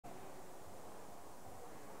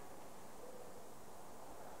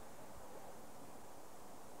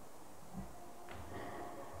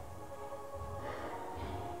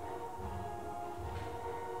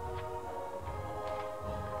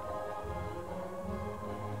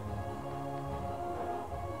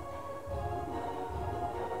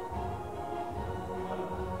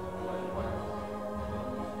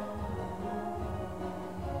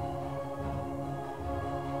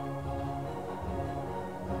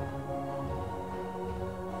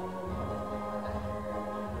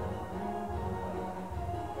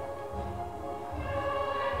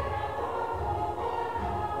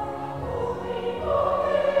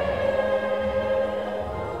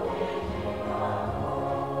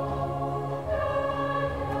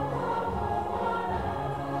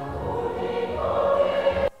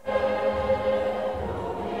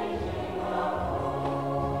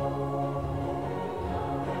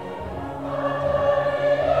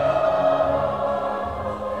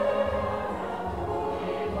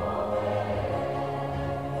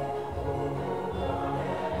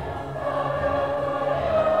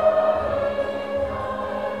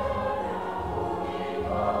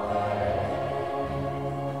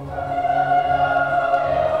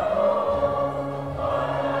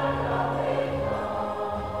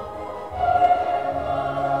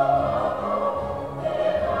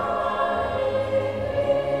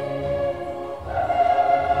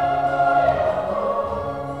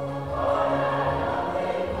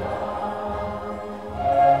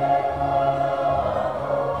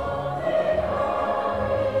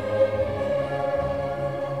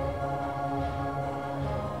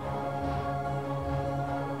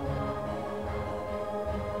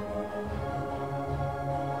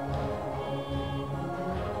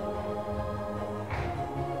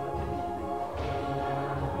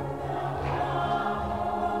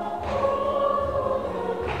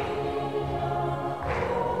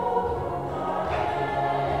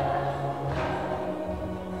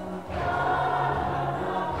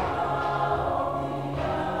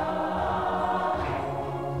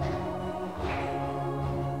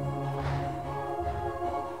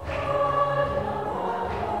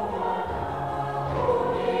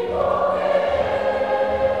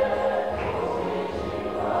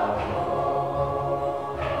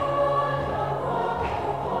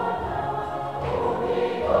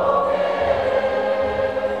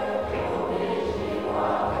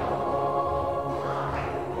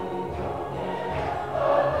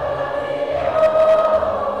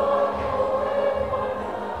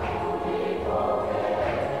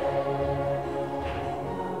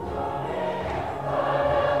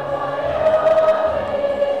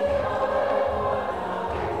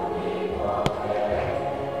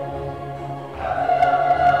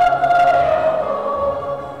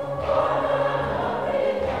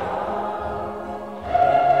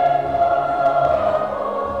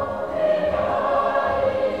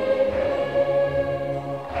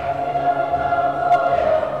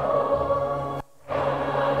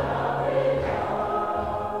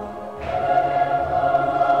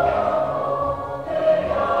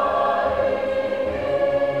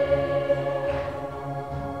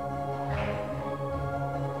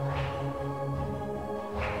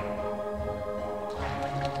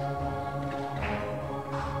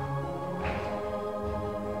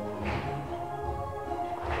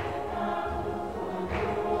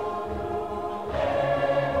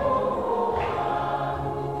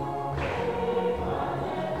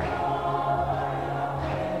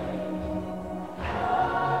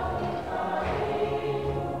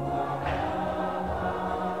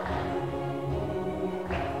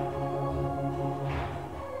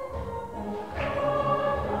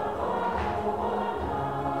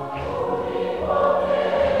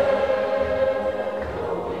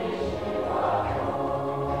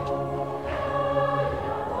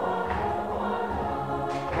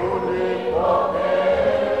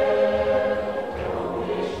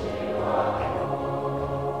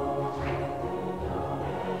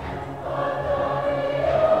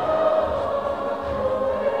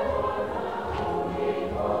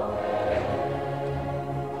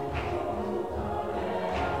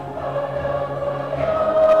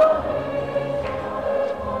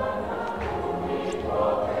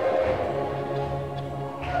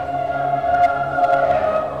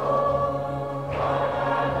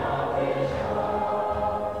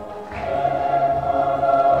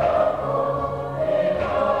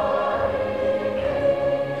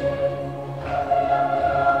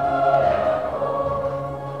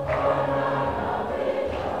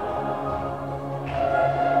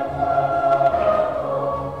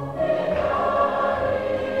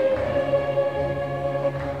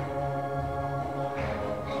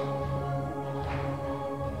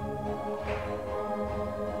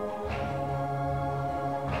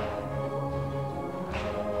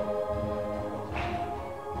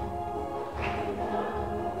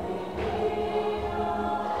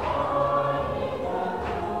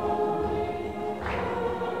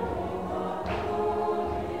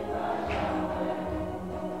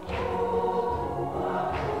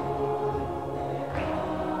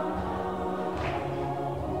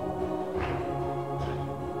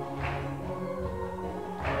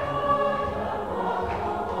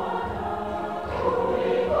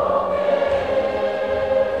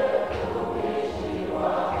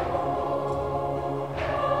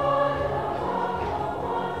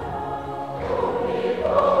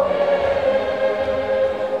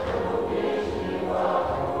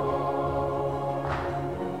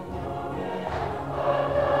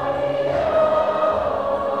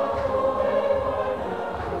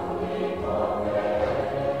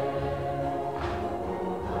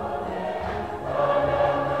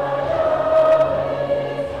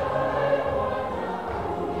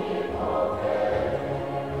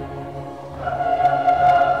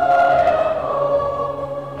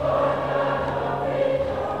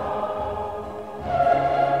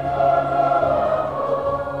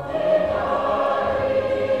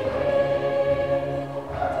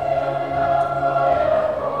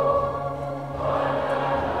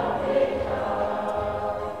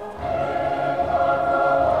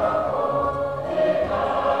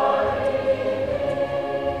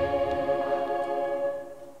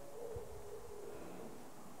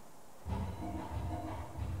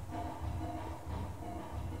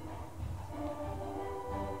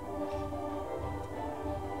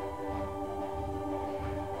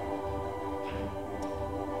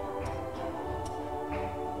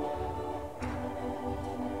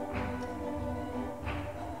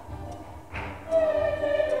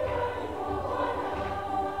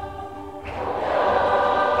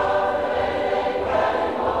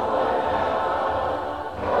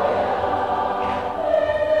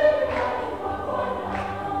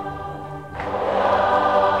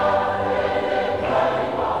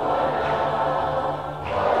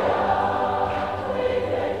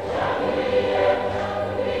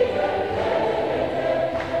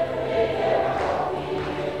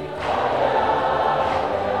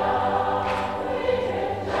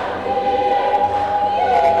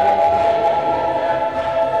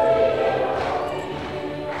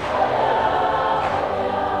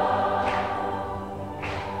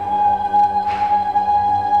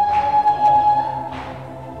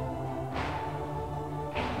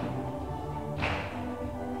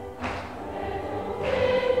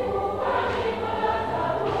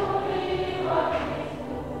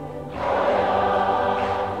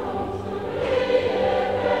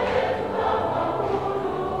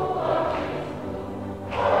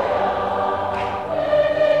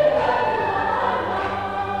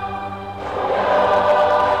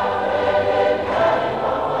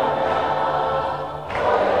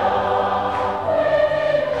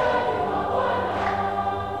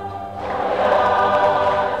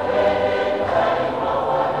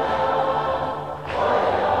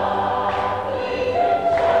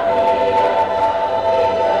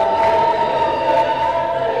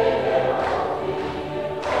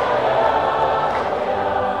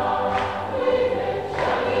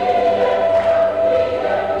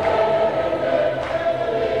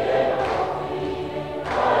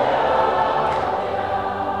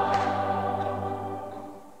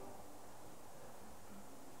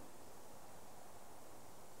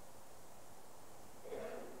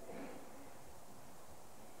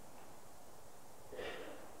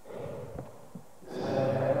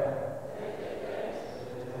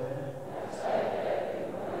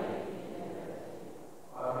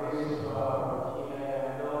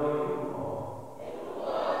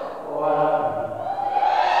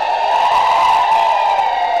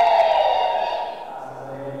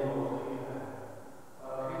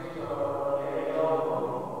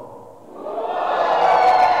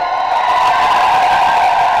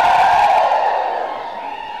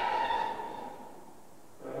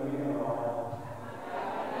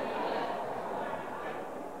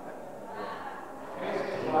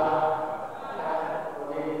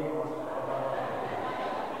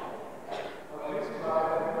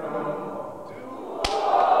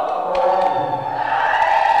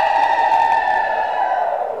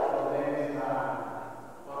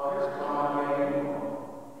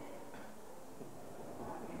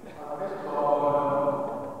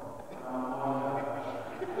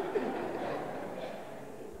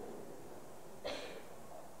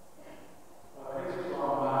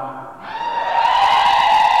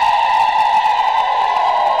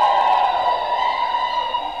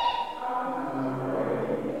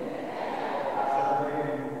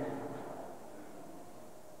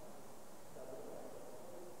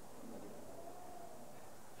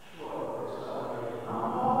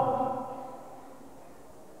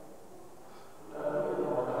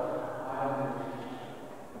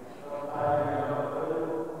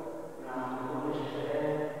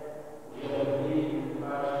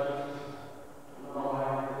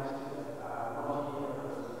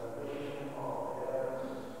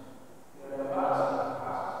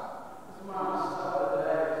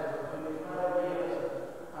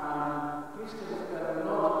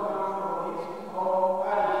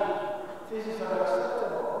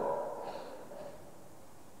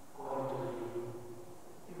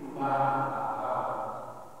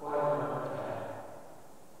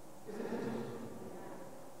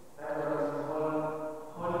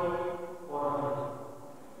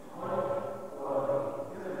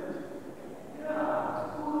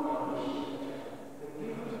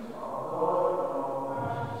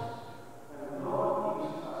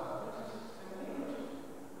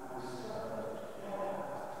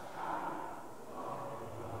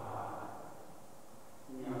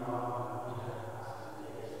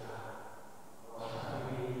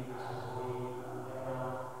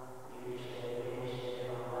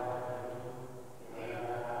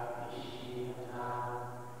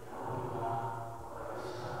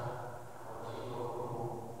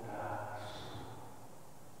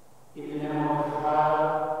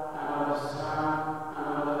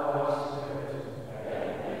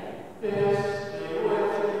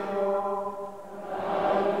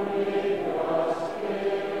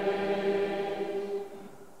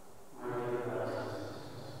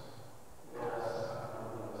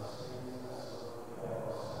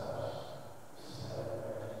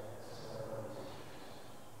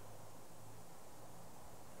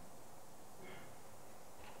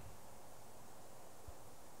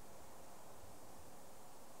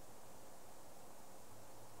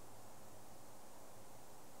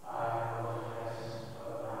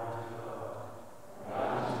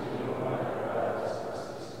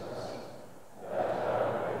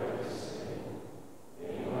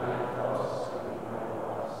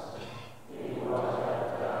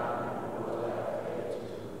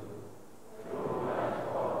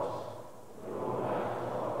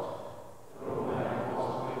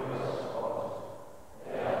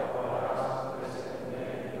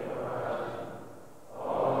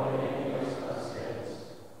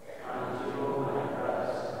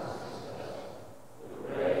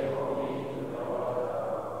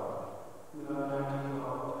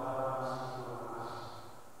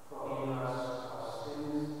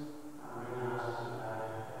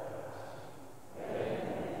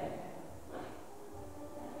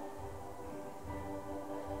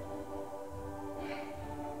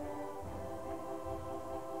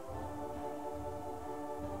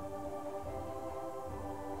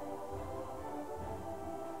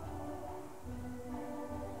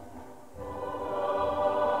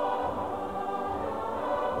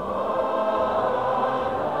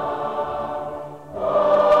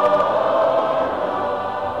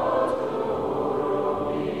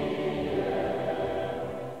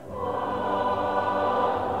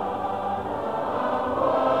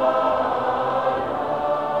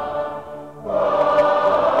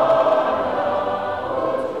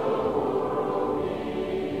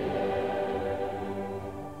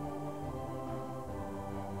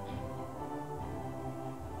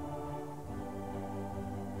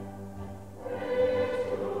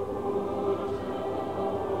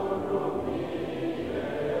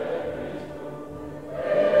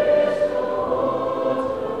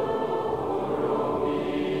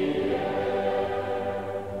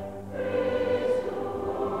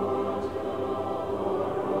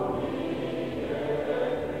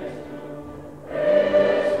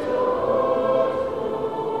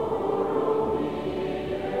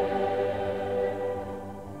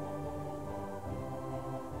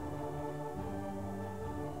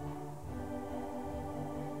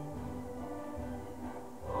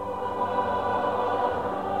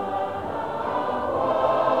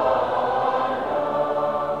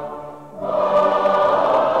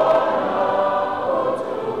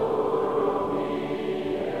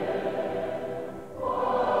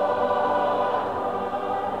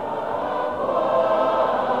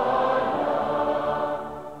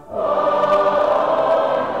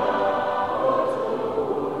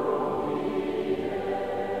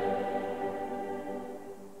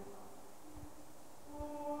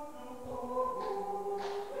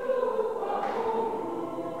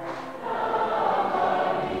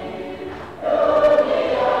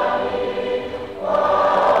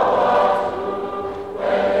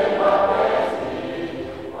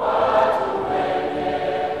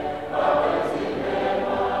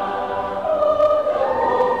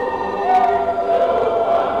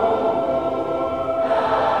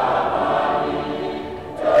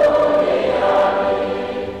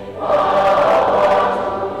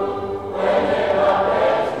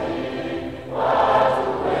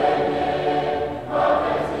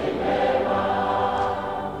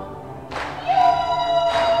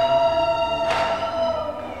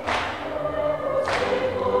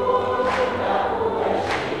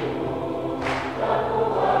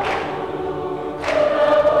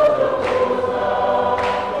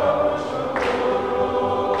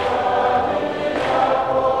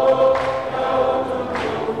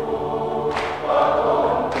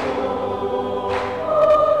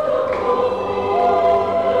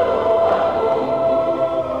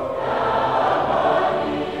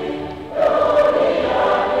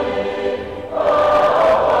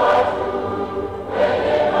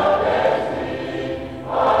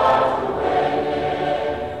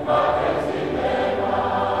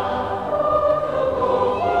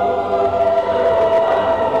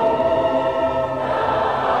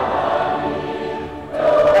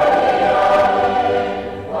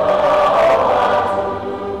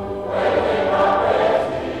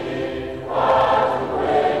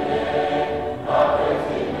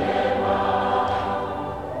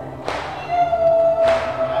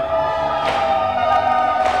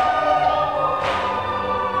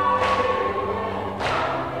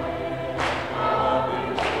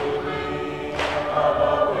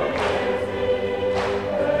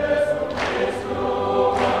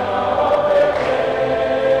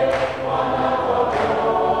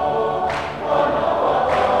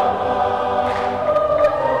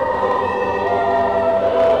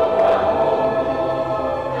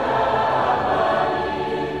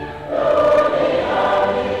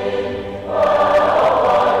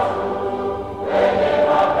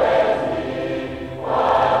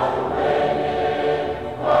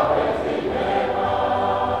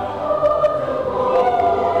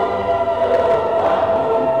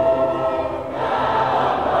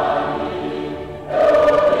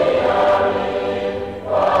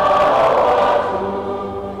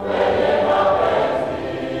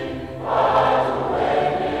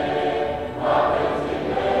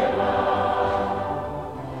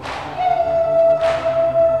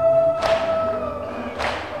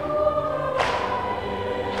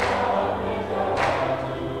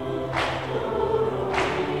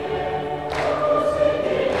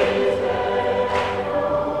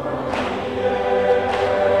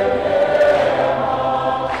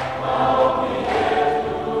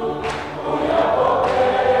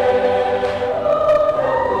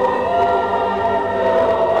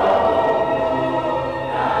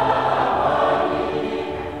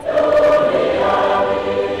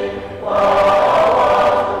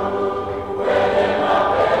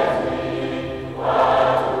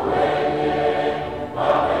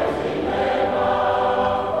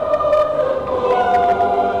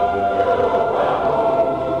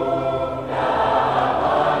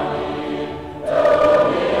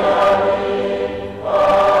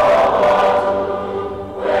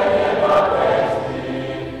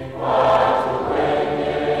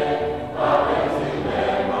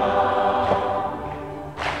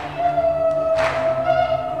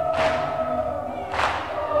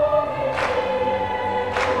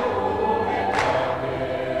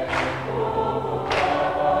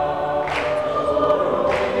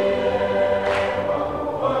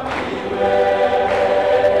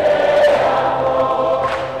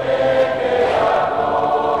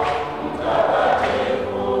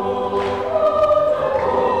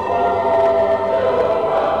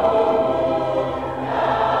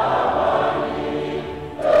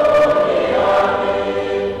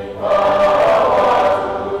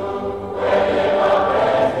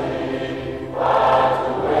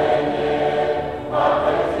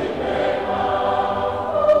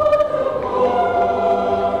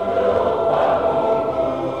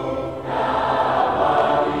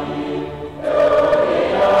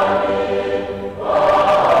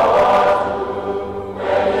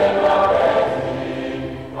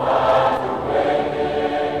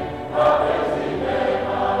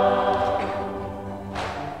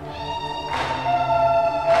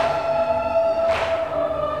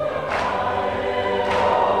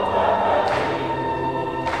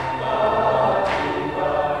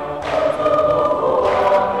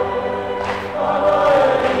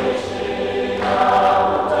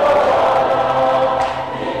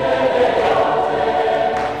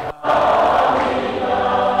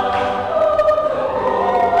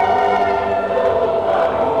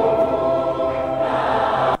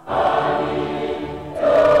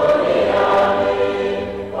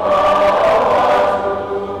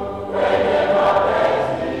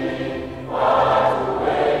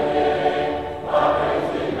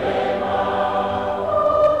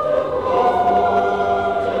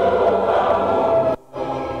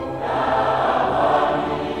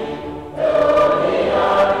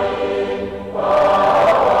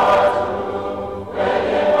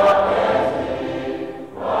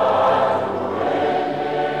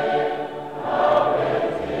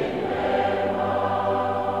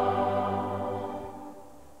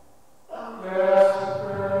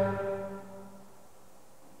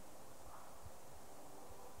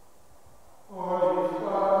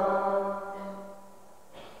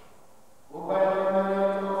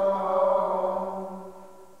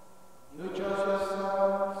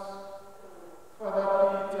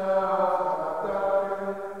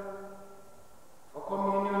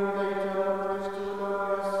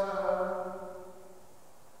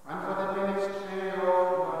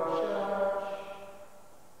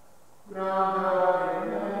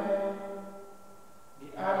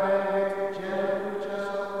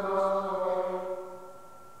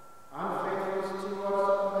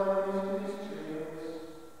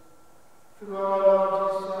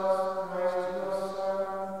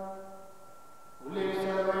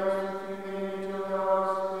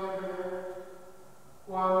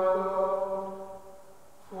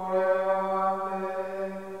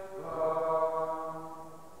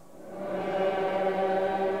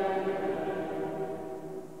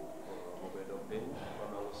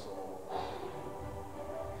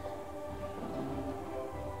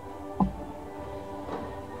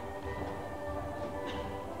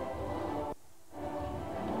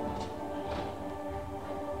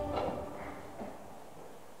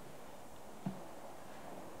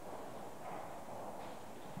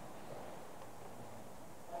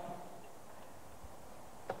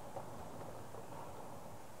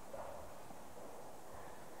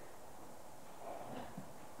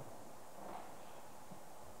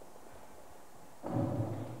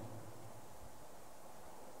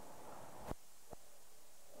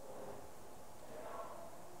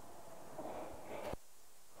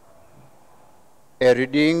A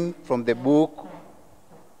reading from the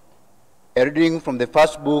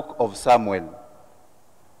first book of Samuel.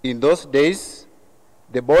 In those days,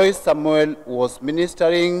 the boy Samuel was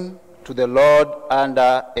ministering to the Lord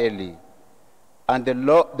under Eli, and the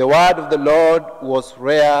word of the Lord was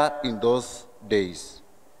rare in those days.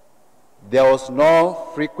 There was no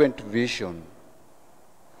frequent vision.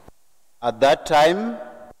 At that time,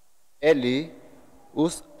 Eli,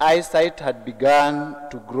 whose eyesight had begun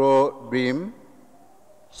to grow dim,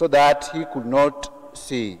 so that he could not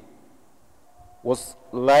see, was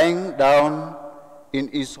lying down in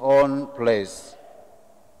his own place.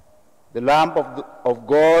 The lamp of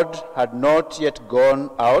God had not yet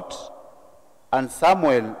gone out, and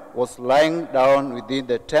Samuel was lying down within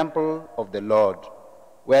the temple of the Lord,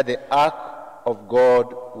 where the ark of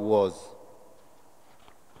God was.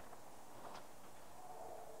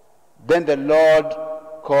 Then the Lord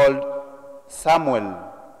called, "Samuel,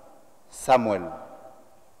 Samuel."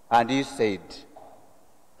 And he said,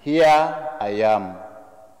 "Here I am,"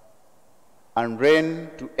 and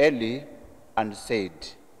ran to Eli and said,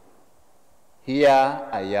 "Here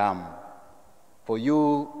I am, for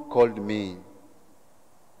you called me."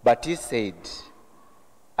 But he said,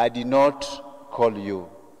 "I did not call you.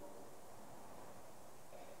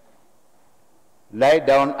 Lie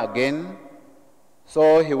down again."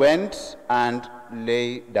 So he went and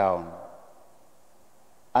lay down.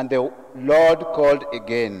 And the Lord called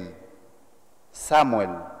again,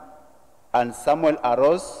 "Samuel." And Samuel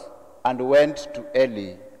arose and went to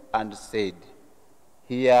Eli and said,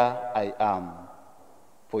 "Here I am,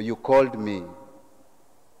 for you called me."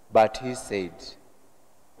 But he said,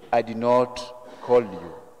 "I did not call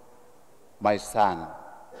you. My son,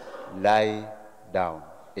 lie down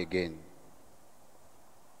again."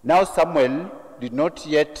 Now Samuel did not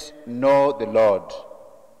yet know the Lord,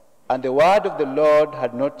 and the word of the Lord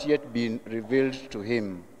had not yet been revealed to him.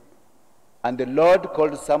 And the Lord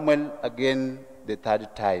called Samuel again the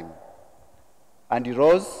third time. And he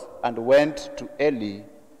rose and went to Eli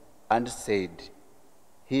and said,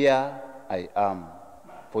 "Here I am,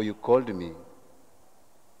 for you called me."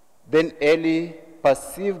 Then Eli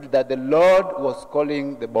perceived that the Lord was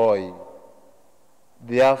calling the boy.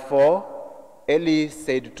 Therefore Eli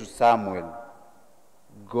said to Samuel,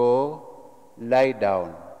 "Go, lie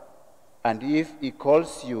down, and if he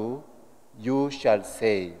calls you, you shall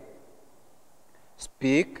say,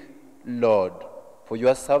 'Speak, Lord, for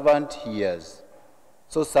your servant hears.'"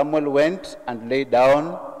 So Samuel went and lay down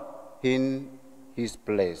in his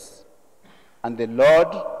place. And the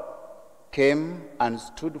Lord came and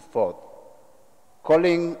stood forth,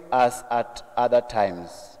 calling us at other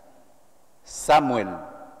times, "Samuel,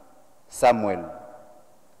 Samuel."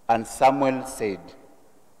 And Samuel said,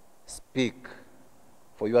 "Speak,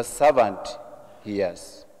 for your servant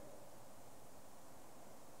hears."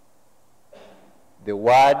 The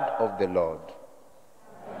word of the Lord.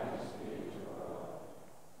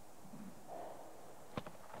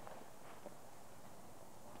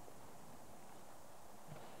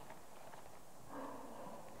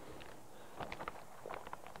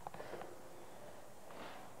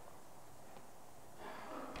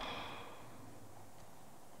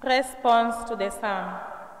 Response to the psalm.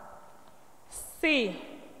 See,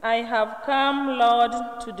 I have come, Lord,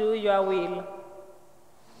 to do your will.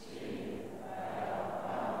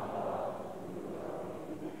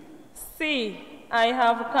 See, I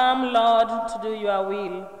have come, Lord, to do your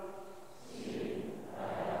will.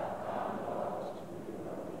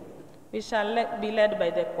 We shall be led by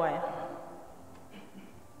the choir.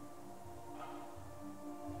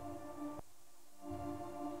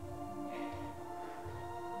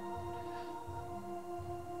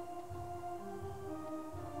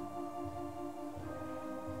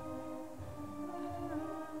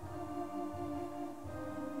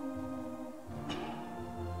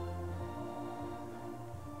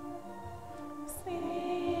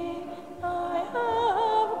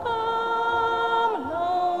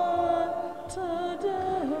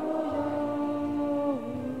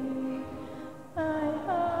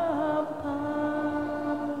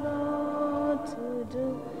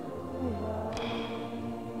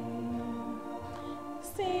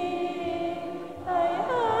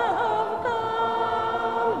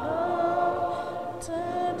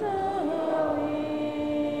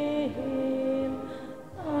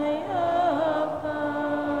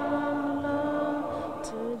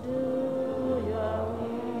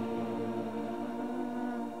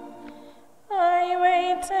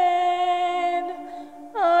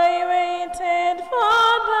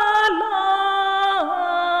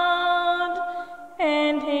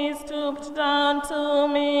 To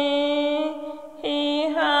me,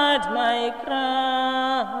 he heard my cry.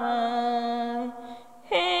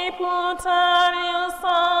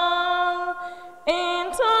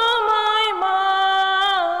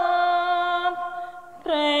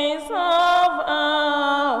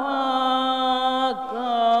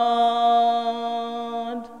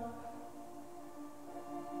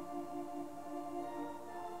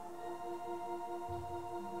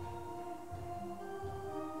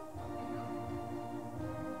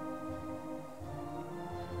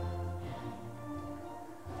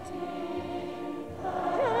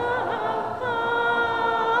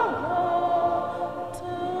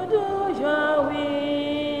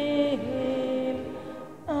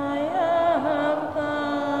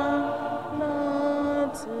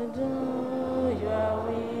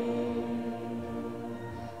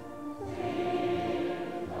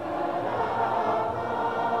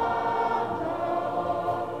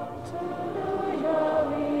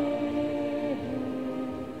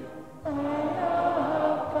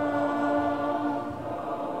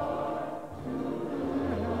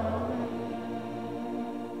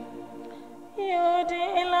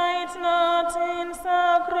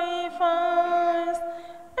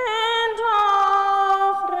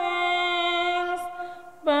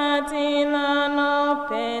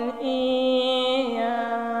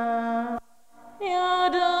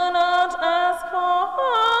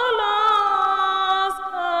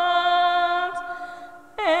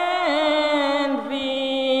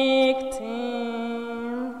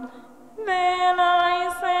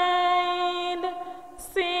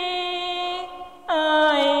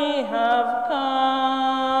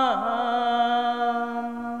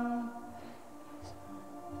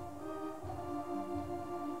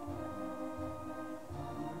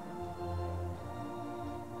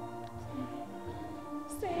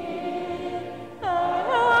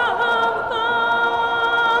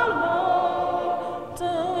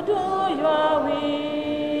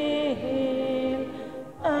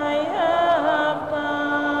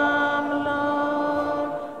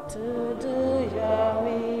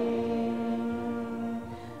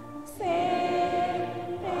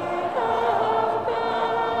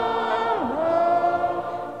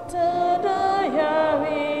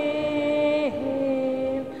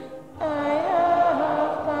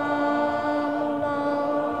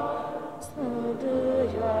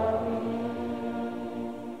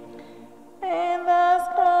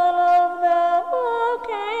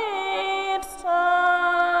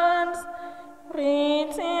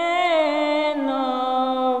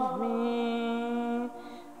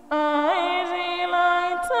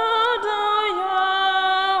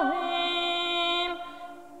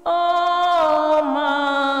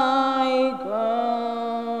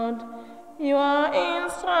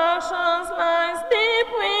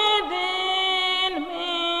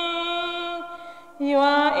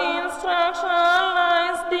 Your instruction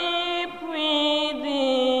lies deep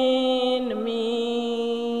within me.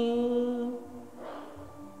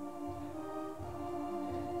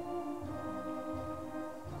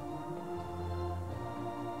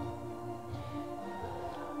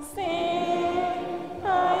 Sing, I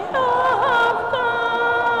have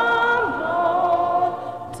come, Lord,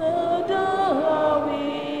 to do your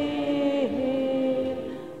will.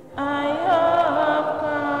 I have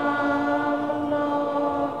come,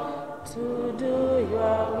 Lord, to do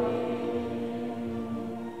your will.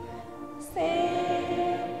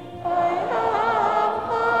 Sing, I have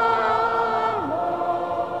come,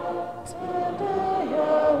 Lord, to do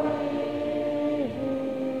your will.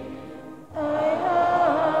 I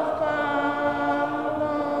have come,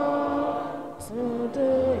 Lord, to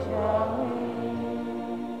do your will.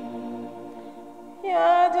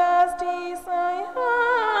 Your justice I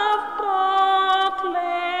have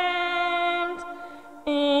proclaimed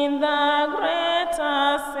in the great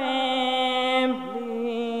assembly.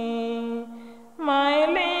 My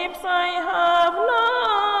lips I have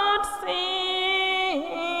not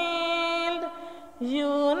sealed.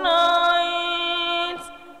 You know it,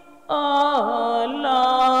 oh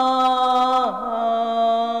Lord.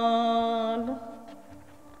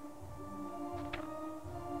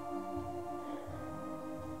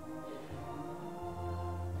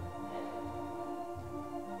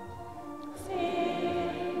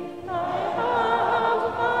 Sing, I have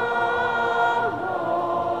come,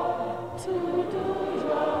 Lord, to do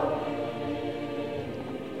your will.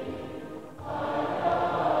 I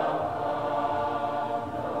have come,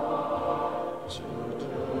 Lord, to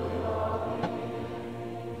do your will.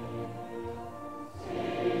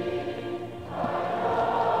 Sing, I have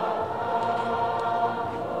come,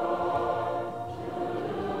 Lord, to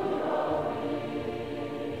do your will.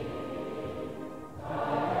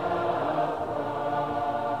 I have come, Lord,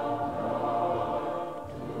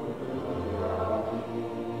 to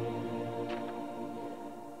do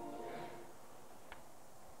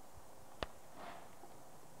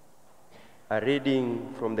your A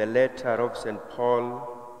reading from the letter of St. Paul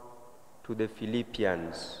to the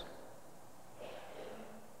Philippians.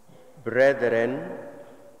 Brethren,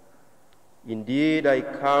 indeed I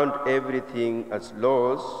count everything as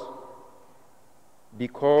loss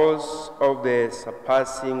because of the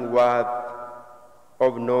surpassing worth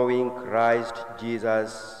of knowing Christ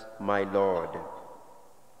Jesus my Lord.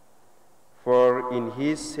 For in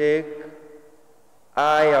his sake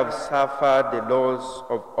I have suffered the loss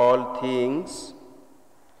of all things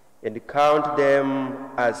and count them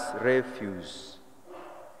as refuse,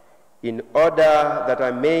 in order that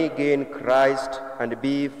I may gain Christ and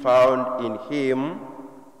be found in him,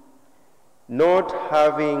 not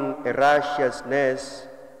having a righteousness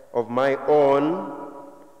of my own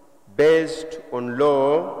based on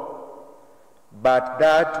law, but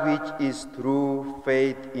that which is through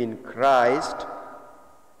faith in Christ,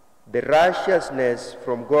 the righteousness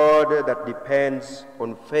from God that depends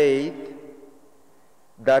on faith,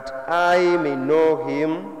 that I may know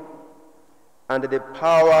him and the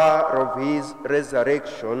power of his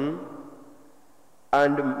resurrection,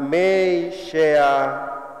 and may share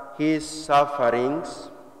his sufferings,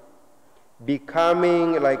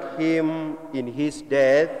 becoming like him in his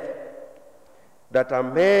death, that I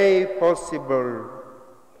may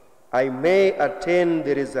attain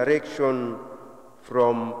the resurrection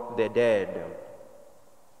from the dead.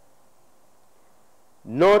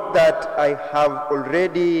 Not that I have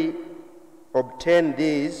already obtained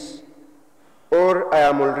this, or I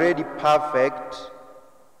am already perfect,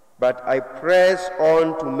 but I press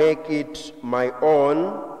on to make it my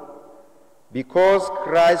own, because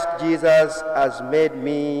Christ Jesus has made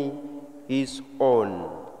me his own.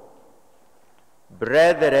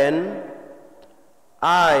 Brethren,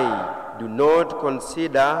 I do not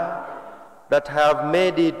consider that I have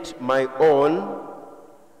made it my own,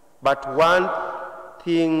 but one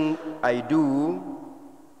thing I do,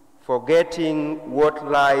 forgetting what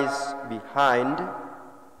lies behind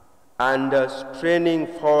and straining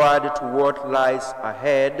forward to what lies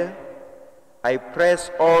ahead, I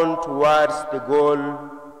press on towards the goal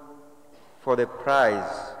for the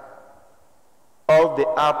prize of the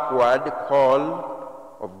upward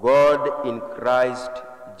call of God in Christ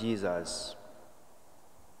Jesus.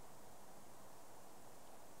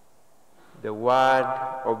 The word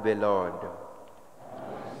of the Lord.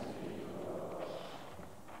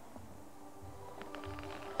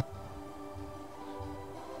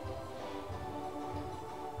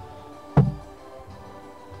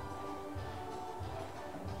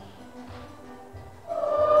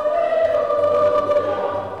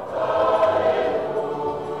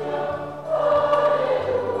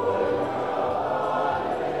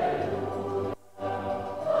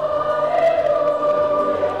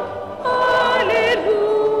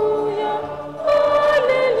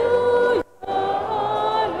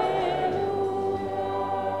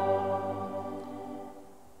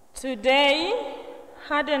 Today,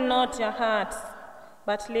 harden not your hearts,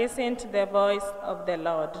 but listen to the voice of the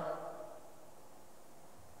Lord.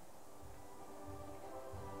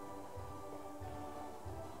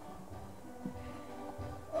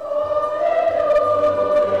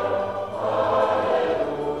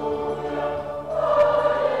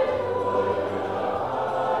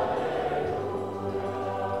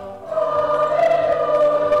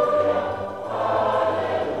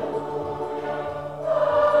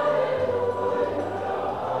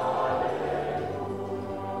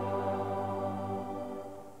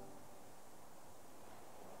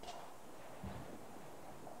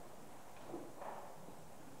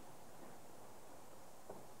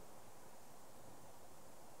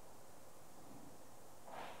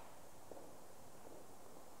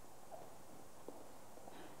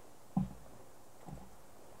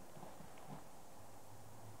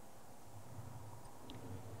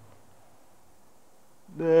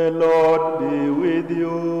 The Lord be with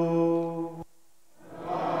you.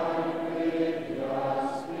 And with your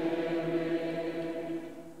spirit.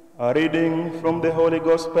 A reading from the Holy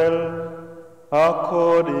Gospel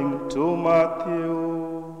according to Matthew.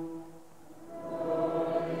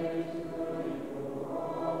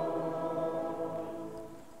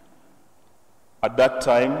 At that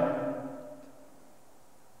time,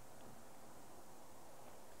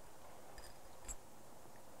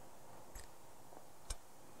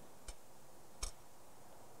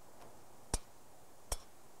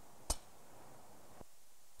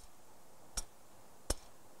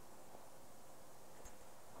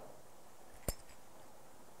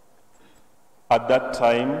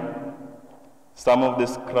 some of the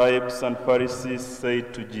scribes and Pharisees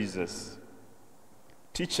said to Jesus,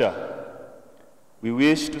 "Teacher, we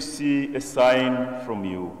wish to see a sign from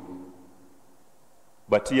you."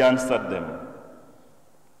 But he answered them,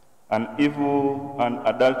 "An evil and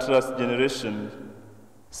adulterous generation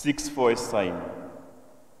seeks for a sign,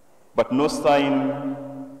 but no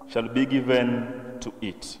sign shall be given to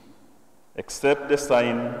it, except the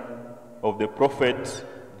sign of the prophet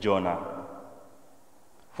Jonah.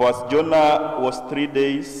 For as Jonah was 3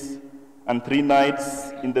 days and 3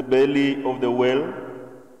 nights in the belly of the whale,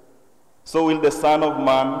 so will the Son of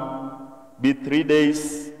Man be 3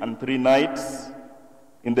 days and 3 nights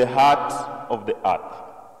in the heart of the earth.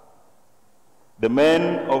 The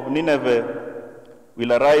men of Nineveh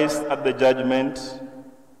will arise at the judgment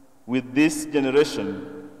with this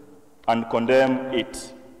generation and condemn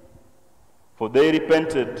it, for they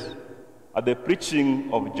repented at the preaching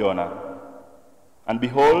of Jonah. And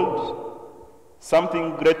behold,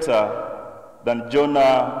 something greater than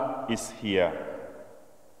Jonah is here.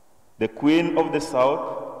 The queen of the south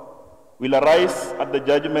will arise at the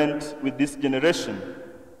judgment with this generation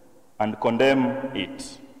and condemn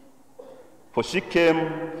it. For she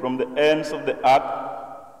came from the ends of the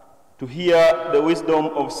earth to hear the wisdom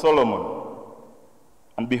of Solomon.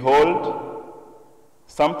 And behold,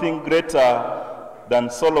 something greater than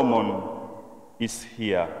Solomon is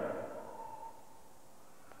here."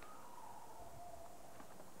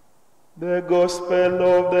 The Gospel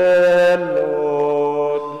of the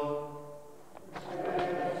Lord.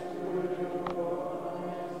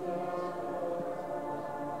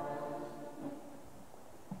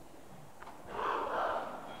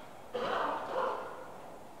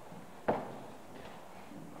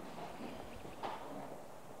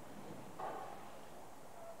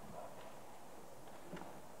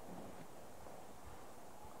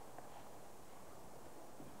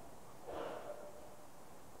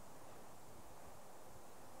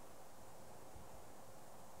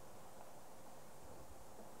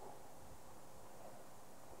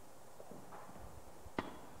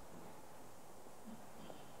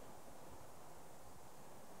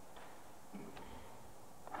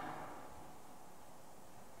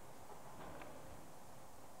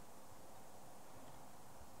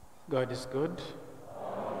 God is good,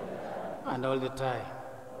 and all the time.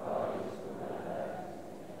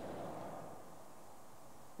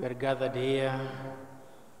 We are gathered here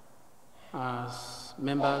as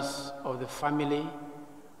members of the family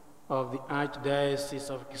of the Archdiocese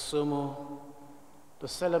of Kisumu to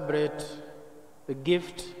celebrate the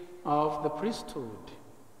gift of the priesthood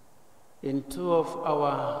in 2 of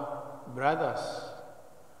our brothers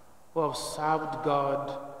who have served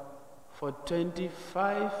God for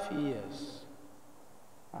 25 years.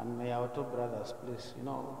 And may our 2 brothers, please, we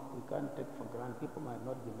can't take for granted. People might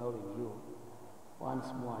not be knowing you.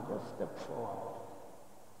 Once more, just step forward.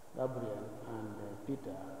 Gabriel and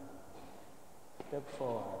Peter, step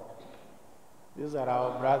forward. These are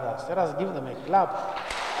our brothers. Let us give them a clap.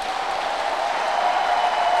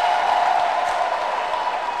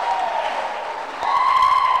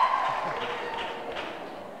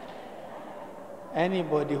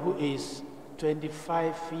 Anybody who is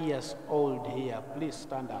 25 years old here, please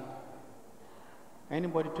stand up.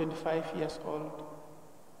 Anybody 25 years old?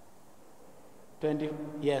 20,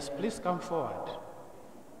 yes, please come forward.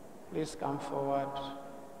 Please come forward.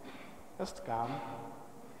 Just come.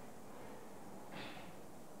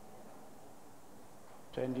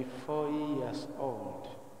 24 years old.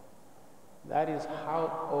 That is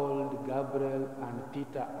how old Gabriel and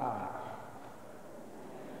Peter are.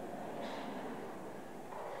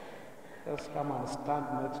 Just come and stand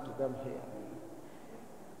next to them here.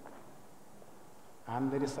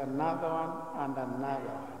 And there is another one and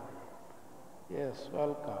another one. Yes,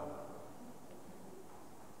 welcome.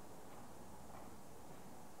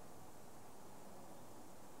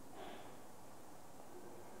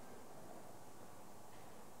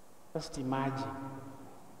 Just imagine,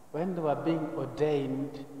 when they were being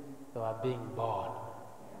ordained, they were being born.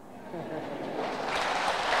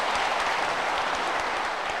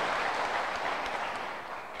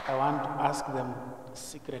 I want to ask them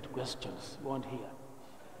secret questions. You won't hear.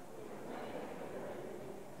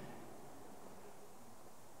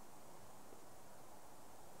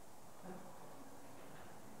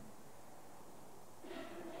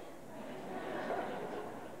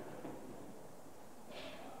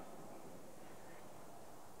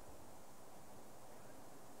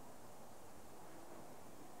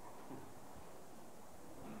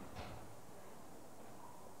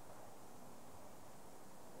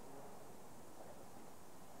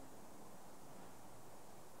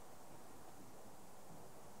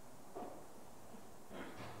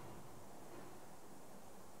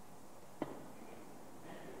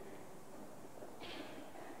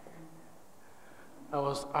 I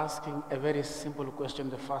was asking a very simple question,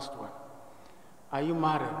 the first one. Are you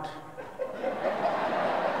married?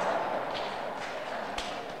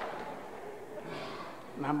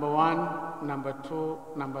 Number one, number two,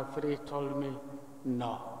 number three told me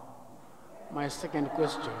no. My second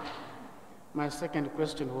question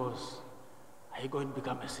was, are you going to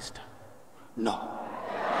become a sister? No.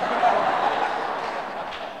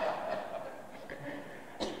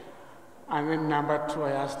 And then number two,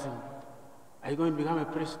 I asked him, are you going to become a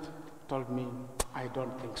priest? Told me, I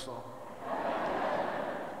don't think so.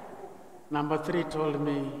 Number three told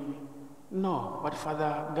me, no, but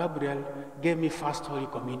Father Gabriel gave me first Holy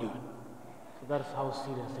Communion. So that's how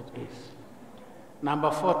serious it is.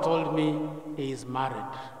 Number four told me he is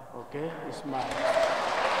married, okay? He's married.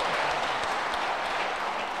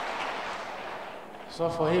 So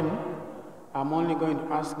for him, I'm only going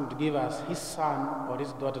to ask him to give us his son or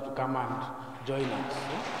his daughter to come and join us.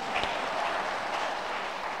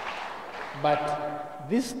 But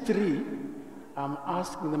these three, I'm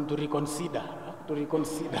asking them to reconsider.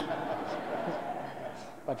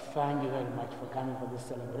 But thank you very much for coming for this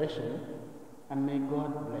celebration, and may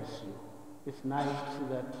God bless you. It's nice to see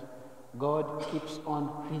that God keeps on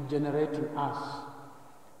regenerating us.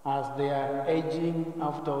 As they are aging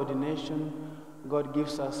after ordination, God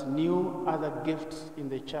gives us new other gifts in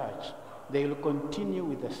the church. They will continue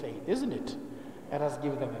with the faith, isn't it? Let us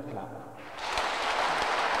give them a clap.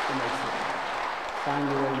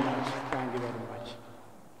 Thank you very much. Thank you very much.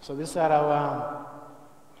 So these are our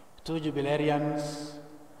two jubilarians,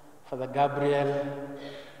 Father Gabriel,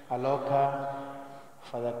 Aloka,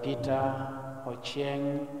 Father Peter,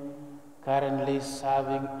 Ochieng, currently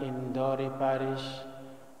serving in Dori Parish,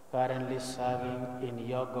 currently serving in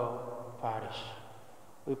Yogo Parish.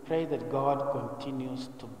 We pray that God continues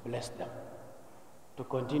to bless them, to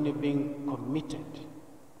continue being committed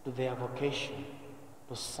to their vocation,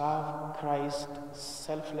 to serve Christ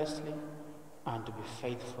selflessly and to be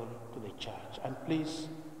faithful to the church. And please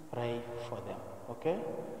pray for them, okay?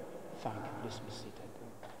 Thank you. Please be seated.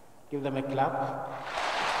 Give them a clap.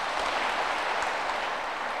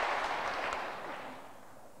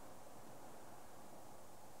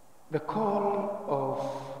 The call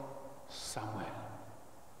of Samuel.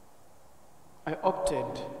 I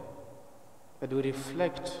opted that we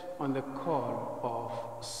reflect on the call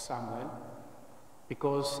of Samuel,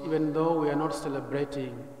 because even though we are not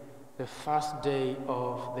celebrating the first day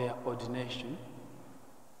of their ordination,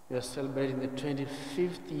 we are celebrating the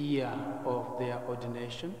 25th year of their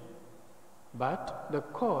ordination, but the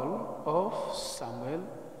call of Samuel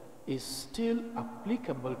is still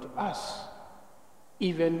applicable to us,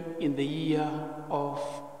 even in the year of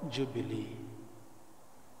Jubilee,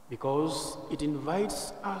 because it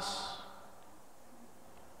invites us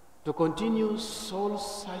to continue soul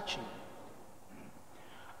searching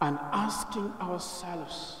and asking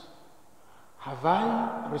ourselves, have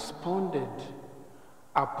I responded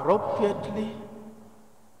appropriately,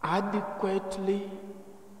 adequately,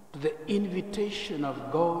 to the invitation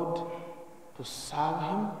of God to serve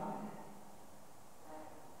him?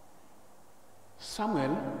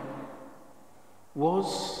 Samuel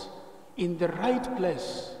was in the right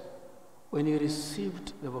place when he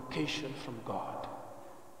received the vocation from God.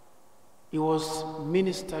 He was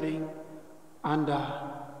ministering under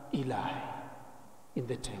Eli in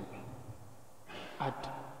the temple. At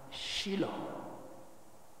Shiloh,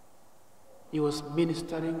 he was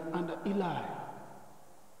ministering under Eli,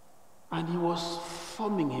 and he was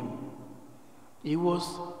forming him. He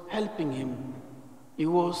was helping him. He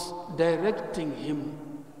was directing him.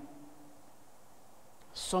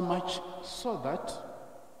 So much so that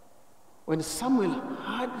when Samuel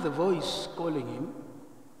heard the voice calling him,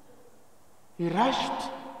 he rushed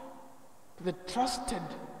to the trusted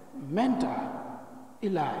mentor,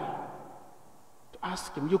 Eli, to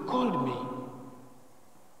ask him, "You called me?"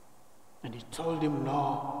 And he told him,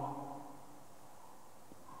 "No."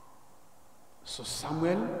 So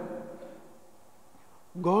Samuel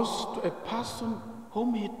goes to a person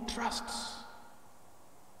whom he trusts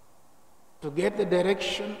to get the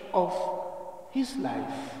direction of his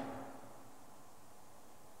life.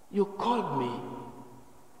 "You called me.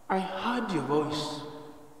 I heard your voice."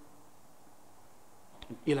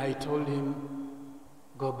 Eli told him,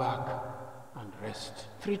 "Go back and rest."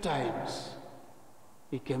 3 times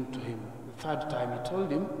he came to him. The 3rd time he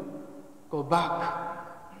told him, "Go back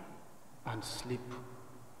and sleep.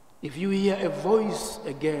 If you hear a voice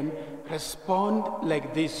again, respond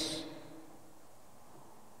like this: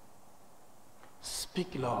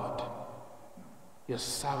 'Speak, Lord, your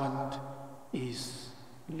servant is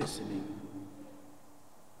listening.'"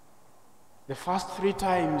 The first 3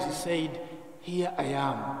 times he said, "Here I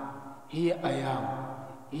am, here I am,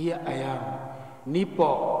 here I am,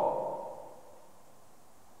 nipo."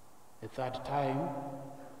 The 3rd time,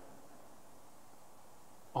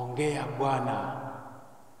 "Ongea Bwana,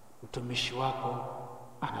 mtumishi wako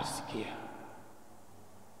anasikia."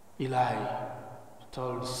 Eli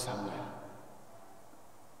told Samuel.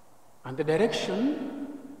 And the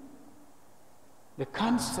direction, the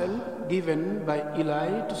counsel given by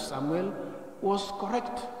Eli to Samuel was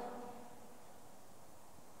correct.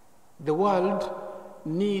 The world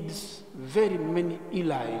needs very many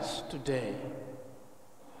Elis today.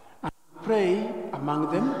 And pray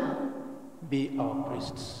among them be our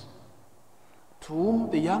priests, to whom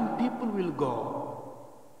the young people will go,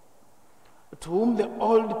 to whom the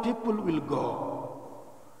old people will go,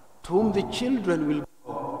 to whom the children will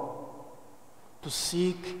go, to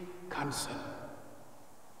seek counsel,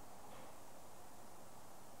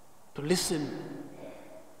 to listen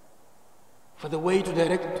for the way to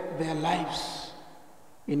direct their lives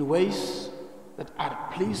in ways that are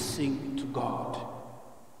pleasing to God.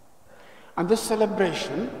 And the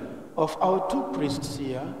celebration of our 2 priests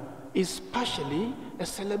here is partially a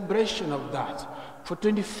celebration of that. For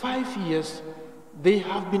 25 years, they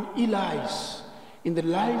have been Elis in the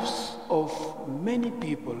lives of many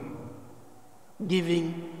people,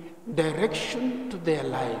 giving direction to their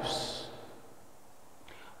lives.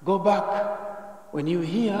 Go back. When you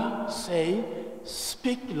hear, say,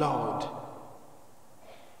 "Speak, Lord.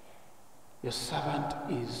 Your servant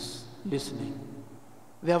is listening."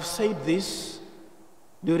 They have said this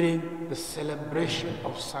during the celebration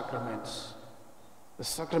of sacraments, the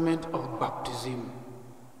sacrament of baptism.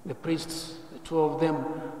 The priests, the 2 of them,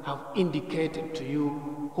 have indicated to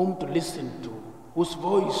you whom to listen to, whose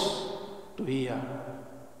voice to hear.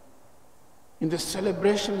 In the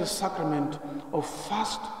celebration, the sacrament of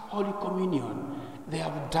First Holy Communion, they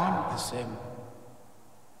have done the same.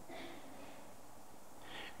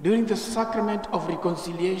 During the sacrament of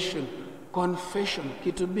reconciliation, confession,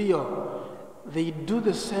 Kibuye, they do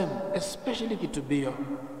the same, especially Kibuye.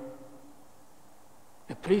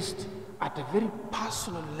 A priest, at a very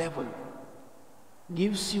personal level,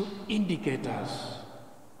 gives you indicators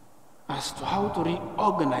as to how to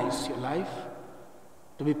reorganize your life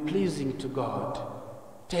to be pleasing to God,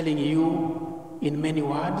 telling you in many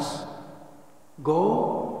words,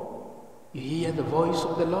 "Go, you hear the voice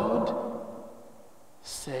of the Lord,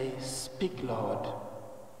 say, 'Speak, Lord,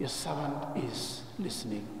 your servant is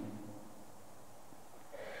listening.'"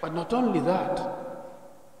 But not only that,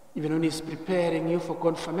 even when he's preparing you for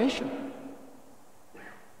confirmation,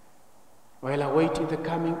 while awaiting the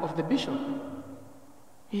coming of the bishop,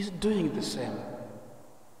 he's doing the same.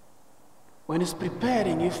 When he's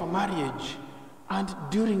preparing you for marriage and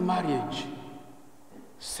during marriage,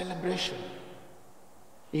 celebration,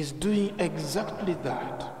 he's doing exactly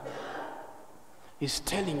that. He's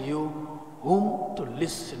telling you whom to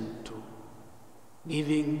listen to,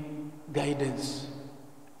 giving guidance.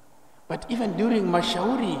 But even during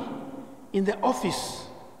mashauri in the office,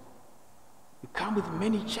 you come with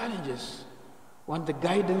many challenges. Want the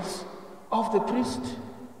guidance of the priest.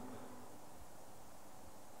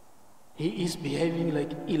 He is behaving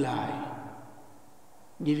like Eli,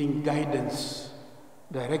 giving guidance,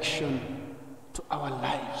 direction to our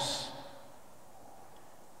lives.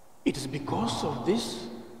 It is because of this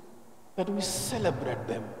that we celebrate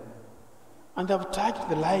them, and they have touched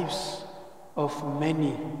the lives of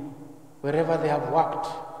many wherever they have worked,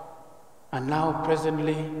 and now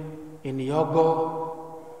presently in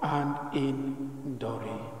Yogo and in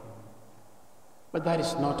Ndori. But that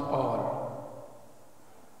is not all.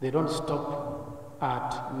 They don't stop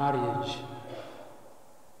at marriage.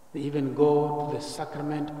 They even go to the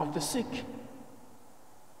sacrament of the sick.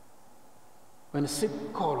 When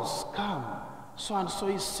sick calls, come, so and so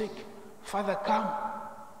is sick, Father, come.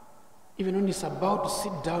 Even when he's about to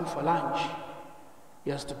sit down for lunch, he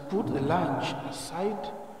has to put the lunch aside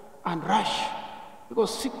and rush,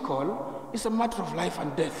 because sick call is a matter of life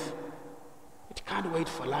and death. It can't wait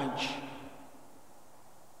for lunch.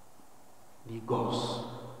 He goes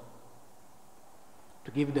to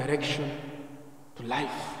give direction to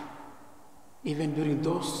life, even during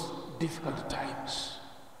those difficult times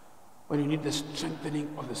when you need the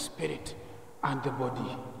strengthening of the spirit and the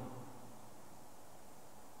body.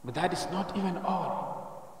 But that is not even all.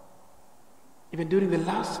 Even during the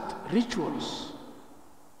last rituals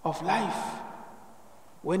of life,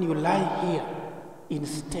 when you lie here in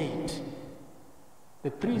state,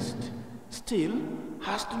 the priest still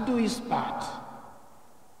has to do his part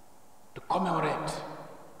to commemorate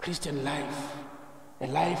Christian life, a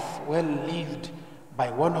life well lived by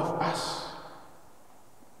one of us.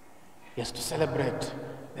 He has to celebrate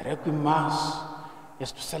the Requiem Mass, he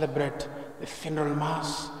has to celebrate the funeral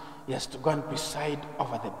Mass, he has to go and preside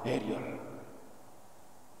over the burial.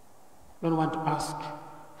 I don't want to ask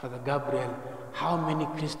Father Gabriel how many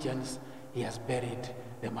Christians he has buried.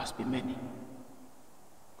 There must be many.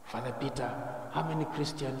 Father Peter, how many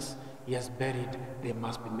Christians he has buried? There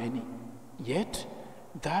must be many. Yet,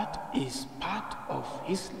 that is part of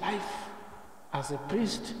his life as a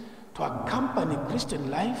priest, to accompany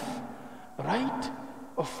Christian life right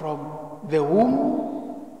from the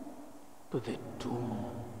womb to the tomb,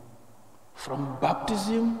 from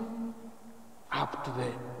baptism up to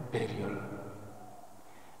the burial.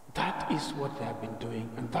 That is what they have been doing,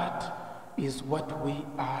 and that is what we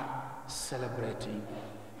are celebrating,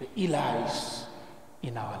 the Elis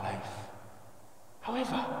in our life.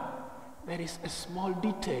 However, there is a small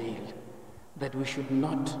detail that we should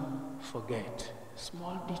not forget.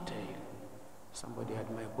 Small detail. Somebody had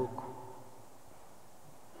my book.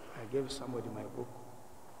 I gave somebody my book.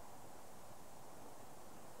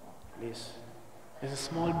 Please. There's a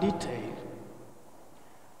small detail.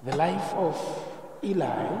 The life of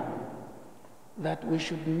Eli that we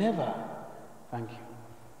should never, thank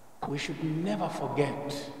you, we should never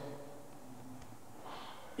forget.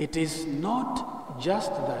 It is not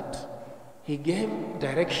just that he gave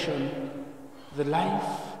direction to the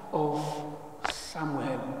life of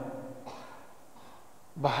Samuel.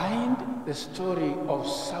 Behind the story of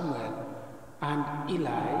Samuel and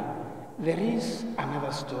Eli, there is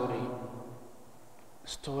another story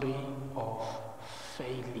of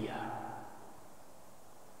failure.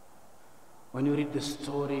 When you read the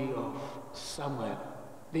story of Samuel,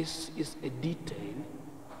 this is a detail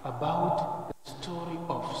about the story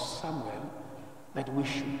of Samuel that we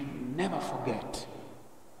should never forget.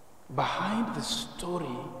 Behind the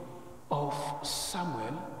story of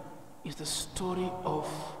Samuel is the story of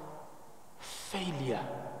failure,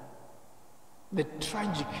 the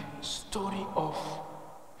tragic story of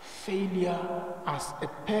failure as a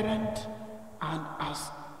parent and as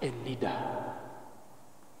a leader.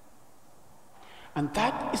 And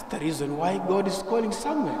that is the reason why God is calling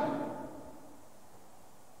Samuel.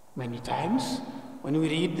 Many times, when we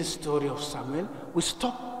read the story of Samuel, we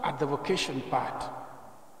stop at the vocation part.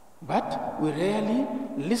 But we rarely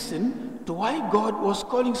listen to why God was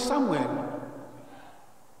calling Samuel.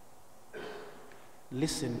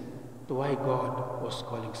 Listen to why God was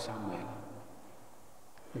calling Samuel.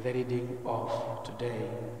 The reading of today,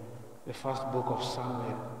 the first book of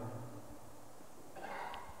Samuel,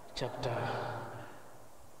 chapter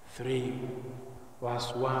 3,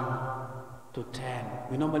 verse 1 to 10.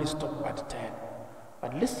 We normally stop at 10.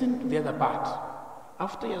 But listen to the other part.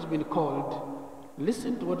 After he has been called,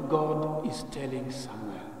 listen to what God is telling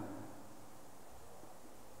Samuel.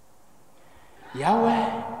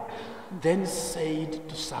 Yahweh then said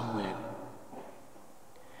to Samuel,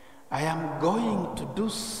 I am going to do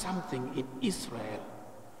something in Israel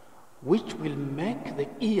which will make the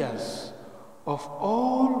ears of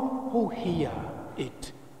all who hear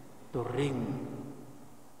it to ring.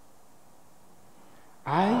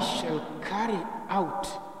 I shall carry out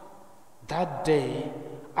that day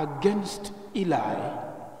against Eli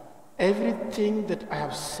everything that I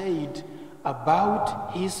have said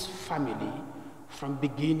about his family from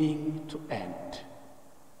beginning to end.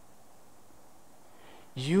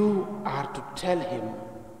 You are to tell him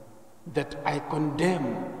that I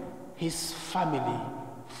condemn his family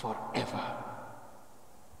forever,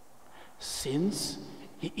 since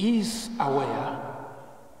he is aware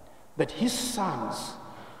that his sons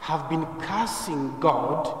have been cursing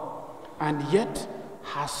God and yet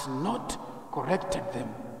has not corrected them.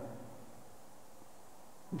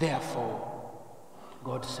 Therefore,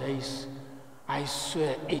 God says, I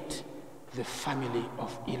swear it to the family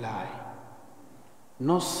of Eli.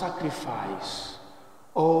 No sacrifice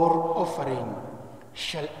or offering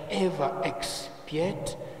shall ever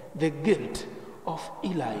expiate the guilt of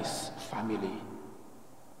Eli's family.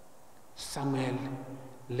 Samuel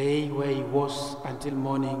lay where he was until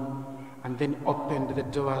morning and then opened the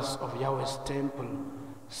doors of Yahweh's temple.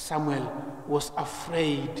 Samuel was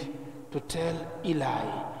afraid to tell Eli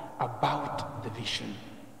about the vision.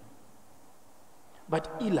 But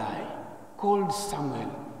Eli called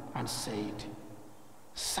Samuel and said,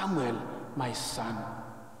 Samuel, my son.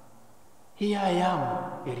 Here I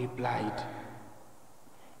am, he replied.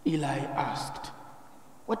 Eli asked,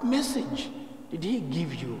 what message did he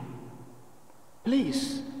give you?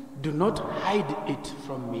 Please do not hide it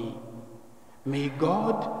from me. May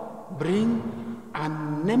God bring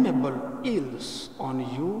unnameable ills on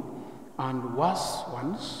you and worse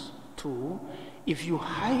ones too, if you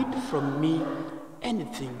hide from me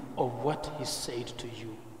anything of what he said to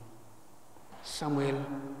you. Samuel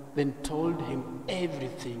then told him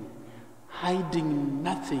everything, hiding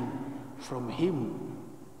nothing from him.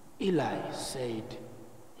 Eli said,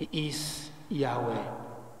 he is Yahweh.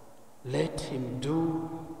 Let him do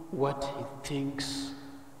what he thinks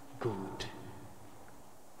good.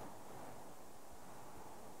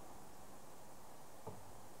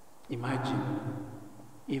 Imagine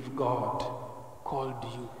if God called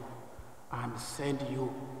you and sent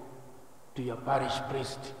you to your parish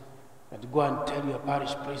priest, that go and tell your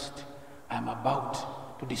parish priest, I'm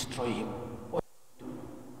about to destroy him. What do you do?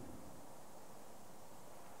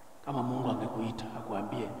 Kama Mungu angekuita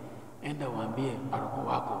akuambie, enda uambie paroko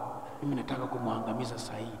wako, mimi nataka kumwangamiza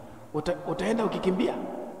saa hii, utaenda ukikimbia?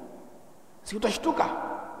 Si utashtuka?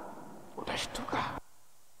 Utashtuka.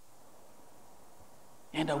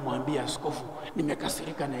 Enda umwambie askofu,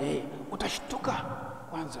 nimekasirika na yeye, utashtuka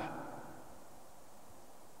kwanza.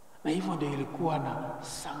 Na hivyo ndio ilikuwa na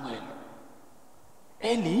Samuel.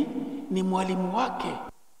 Eli ni mwalimu wake,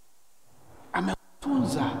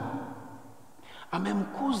 amemtunza,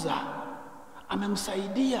 amemkuza,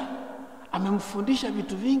 amemsaidia, amemfundisha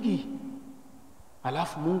vitu vingi.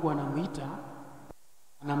 Alafu Mungu anamuita,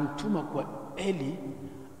 anamtuma kwa Eli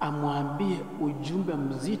amwambie ujumbe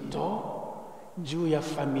mzito juu ya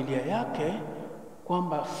familia yake,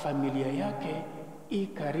 kwamba familia yake i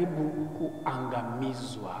karibu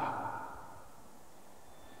kuangamizwa.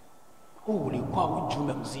 Huu ulikuwa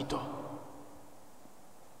ujumbe mzito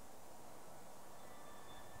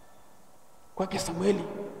kwake Samueli,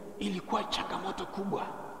 ilikuwa changamoto kubwa.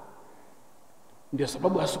 Ndio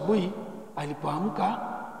sababu asubuhi alipoamka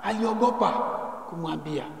aliogopa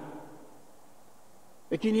kumwambia,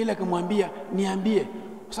 lakini ile kumwambia, niambie,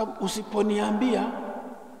 kwa sababu usiponiambia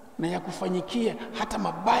na yakufanyikie hata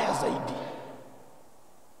mabaya zaidi.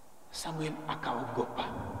 Samuel akaogopa,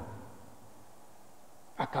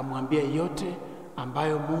 akamwambia yote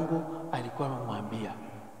ambayo Mungu alikuwa amemwambia.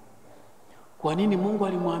 Kwa nini Mungu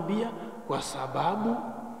alimwambia? Kwa sababu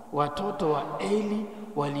watoto wa Eli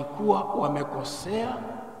walikuwa wamekosea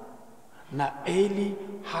na Eli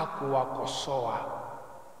hakuwakosoa.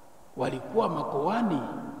 Walikuwa makuhani,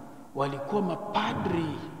 walikuwa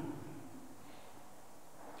mapadri,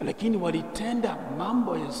 lakini walitenda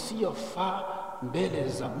mambo yasiyofaa mbele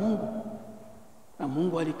za Mungu, na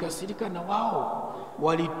Mungu alikasirika na wao.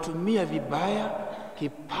 Walitumia vibaya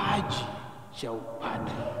kipaji cha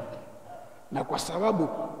upadri, na kwa sababu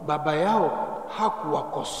baba yao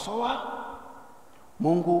hakuwakosoa,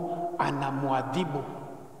 Mungu anamwadhibu.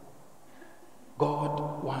 God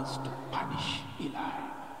wants to punish Eli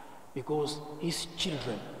because his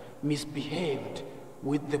children misbehaved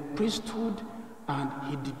with the priesthood and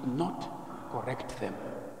he did not correct them.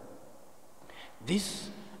 This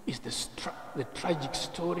is the tragic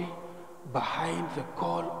story behind the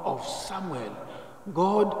call of Samuel.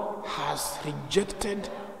 God has rejected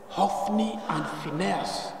Hophni and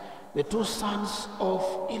Phinehas the two sons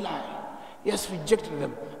of Eli. He has rejected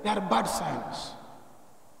them. They are bad sons.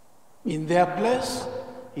 In their place,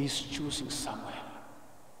 he is choosing Samuel.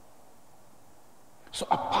 So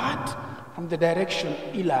apart from the direction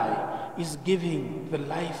Eli is giving the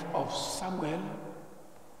life of Samuel,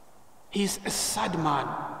 he is a sad man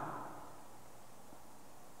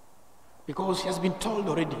because he has been told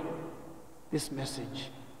already this message.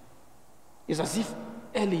 It's as if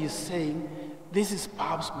Eli is saying, this is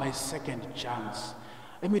perhaps my second chance.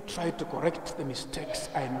 Let me try to correct the mistakes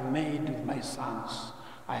I made with my sons.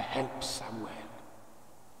 I help Samuel.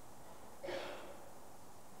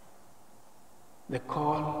 The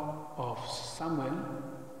call of Samuel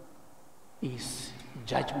is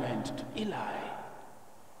judgment to Eli.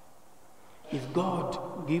 If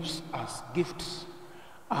God gives us gifts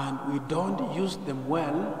and we don't use them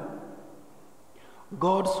well,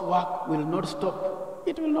 God's work will not stop.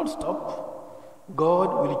 It will not stop.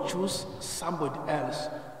 God will choose somebody else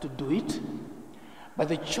to do it, but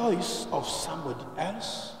the choice of somebody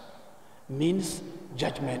else means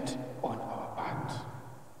judgment on our part.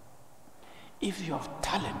 If you have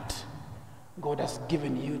talent, God has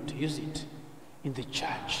given you to use it in the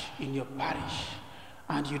church, in your parish,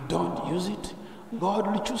 and you don't use it, God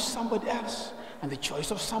will choose somebody else, and the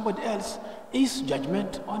choice of somebody else is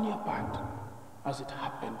judgment on your part, as it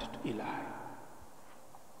happened to Eli.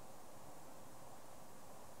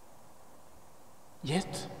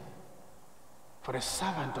 Yet, for a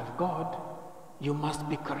servant of God, you must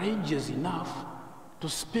be courageous enough to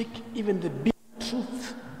speak even the big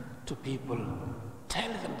truth to people. Tell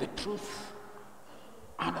them the truth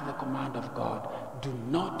under the command of God. Do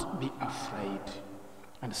not be afraid.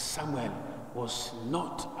 And Samuel was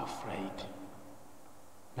not afraid.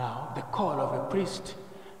 Now, the call of a priest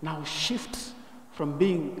now shifts from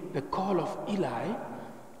being the call of Eli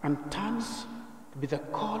and turns to be the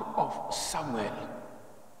call of Samuel.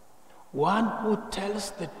 One who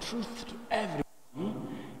tells the truth to everybody,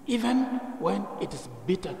 even when it is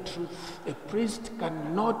bitter truth. A priest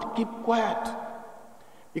cannot keep quiet,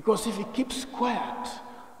 because if he keeps quiet,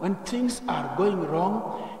 when things are going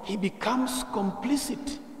wrong, he becomes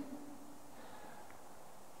complicit.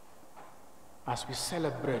 As we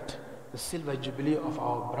celebrate the silver jubilee of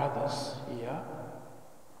our brothers here,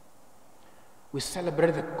 we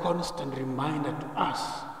celebrate the constant reminder to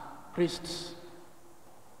us, priests,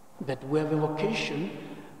 that we have a vocation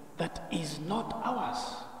that is not ours.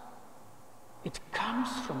 It comes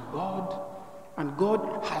from God, and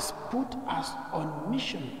God has put us on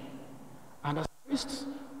mission. And as priests,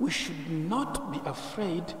 we should not be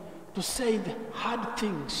afraid to say the hard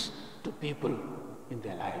things to people in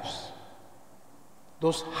their lives.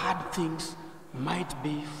 Those hard things might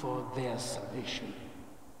be for their salvation,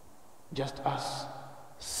 just as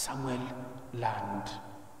Samuel learned.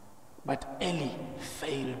 But Eli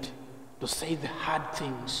failed to say the hard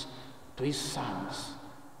things to his sons,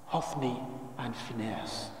 Hophni and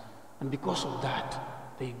Phinehas. And because of that,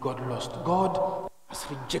 they got lost. God has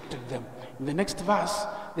rejected them. In the next verse,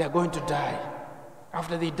 they are going to die.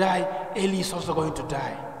 After they die, Eli is also going to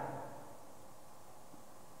die.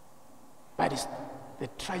 That is the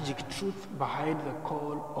tragic truth behind the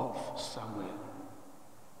call of Samuel.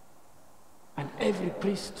 And every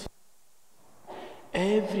priest,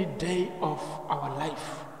 every day of our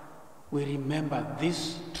life, we remember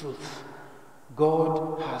this truth.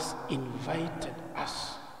 God has invited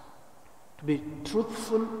us to be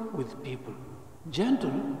truthful with people,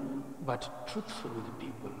 gentle but truthful with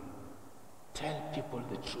people. Tell people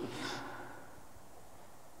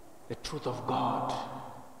the truth of God.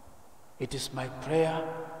 It is my prayer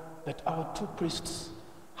that our two priests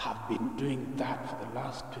have been doing that for the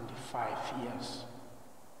last 25 years,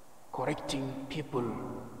 correcting people,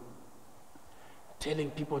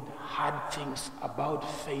 telling people the hard things about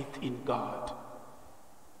faith in God.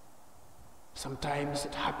 Sometimes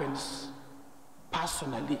it happens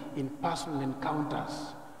personally, in personal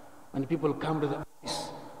encounters, when people come to the office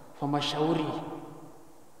for mashauri.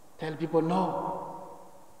 Tell people, no,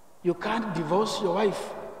 you can't divorce your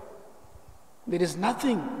wife. There is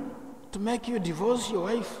nothing to make you divorce your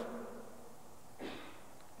wife.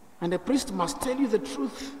 And a priest must tell you the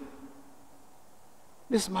truth.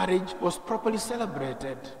 This marriage was properly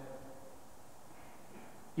celebrated.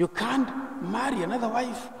 You can't marry another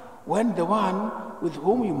wife when the one with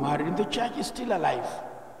whom you married in the church is still alive.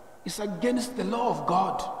 It's against the law of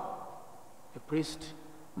God. A priest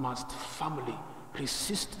must firmly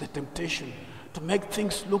resist the temptation to make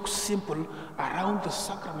things look simple around the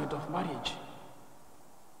sacrament of marriage.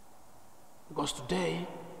 Because today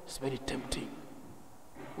it's very tempting.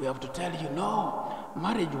 We have to tell you, no,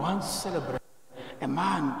 marriage once celebrated a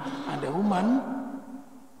man and a woman,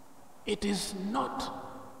 it is not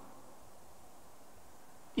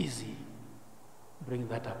easy to bring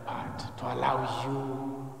that apart, to allow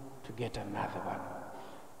you to get another one.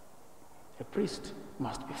 A priest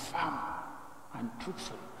must be firm and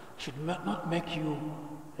truthful. Should not make you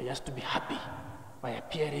just to be happy by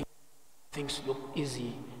appearing things look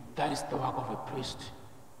easy. That is the work of a priest.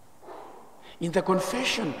 In the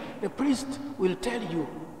confession, the priest will tell you,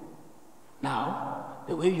 now,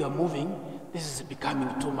 the way you are moving, this is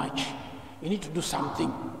becoming too much. You need to do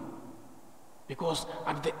something. Because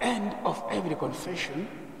at the end of every confession,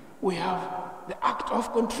 we have the act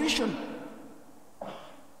of contrition.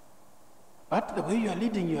 But the way you are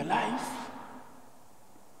leading your life,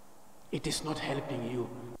 it is not helping you.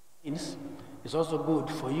 It's also good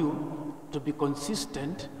for you to be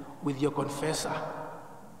consistent with your confessor.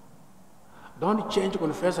 Don't change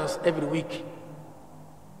confessors every week.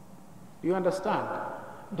 Do you understand?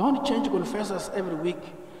 Don't change confessors every week.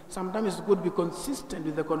 Sometimes it's good to be consistent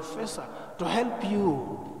with the confessor to help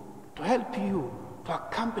you, to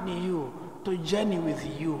accompany you, to journey with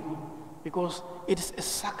you. Because it is a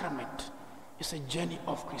sacrament. It's a journey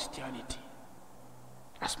of Christianity.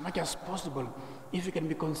 As much as possible, if you can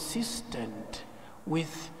be consistent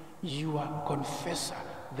with your confessor,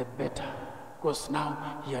 the better. Because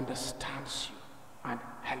now he understands you and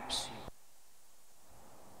helps you.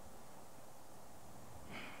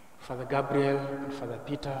 Father Gabriel and Father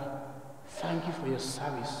Peter, thank you for your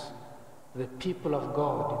service to the people of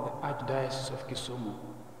God in the Archdiocese of Kisumu.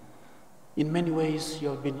 In many ways, you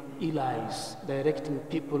have been Eli's, directing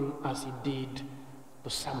people as he did to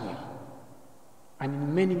Samuel. And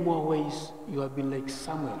in many more ways, you have been like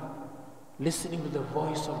Samuel, listening to the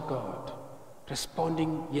voice of God,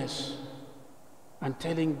 responding yes, and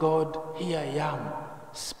telling God, here I am,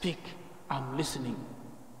 speak, I'm listening,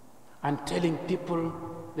 and telling people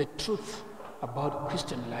the truth about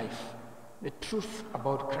Christian life, the truth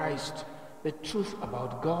about Christ, the truth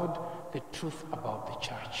about God, the truth about the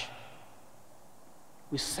church.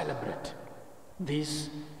 We celebrate this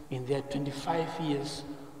in their 25 years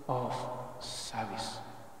of service.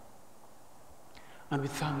 And we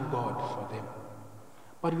thank God for them.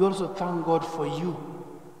 But we also thank God for you,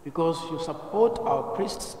 because you support our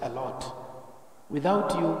priests a lot.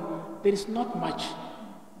 Without you, there is not much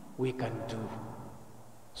we can do.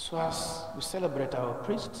 So as we celebrate our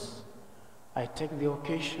priests, I take the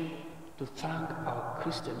occasion to thank our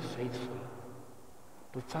Christian faithful,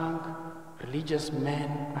 to thank religious men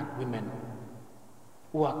and women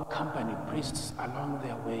who accompany priests along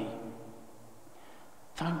their way.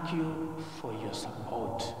 Thank you for your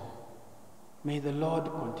support. May the Lord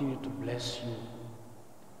continue to bless you.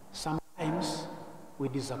 Sometimes we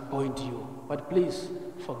disappoint you, but please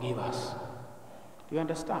forgive us. Do you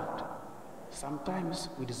understand? Sometimes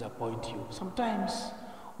we disappoint you. Sometimes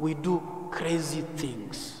we do crazy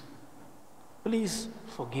things. Please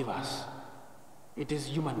forgive us. It is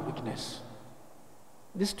human weakness.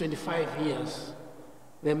 These 25 years,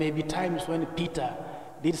 there may be times when Peter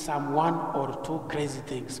did some 1 or 2 crazy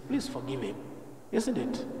things. Please forgive him, isn't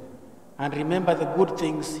it? And remember the good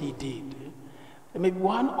things he did. Maybe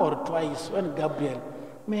 1 or twice when Gabriel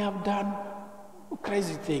may have done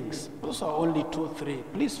crazy things. Those are only 2, 3.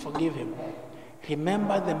 Please forgive him.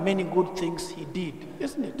 Remember the many good things he did,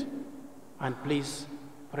 isn't it? And please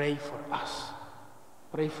pray for us.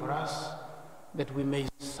 Pray for us that we may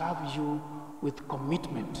serve you with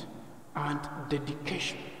commitment and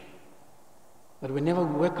dedication. That whenever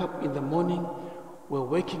we wake up in the morning, we're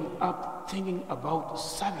waking up thinking about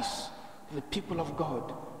service to the people of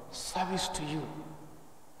God, service to you,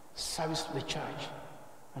 service to the church,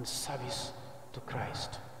 and service to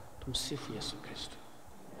Christ. Tumsifu Yesu Kristo.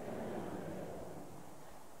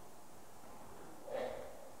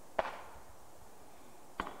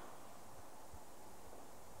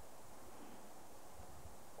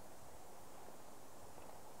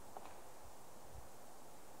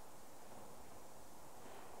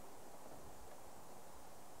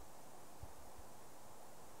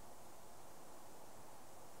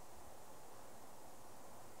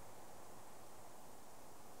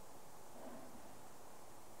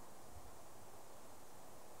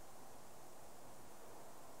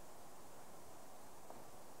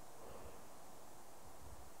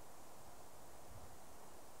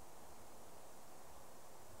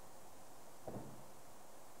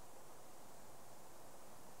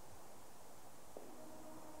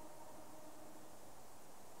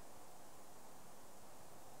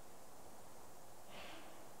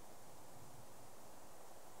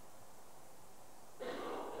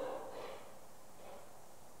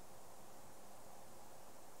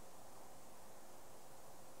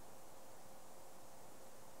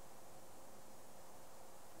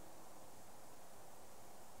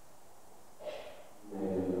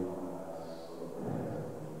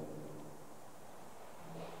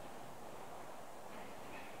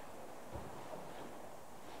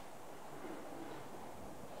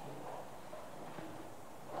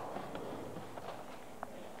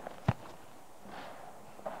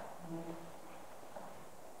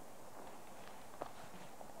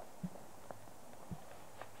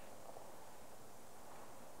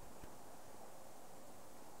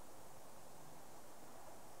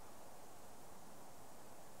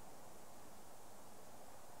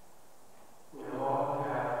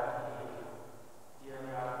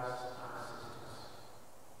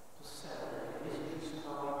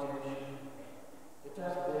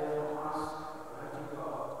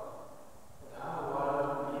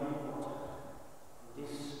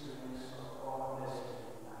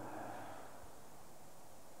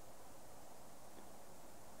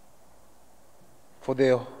 for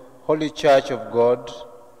the Holy Church of God,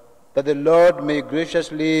 that the Lord may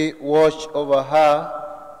graciously watch over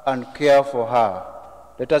her and care for her.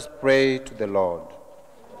 Let us pray to the Lord.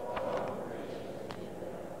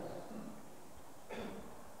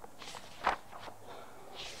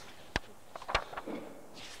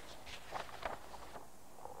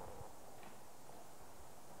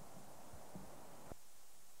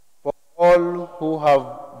 For all who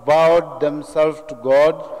have vowed themselves to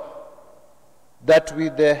God, that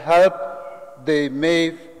with their help they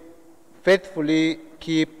may faithfully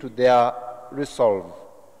keep to their resolve.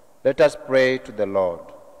 Let us pray to the Lord.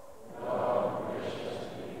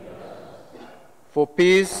 For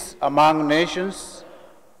peace among nations,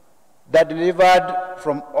 that delivered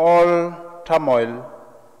from all turmoil,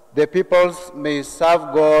 the peoples may serve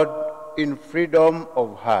God in freedom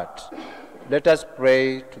of heart. Let us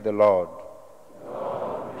pray to the Lord.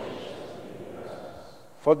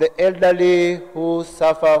 For the elderly who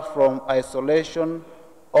suffer from isolation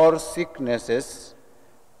or sicknesses,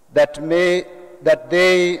 that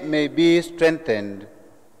they may be strengthened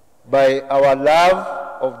by our love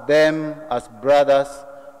of them as brothers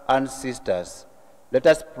and sisters. Let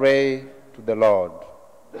us pray to the Lord.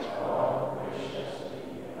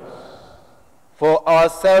 For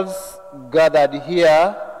ourselves gathered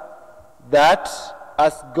here, that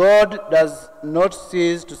as God does not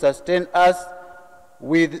cease to sustain us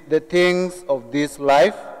with the things of this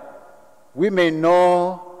life, we may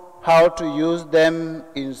know how to use them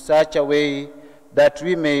in such a way that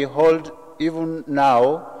we may hold even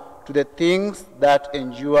now to the things that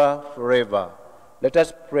endure forever. Let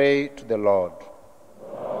us pray to the Lord.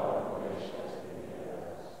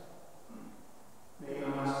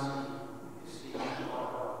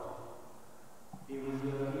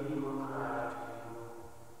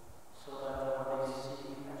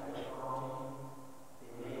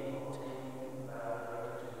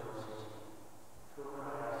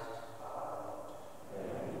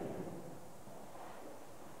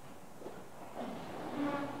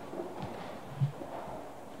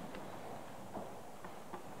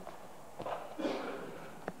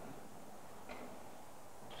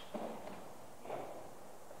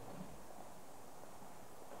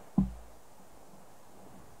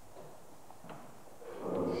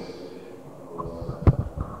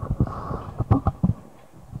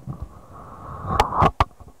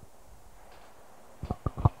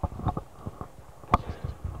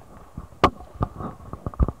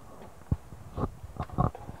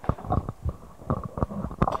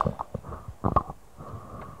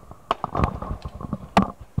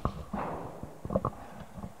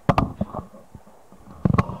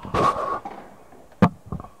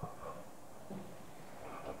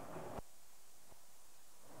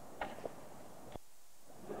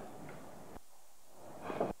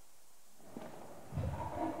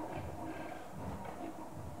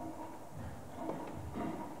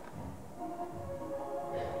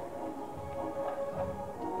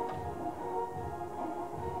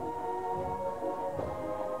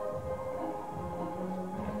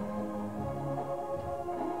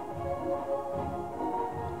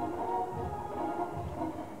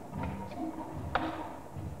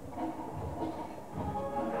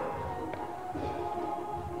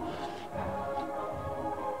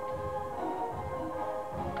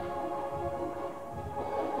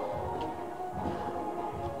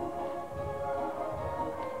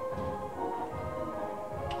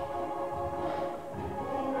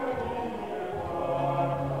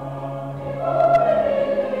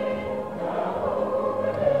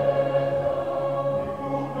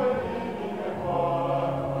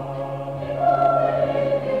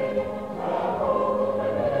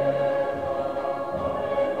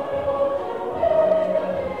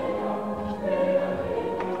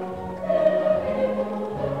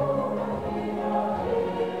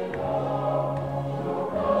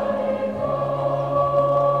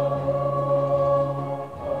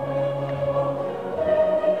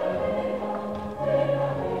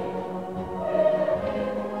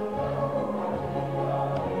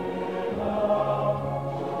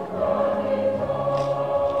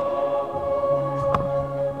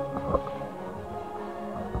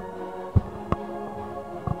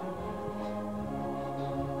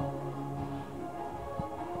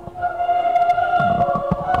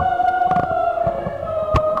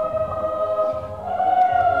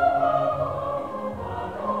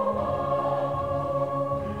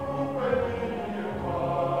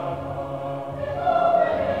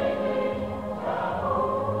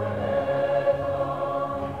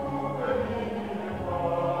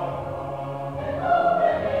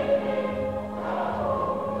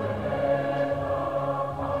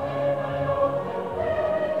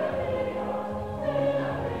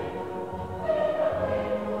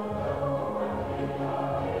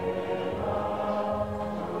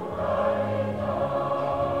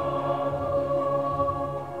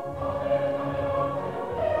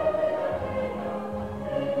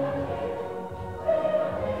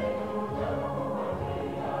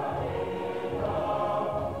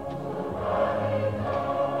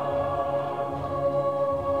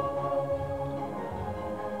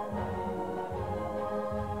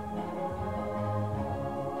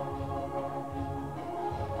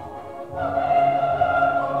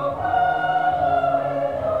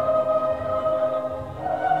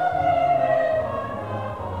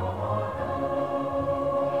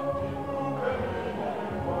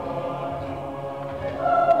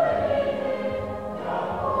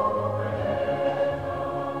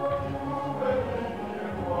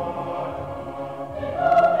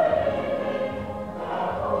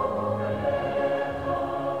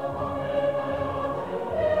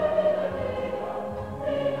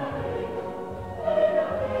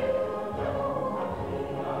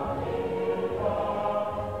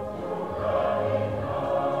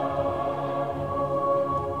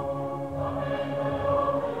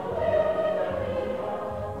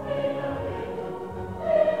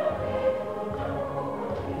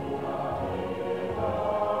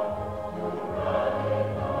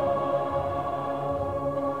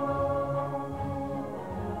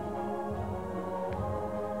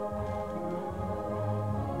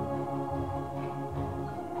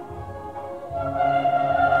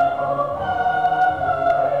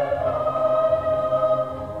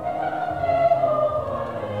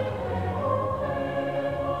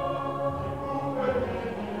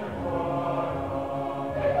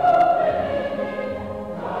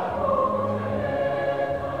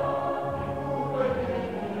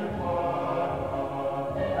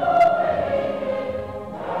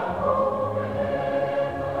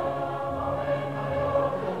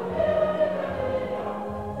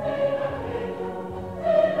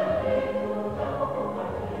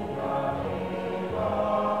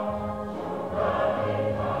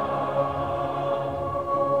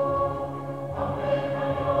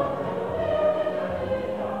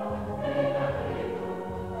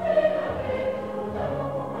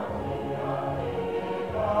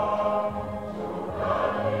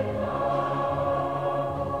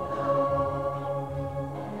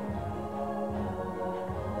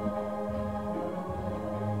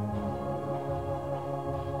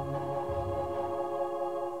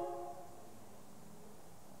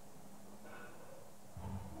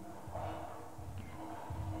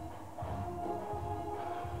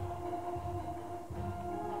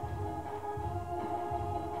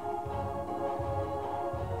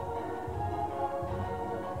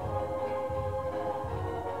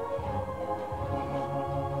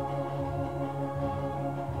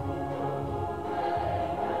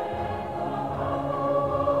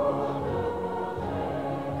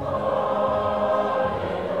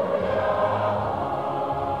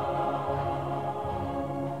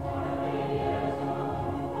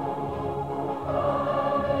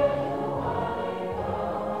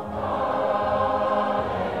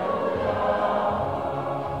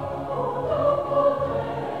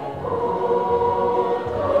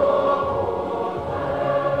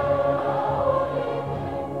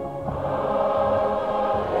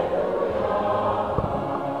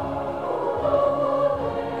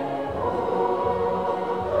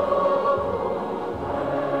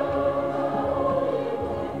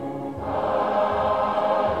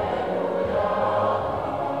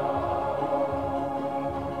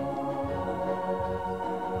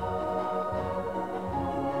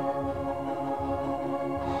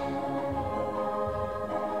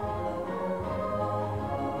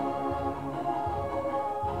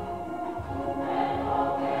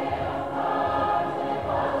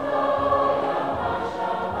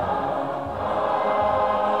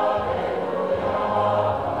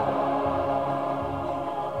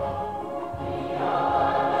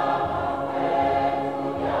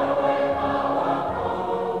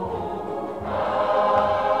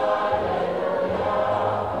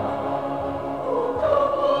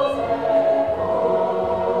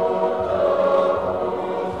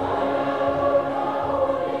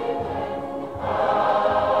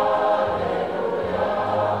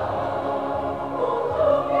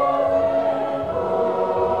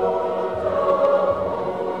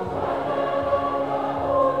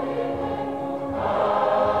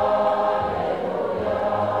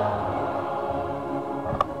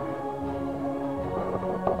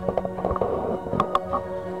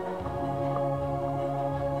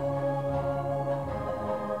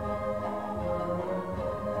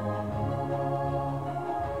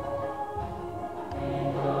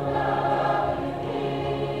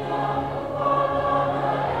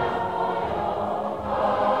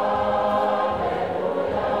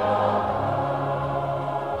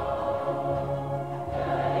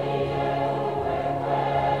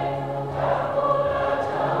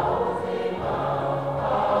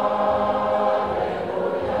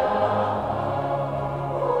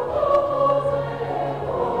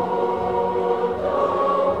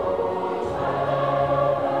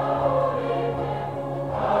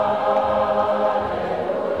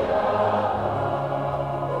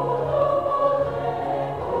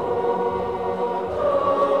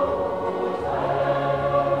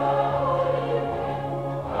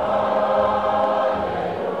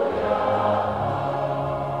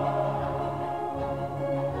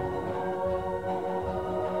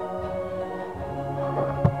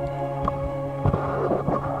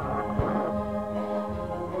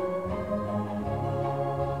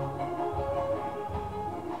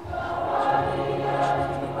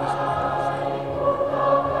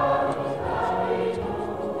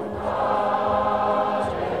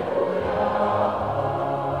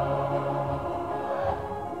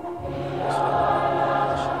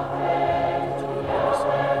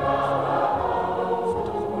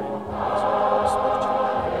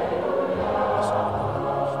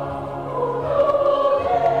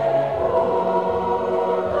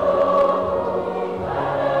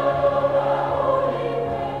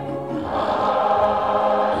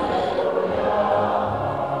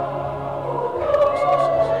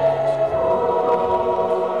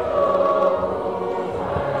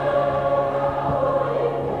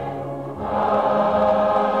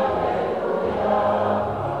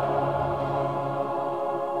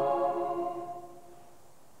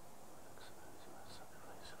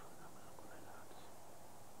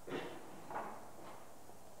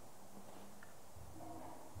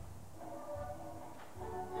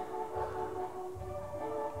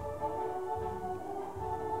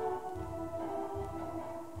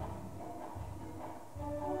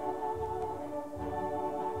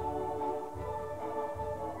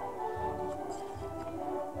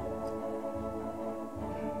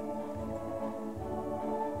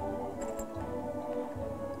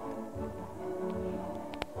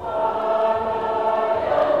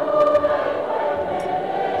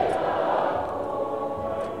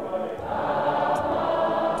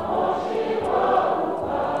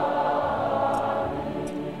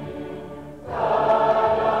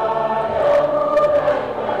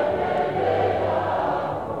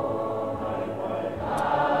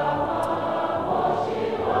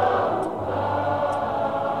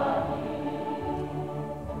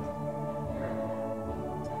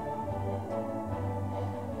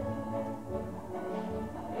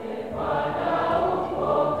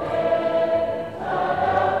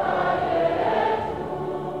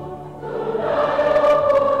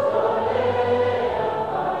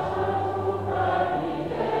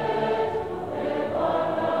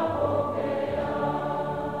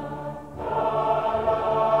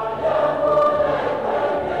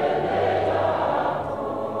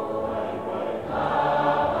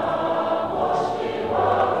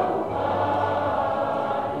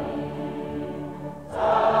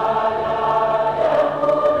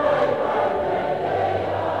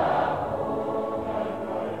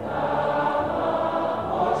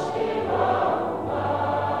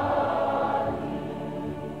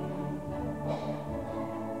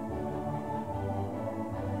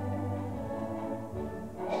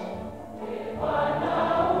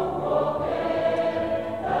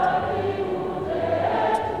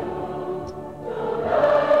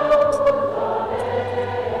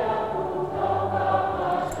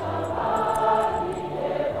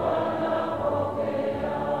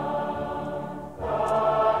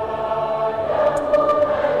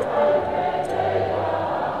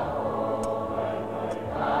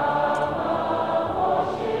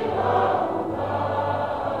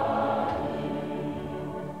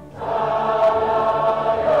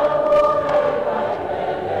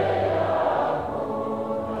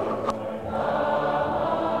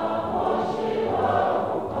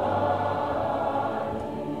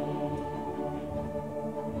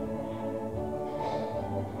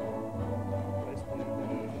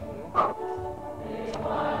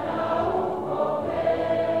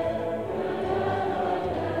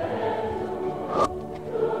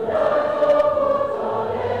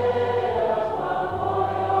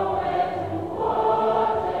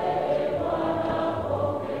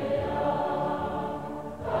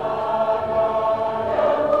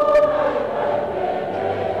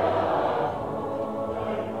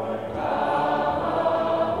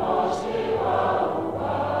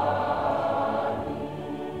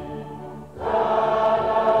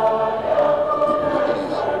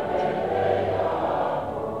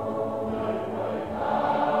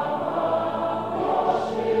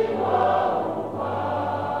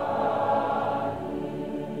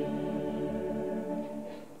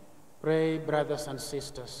 brothers and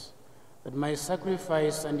sisters, that my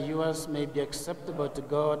sacrifice and yours may be acceptable to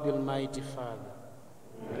God, the Almighty Father.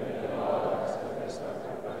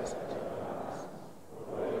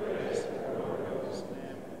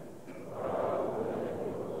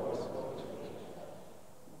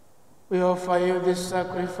 We offer you this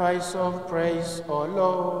sacrifice of praise, O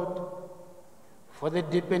Lord, for the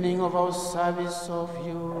deepening of our service of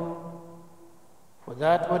you, for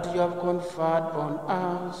that what you have conferred on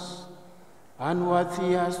us,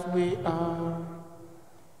 unworthy as we are,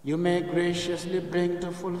 you may graciously bring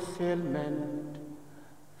to fulfillment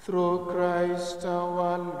through Christ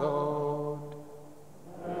our Lord.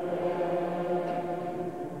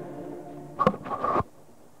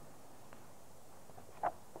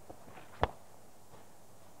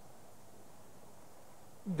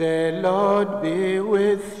 The Lord be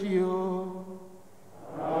with you.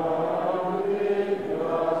 And with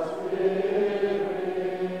your spirit.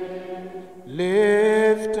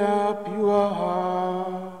 Lift up your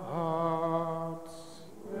hearts.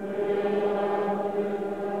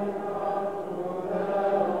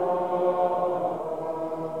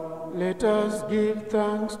 Let us give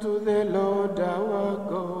thanks to the Lord our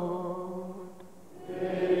God.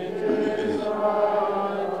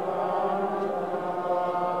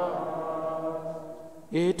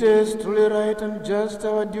 It is truly right and just,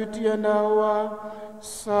 our duty and our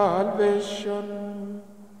salvation,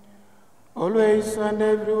 always and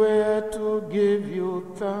everywhere to give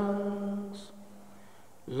you thanks,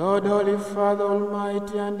 Lord, Holy Father,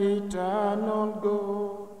 Almighty and eternal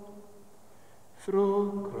God,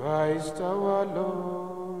 through Christ our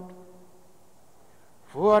Lord.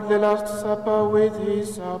 For at the Last Supper with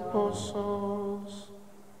his apostles,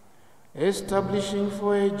 establishing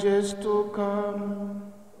for ages to come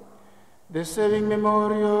the saving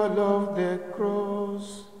memorial of the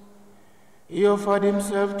cross, he offered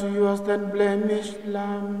himself to you as the unblemished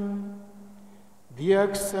Lamb, the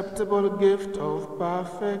acceptable gift of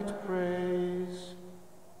perfect praise.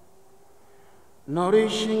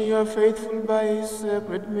 Nourishing your faithful by his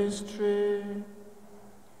sacred mystery,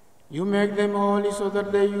 you make them holy so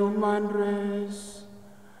that the human race,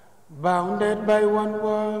 bounded by one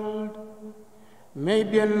world, may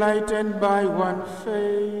be enlightened by one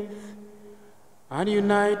faith, and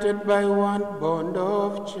united by one bond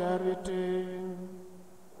of charity.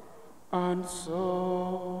 And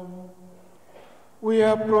so, we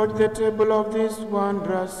approach the table of this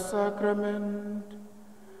wondrous sacrament,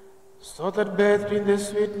 so that bathed in the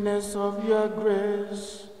sweetness of your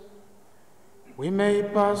grace, we may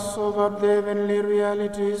pass over the heavenly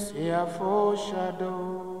realities here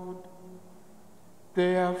foreshadowed.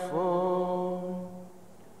 Therefore,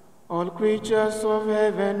 all creatures of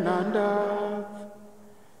heaven and earth,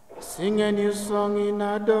 sing a new song in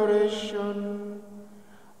adoration,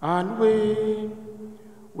 and we,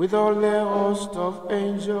 with all the host of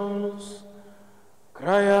angels,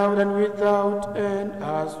 cry out and without end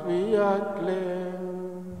as we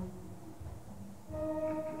acclaim.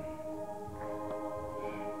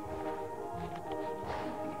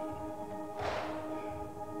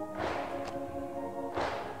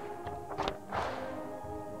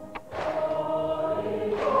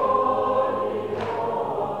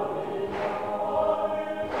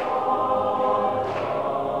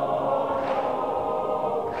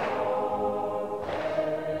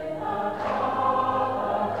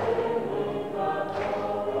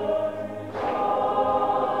 Oh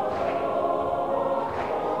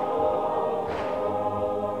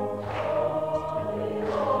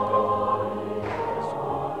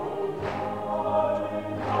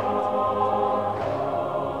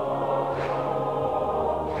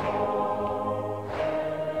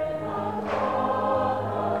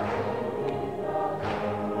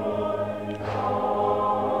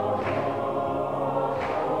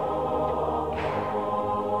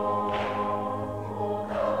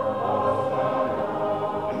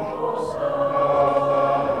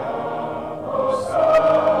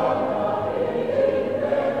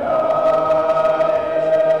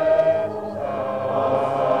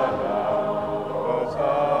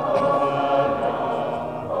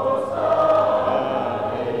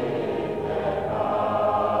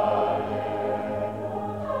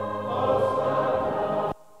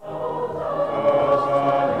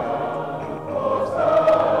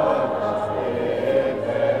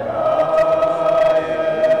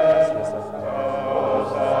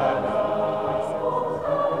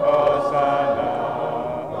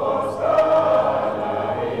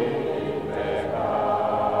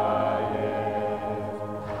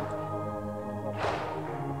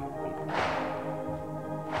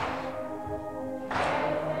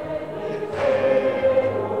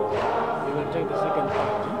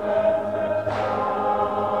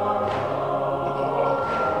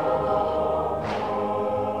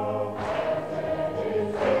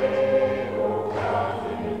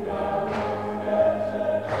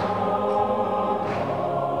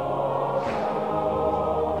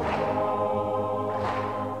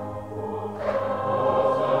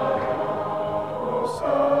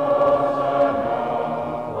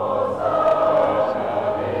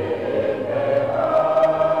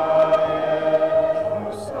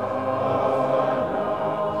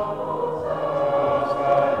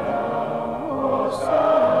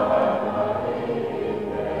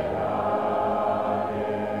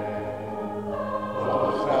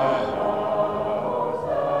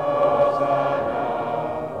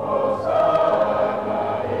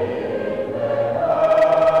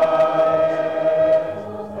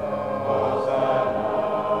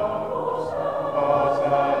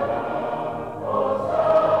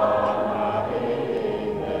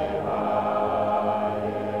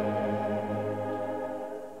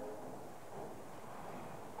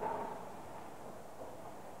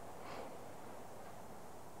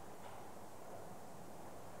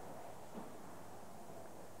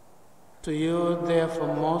To you,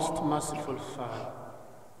 therefore, most merciful Father,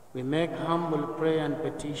 we make humble prayer and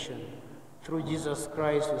petition through Jesus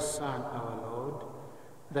Christ, your Son, our Lord,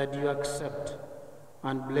 that you accept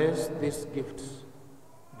and bless these gifts,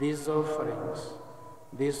 these offerings,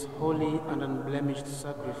 these holy and unblemished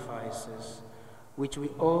sacrifices, which we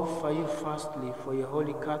offer you firstly for your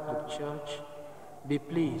holy Catholic Church. Be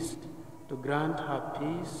pleased to grant her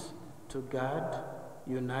peace, to guard,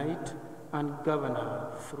 unite, and govern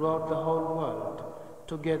her throughout the whole world,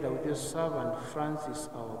 together with your servant Francis,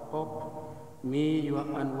 our Pope, me, your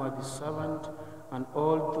unworthy servant, and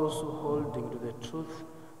all those who holding to the truth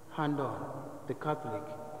hand on the Catholic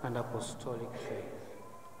and Apostolic faith.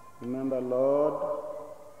 Remember, Lord,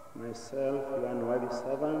 myself, your unworthy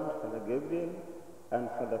servant, Father Gabriel, and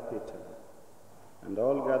Father Peter, and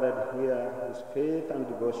all gathered here whose faith and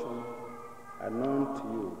devotion are known to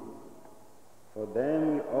you. For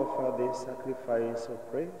them we offer this sacrifice of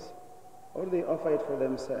praise, or they offer it for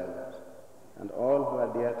themselves and all who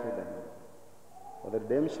are dear to them, for the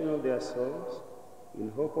redemption of their souls, in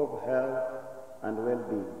hope of health and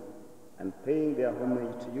well-being, and paying their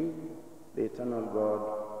homage to you, the eternal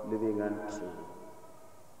God, living and true.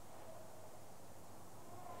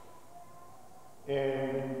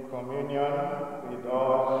 In communion with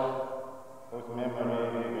us whose memory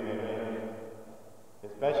we venerate,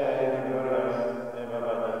 especially the glorious ever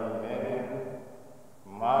Virgin Mary,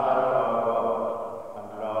 Mother of God and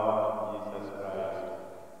Lord Jesus Christ,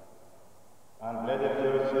 and blessed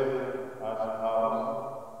Joseph as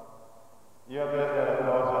spouse, your blessed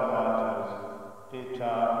apostles and martyrs, Peter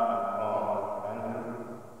and Paul, Andrew,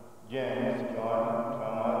 James, John,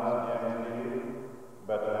 Thomas, James, Lee,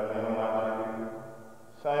 Bartholomew, Matthew,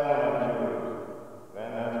 Simon and Jude,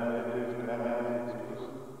 Leonard, Titus, Clement, Sixtus,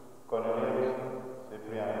 Cornelius,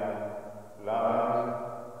 Cyprian, Lawrence,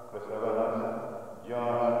 Chrysogonus,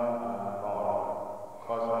 John and Paul,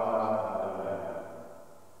 Cosmas and Damian,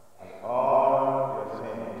 and all your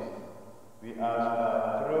saints, we ask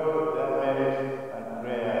that through their merits and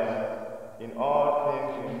prayers, in all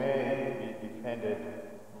things we may be defended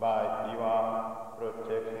by your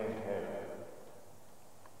protecting help.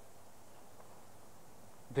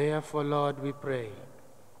 Therefore, Lord, we pray,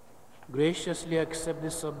 graciously accept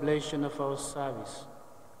this oblation of our service,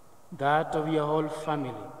 that of your whole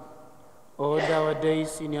family. Order our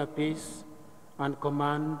days in your peace, and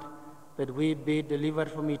command that we be delivered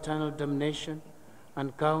from eternal damnation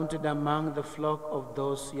and counted among the flock of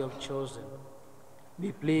those you have chosen.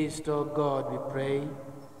 Be pleased, O God, we pray,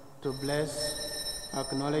 to bless,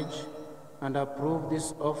 acknowledge, and approve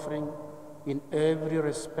this offering in every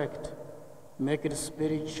respect. Make it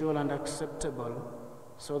spiritual and acceptable,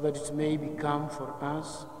 so that it may become for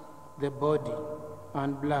us the body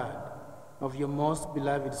and blood of your most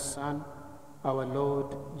beloved Son, our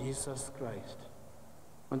Lord Jesus Christ.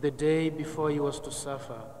 On the day before he was to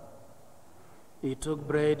suffer, he took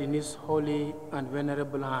bread in his holy and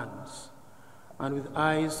venerable hands, and with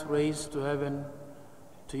eyes raised to heaven,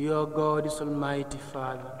 to your God, his almighty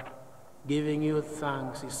Father, giving you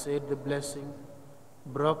thanks, he said the blessing,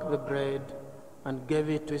 broke the bread, and gave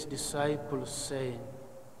it to his disciples, saying,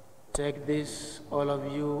 "Take this, all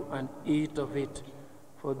of you, and eat of it,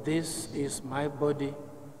 for this is my body,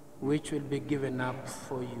 which will be given up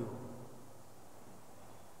for you."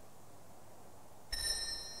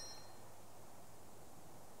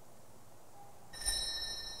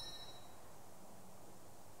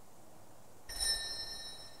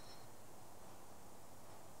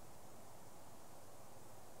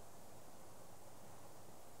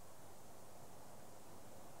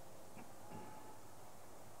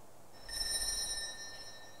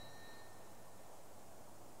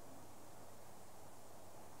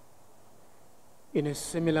 In a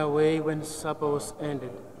similar way, when supper was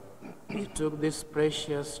ended, he took this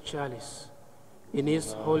precious chalice in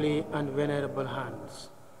his holy and venerable hands,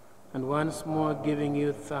 and once more giving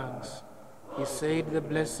you thanks, he said the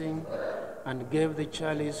blessing and gave the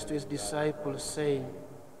chalice to his disciples, saying,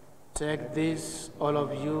 "Take this, all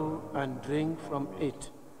of you, and drink from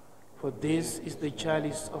it, for this is the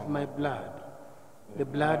chalice of my blood, the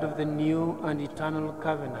blood of the new and eternal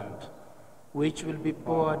covenant, which will be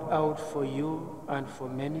poured out for you and for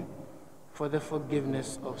many for the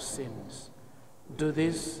forgiveness of sins. Do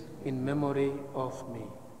this in memory of me."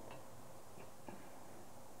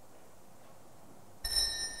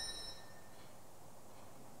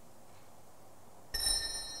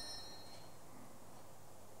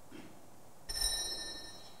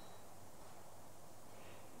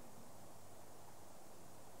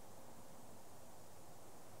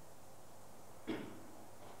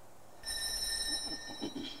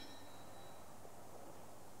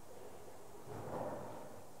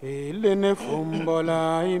 Linefumbo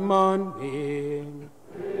la imani.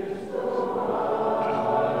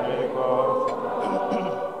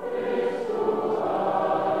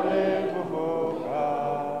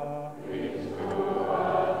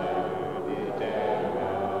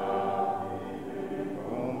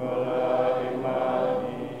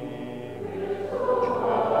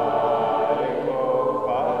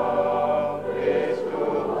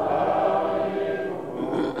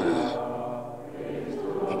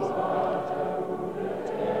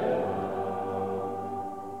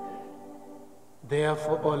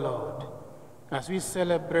 Therefore, O Lord, as we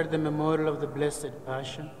celebrate the memorial of the Blessed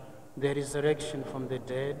Passion, the resurrection from the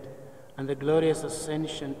dead, and the glorious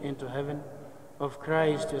ascension into heaven of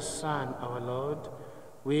Christ, your Son, our Lord,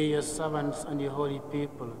 we, your servants and your holy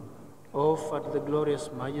people, offer to the glorious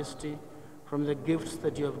majesty from the gifts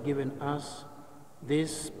that you have given us,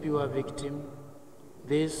 this pure victim,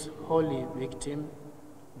 this holy victim,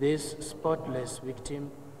 this spotless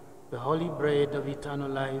victim, the holy bread of eternal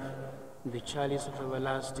life, the chalice of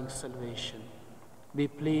everlasting salvation. Be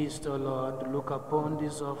pleased, O Lord, to look upon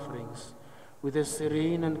these offerings with a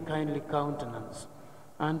serene and kindly countenance,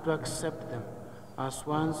 and to accept them as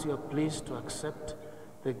once you are pleased to accept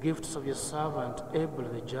the gifts of your servant Abel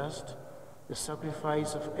the just, the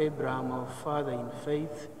sacrifice of Abraham our father in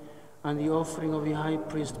faith, and the offering of the high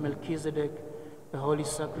priest Melchizedek, the holy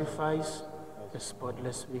sacrifice, the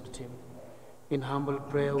spotless victim. In humble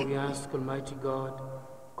prayer we ask, Almighty God,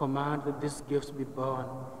 command that these gifts be borne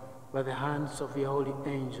by the hands of your holy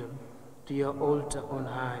angel to your altar on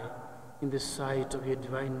high in the sight of your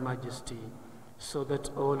divine majesty, so that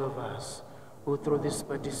all of us who through this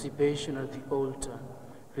participation at the altar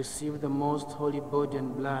receive the most holy body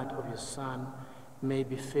and blood of your Son may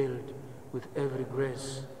be filled with every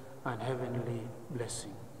grace and heavenly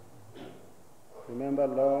blessing. Remember,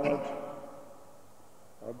 Lord,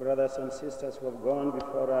 our brothers and sisters who have gone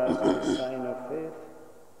before us in the sign of faith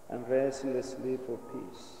and rest in the sleep of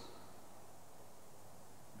peace.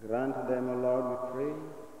 Grant them, O Lord, we pray,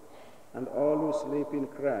 and all who sleep in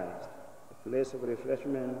Christ, a place of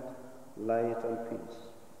refreshment, light, and peace.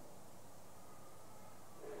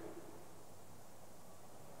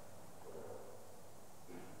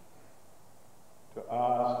 To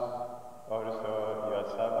us also, your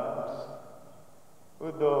servants,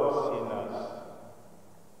 who though sinners,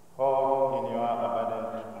 hope in your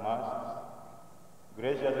abundant mercies,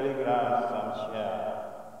 graciously grant some share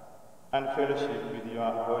and fellowship with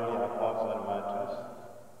your holy apostles and martyrs,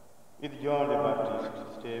 with John the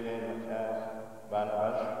Baptist, Stephen, Matthias,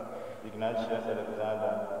 Barnabas, Ignatius,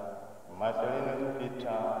 Alexander, Marcellinus,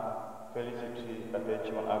 Peter, Felicity,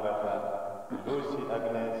 Perpetual, Agatha, Lucy,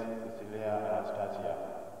 Agnes, Cecilia, Anastasia,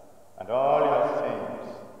 and all your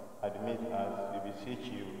saints. Admit us, we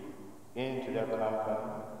beseech you, into their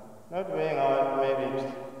company, not weighing our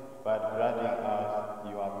merits, but granting us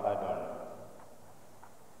your pardon.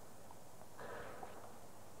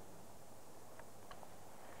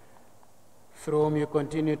 Through whom you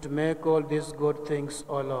continue to make all these good things,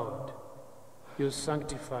 O Lord, you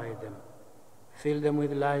sanctify them, fill them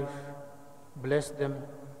with life, bless them,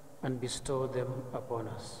 and bestow them upon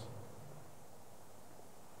us.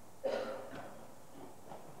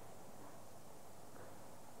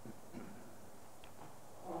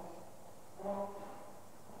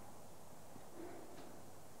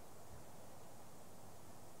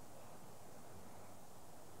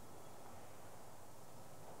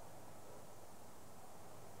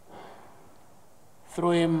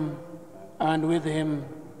 Through him, and with him,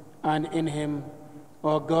 and in him,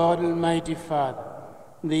 O God, Almighty Father,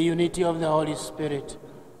 the unity of the Holy Spirit,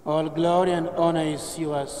 all glory and honor is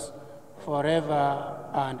yours forever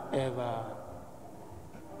and ever.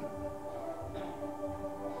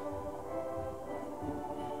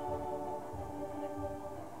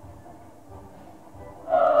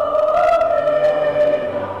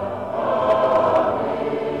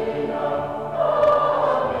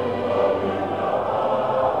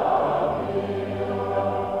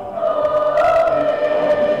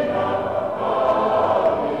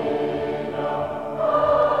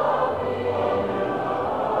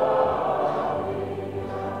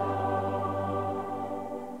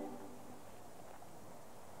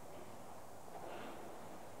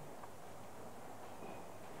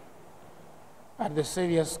 At the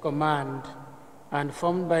Savior's command, and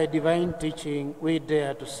formed by divine teaching, we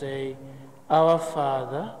dare to say, Our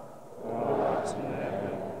Father, who art in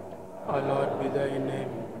heaven, hallowed be thy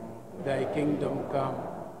name. Thy kingdom come,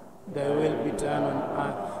 thy will be done on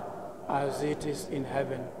earth as it is in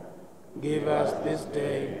heaven. Give us this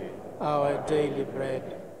day our daily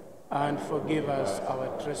bread, and forgive us our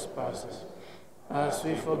trespasses, as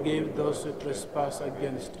we forgive those who trespass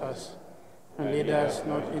against us. And lead us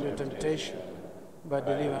not into temptation, but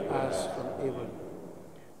deliver us from evil.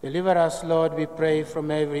 Deliver us, Lord, we pray,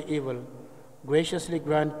 from every evil. Graciously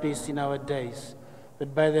grant peace in our days,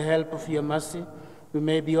 that by the help of your mercy we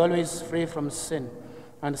may be always free from sin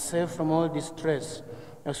and safe from all distress,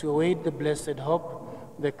 as we await the blessed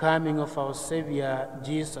hope, the coming of our Savior,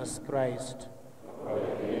 Jesus Christ.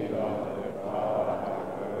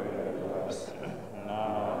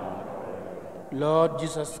 Lord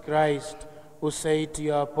Jesus Christ, who said to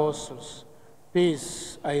your apostles,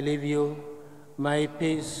 "Peace I leave you, my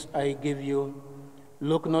peace I give you,"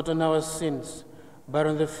 look not on our sins, but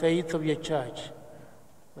on the faith of your church,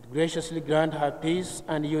 but graciously grant her peace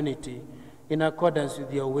and unity in accordance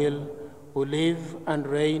with your will, who live and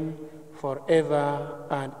reign forever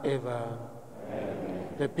and ever. Amen.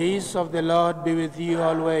 The peace of the Lord be with you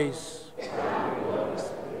always.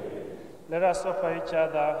 Let us offer each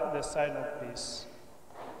other the sign of peace.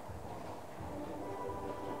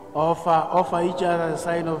 Offer each other the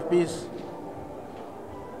sign of peace.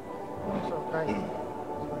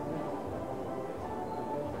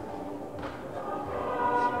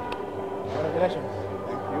 Congratulations.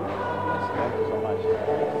 Thank you. Thank you so much.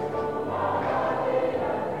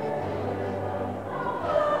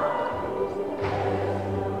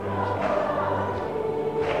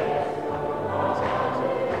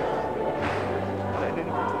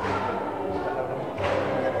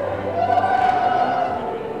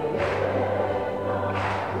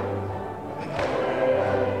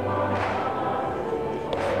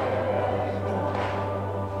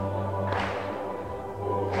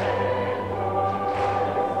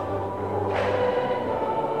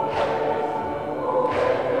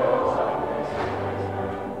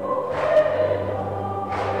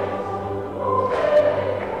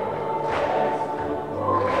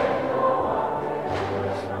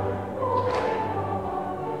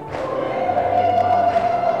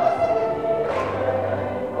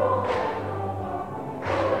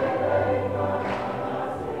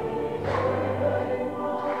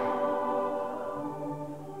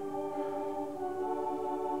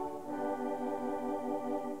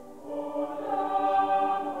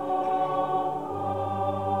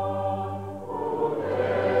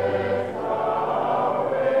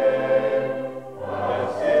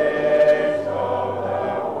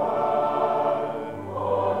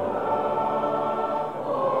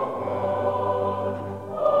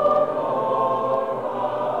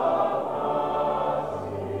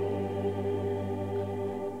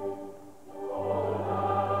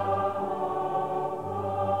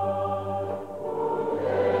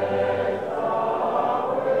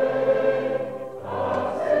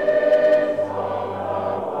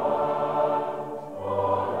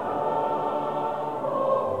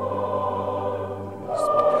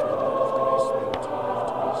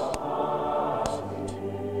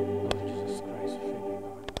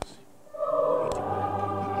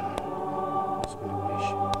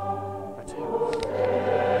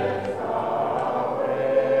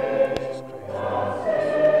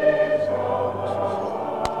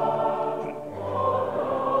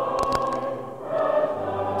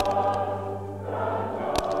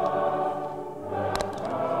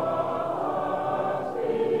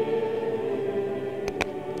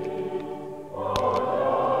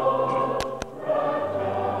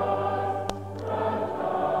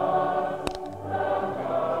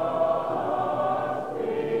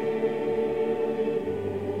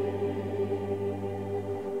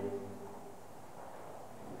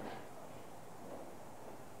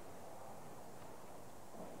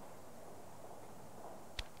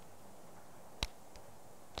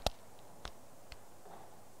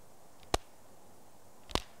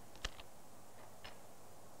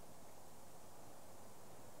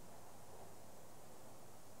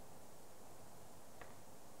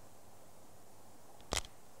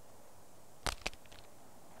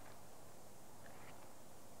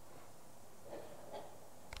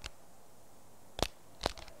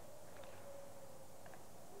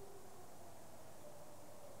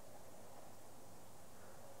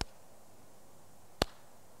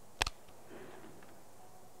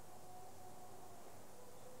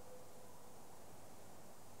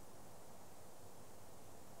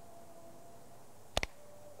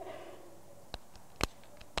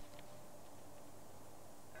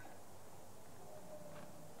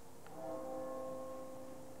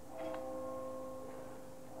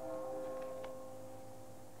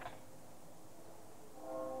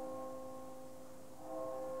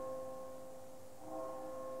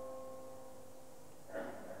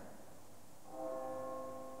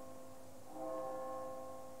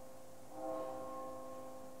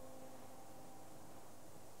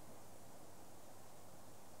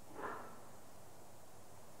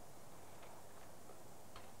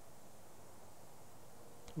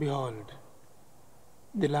 Behold,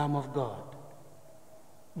 the Lamb of God.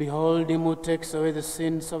 Behold him who takes away the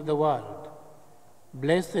sins of the world.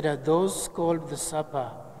 Blessed are those called the supper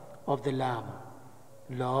of the Lamb.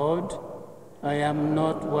 Lord, I am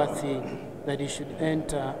not worthy that you should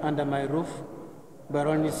enter under my roof, but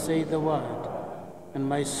only say the word, and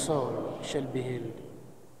my soul shall be healed.